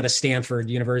cited came out of Stanford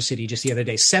University just the other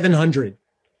day. 700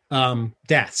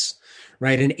 deaths.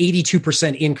 Right, an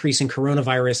 82% increase in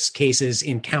coronavirus cases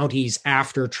in counties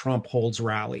after Trump holds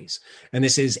rallies. And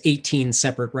this is 18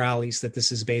 separate rallies that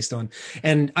this is based on.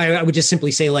 And I would just simply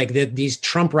say these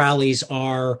Trump rallies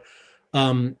are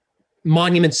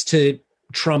monuments to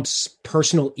Trump's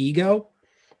personal ego.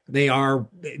 They are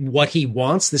what he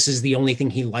wants. This is the only thing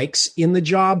he likes in the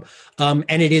job. And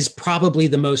it is probably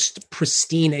the most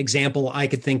pristine example I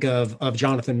could think of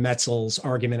Jonathan Metzl's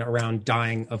argument around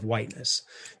dying of whiteness.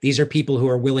 These are people who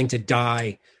are willing to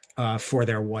die for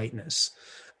their whiteness.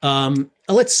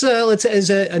 Let's as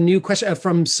a new question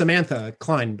from Samantha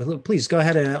Klein. Please go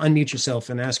ahead and unmute yourself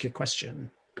and ask your question.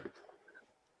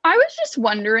 I was just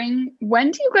wondering, when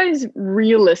do you guys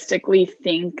realistically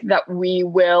think that we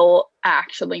will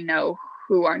actually know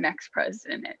who our next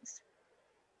president is?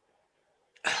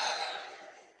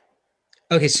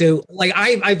 Okay, so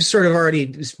I've sort of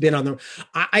already been on the.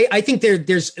 I think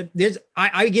there's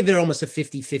I give it almost a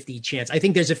 50-50 chance. I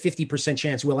think there's a 50%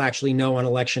 chance we'll actually know on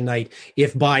election night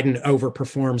if Biden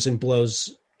overperforms and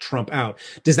blows Trump out.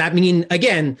 Does that mean,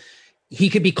 again, he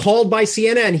could be called by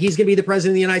CNN, he's going to be the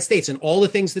president of the United States, and all the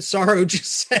things that Saru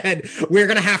just said, we're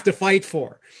going to have to fight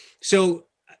for. So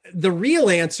the real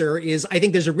answer is, I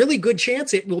think there's a really good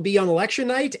chance it will be on election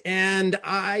night. And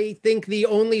I think the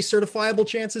only certifiable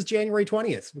chance is January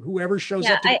 20th, whoever shows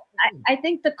up. I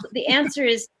think the answer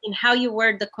is in how you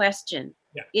word the question.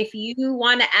 Yeah. If you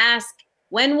want to ask,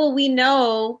 when will we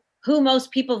know who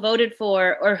most people voted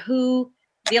for, or who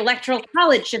the Electoral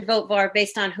College should vote for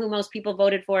based on who most people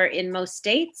voted for in most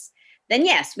states, then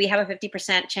yes, we have a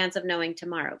 50% chance of knowing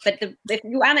tomorrow. But if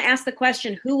you want to ask the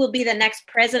question, who will be the next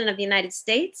president of the United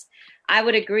States? I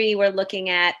would agree we're looking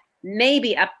at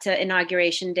maybe up to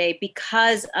Inauguration Day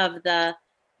because of the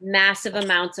massive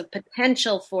amounts of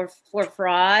potential for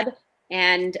fraud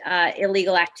and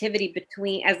illegal activity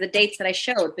as the dates that I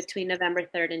showed, between November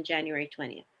 3rd and January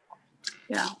 20th.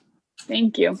 Yeah.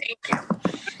 Thank you. I'm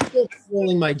still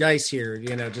rolling my dice here,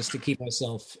 just to keep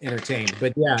myself entertained.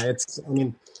 But yeah, it's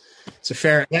a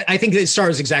fair, I think that Star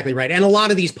is exactly right. And a lot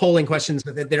of these polling questions,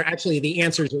 they're actually, the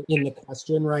answers are in the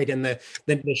question, right? And the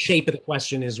shape of the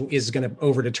question is going to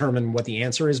overdetermine what the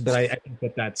answer is. But I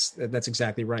think that's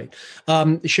exactly right.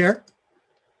 Cher?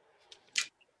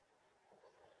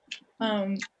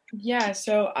 Yeah,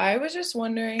 so I was just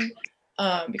wondering,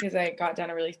 because I got down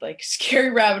a really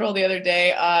scary rabbit hole the other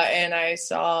day, and I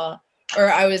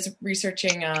was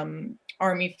researching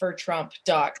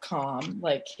armyfortrump.com,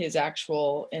 his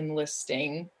actual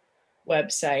enlisting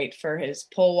website for his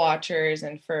poll watchers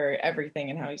and for everything,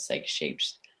 and how he's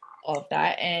shaped all of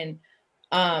that. And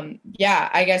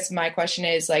I guess my question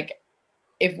is,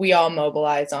 if we all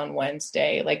mobilize on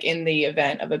Wednesday, in the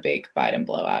event of a big Biden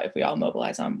blowout, if we all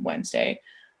mobilize on Wednesday,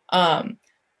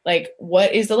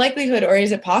 what is the likelihood, or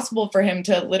is it possible for him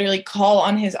to literally call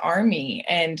on his army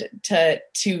and to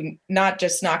not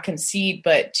just not concede,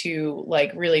 but to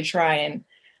really try and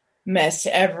mess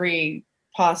every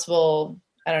possible,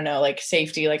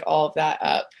 safety, all of that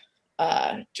up,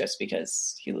 just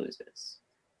because he loses?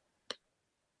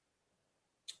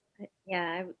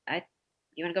 Yeah,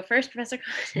 you want to go first, Professor?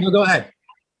 No, go ahead.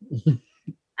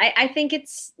 I think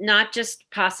it's not just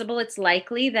possible, it's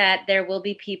likely that there will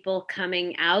be people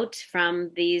coming out from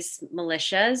these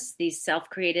militias, these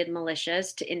self-created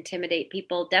militias, to intimidate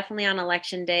people, definitely on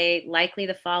Election Day, likely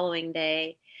the following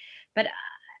day. But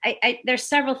there's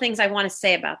several things I want to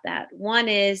say about that. One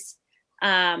is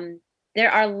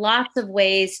there are lots of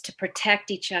ways to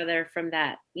protect each other from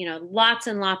that, lots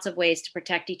and lots of ways to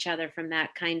protect each other from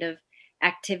that kind of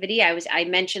activity. I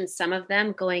mentioned some of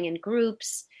them, going in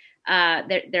groups.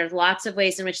 There's lots of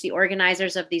ways in which the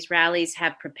organizers of these rallies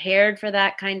have prepared for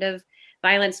that kind of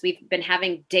violence. We've been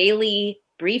having daily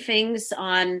briefings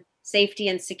on safety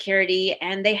and security,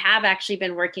 and they have actually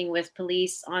been working with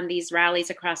police on these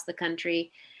rallies across the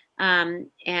country.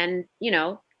 Some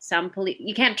police,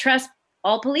 you can't trust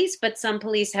all police, but some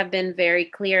police have been very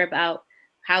clear about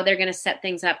how they're going to set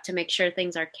things up to make sure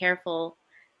things are careful.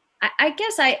 I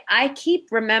guess I keep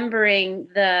remembering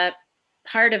the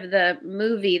part of the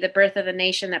movie, The Birth of a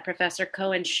Nation, that Professor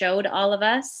Cohen showed all of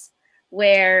us,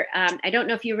 where I don't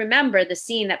know if you remember the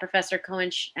scene that Professor Cohen,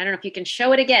 I don't know if you can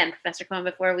show it again, Professor Cohen,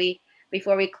 before we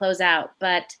close out,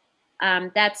 but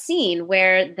that scene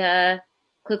where the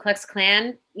Ku Klux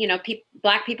Klan,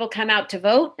 Black people come out to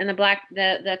vote, and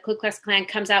the Ku Klux Klan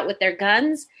comes out with their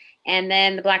guns, and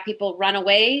then the Black people run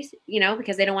away,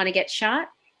 because they don't want to get shot.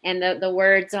 And the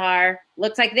words are,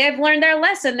 looks like they've learned their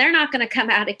lesson. They're not going to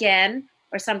come out again,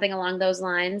 or something along those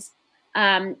lines.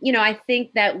 I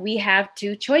think that we have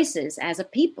two choices as a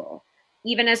people,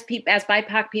 even as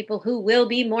BIPOC people who will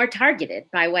be more targeted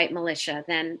by white militia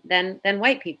than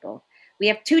white people. We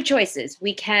have two choices.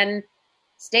 We can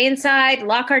stay inside,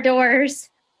 lock our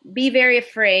doors, be very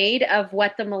afraid of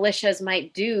what the militias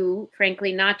might do,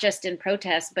 frankly, not just in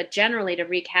protests, but generally to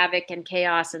wreak havoc and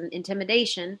chaos and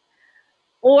intimidation.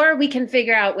 Or we can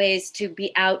figure out ways to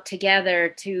be out together,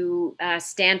 to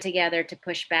stand together, to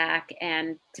push back,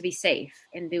 and to be safe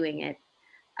in doing it.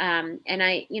 And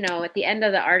at the end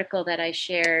of the article that I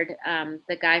shared,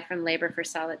 the guy from Labor for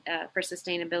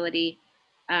Sustainability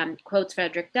quotes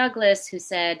Frederick Douglass, who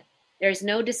said, "There's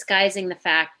no disguising the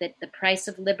fact that the price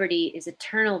of liberty is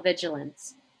eternal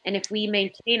vigilance. And if we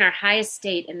maintain our highest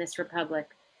state in this republic,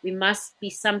 we must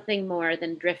be something more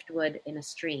than driftwood in a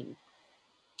stream,"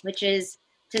 which is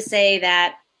to say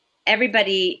that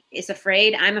everybody is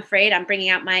afraid. I'm afraid. I'm bringing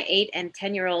out my 8 and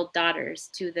 10-year-old daughters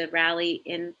to the rally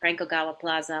in Frank Ogawa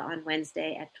Plaza on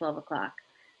Wednesday at 12 o'clock.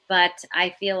 But I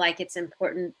feel like it's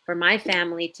important for my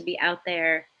family to be out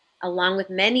there along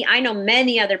with I know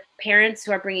many other parents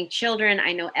who are bringing children.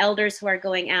 I know elders who are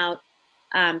going out.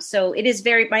 So it is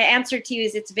my answer to you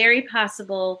is it's very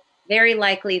possible, very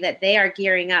likely that they are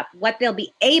gearing up. What they'll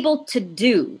be able to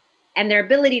do and their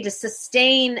ability to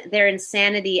sustain their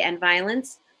insanity and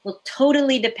violence will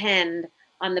totally depend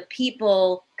on the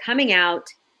people coming out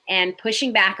and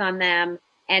pushing back on them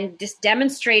and just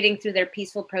demonstrating through their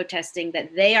peaceful protesting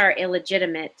that they are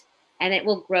illegitimate, and it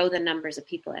will grow the numbers of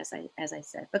people, as I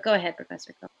said. But go ahead,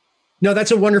 Professor Cole. No,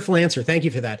 that's a wonderful answer. Thank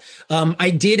you for that.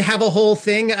 I did have a whole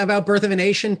thing about Birth of a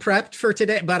Nation prepped for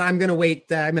today, but I'm going to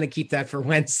wait. I'm going to keep that for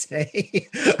Wednesday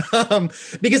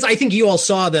because I think you all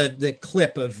saw the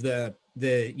clip of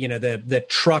the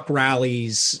truck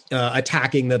rallies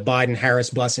attacking the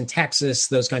Biden-Harris bus in Texas,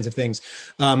 those kinds of things.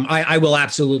 I will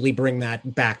absolutely bring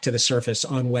that back to the surface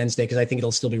on Wednesday because I think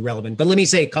it'll still be relevant. But let me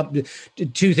say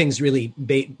two things really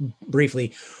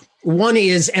briefly. One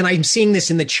is, and I'm seeing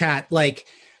this in the chat, like,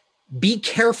 be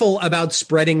careful about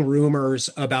spreading rumors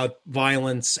about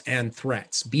violence and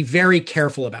threats. Be very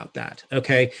careful about that.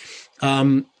 Okay.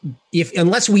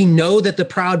 Unless we know that the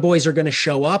Proud Boys are going to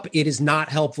show up, it is not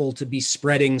helpful to be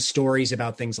spreading stories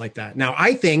about things like that. Now,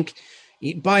 I think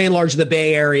by and large, the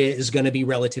Bay Area is going to be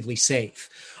relatively safe.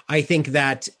 I think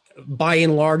that by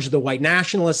and large, the white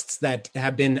nationalists that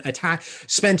have been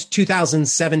spent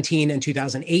 2017 and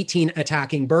 2018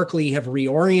 attacking Berkeley have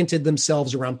reoriented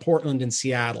themselves around Portland and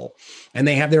Seattle, and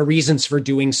they have their reasons for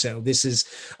doing so. This is,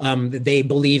 they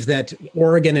believe that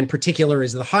Oregon in particular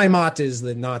is the Heimat, is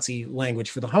the Nazi language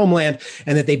for the homeland,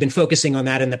 and that they've been focusing on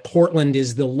that, and that Portland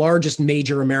is the largest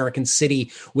major American city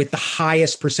with the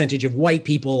highest percentage of white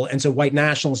people, and so white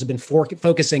nationalists have been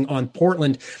focusing on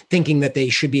Portland, thinking that they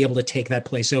should be able to take that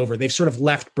place over. They've sort of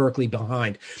left Berkeley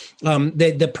behind.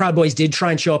 The Proud Boys did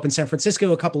try and show up in San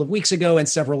Francisco a couple of weeks ago, and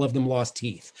several of them lost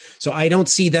teeth. So I don't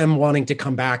see them wanting to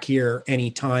come back here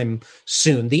anytime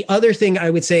soon. The other thing I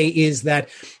would say is that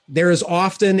there is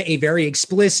often a very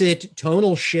explicit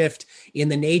tonal shift in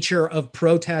the nature of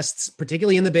protests,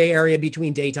 particularly in the Bay Area,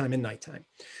 between daytime and nighttime.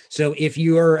 So if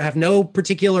you have no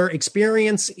particular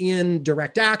experience in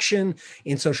direct action,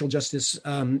 in social justice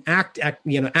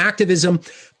activism,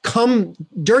 come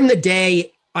during the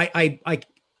day. I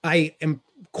am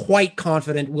quite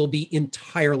confident we'll be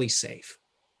entirely safe.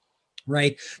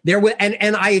 Right there,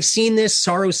 and I have seen this.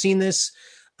 Saro's seen this.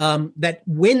 That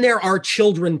when there are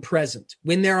children present,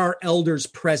 when there are elders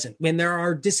present, when there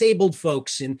are disabled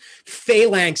folks in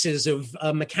phalanxes of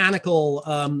mechanical,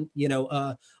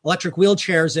 electric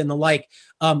wheelchairs and the like,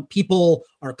 people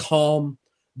are calm.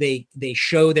 They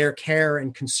show their care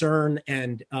and concern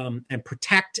and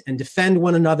protect and defend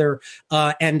one another.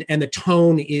 And the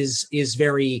tone is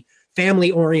very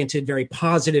family oriented, very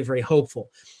positive, very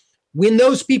hopeful. When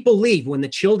those people leave, when the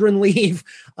children leave,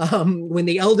 when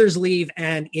the elders leave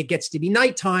and it gets to be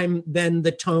nighttime, then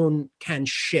the tone can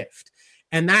shift.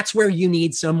 And that's where you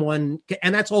need someone.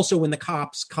 And that's also when the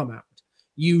cops come out,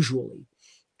 usually.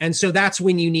 And so that's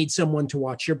when you need someone to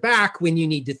watch your back, when you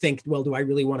need to think, well, do I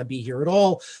really want to be here at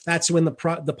all? That's when the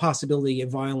possibility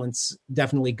of violence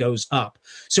definitely goes up.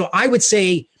 So I would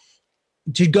say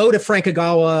to go to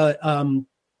Frank-Ogawa,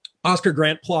 Oscar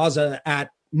Grant Plaza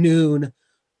at noon,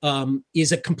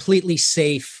 is a completely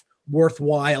safe,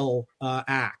 worthwhile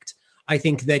act. I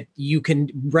think that you can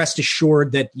rest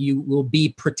assured that you will be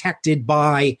protected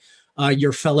by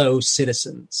your fellow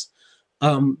citizens.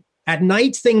 At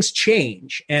night, things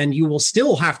change, and you will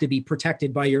still have to be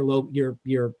protected by your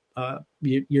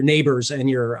neighbors and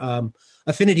your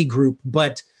affinity group.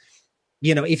 But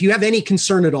if you have any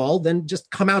concern at all, then just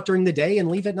come out during the day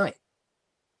and leave at night.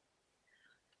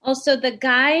 Also, the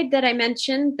guide that I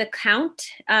mentioned, The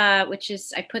Count, which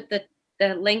is, I put the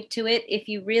link to it. If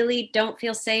you really don't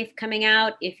feel safe coming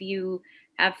out, if you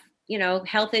have,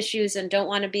 health issues and don't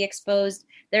want to be exposed,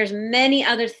 there's many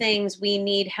other things we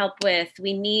need help with.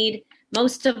 We need,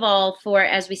 most of all, for,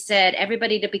 as we said,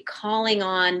 everybody to be calling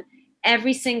on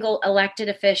every single elected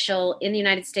official in the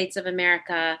United States of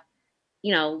America,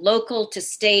 local to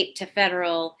state to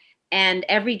federal, and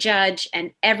every judge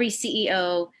and every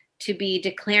CEO to be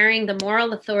declaring the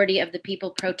moral authority of the people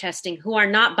protesting, who are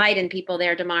not Biden people,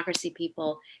 they're democracy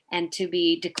people, and to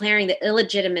be declaring the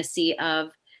illegitimacy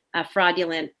of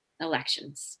fraudulent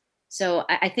elections. So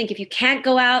I think if you can't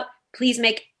go out, please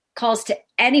make calls to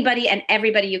anybody and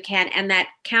everybody you can. And the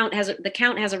count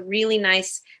has a really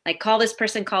nice, call this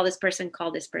person, call this person,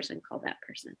 call this person, call that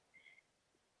person.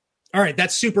 All right.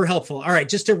 That's super helpful. All right.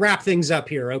 Just to wrap things up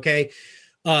here. Okay.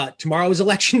 Tomorrow is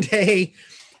election day.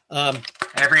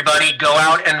 Everybody go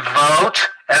out and vote,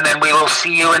 and then we will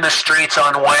see you in the streets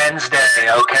on Wednesday,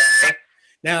 okay?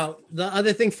 Now, the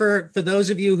other thing for those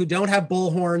of you who don't have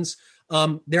bullhorns,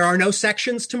 there are no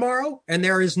sections tomorrow, and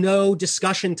there is no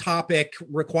discussion topic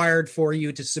required for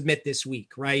you to submit this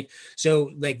week, right?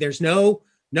 So, there's no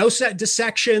set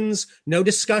sections, no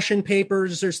discussion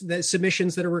papers or the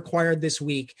submissions that are required this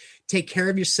week. Take care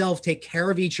of yourself, take care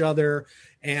of each other,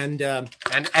 and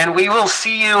we will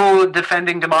see you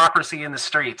defending democracy in the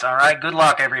streets. All right. Good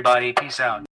luck, everybody. Peace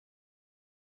out.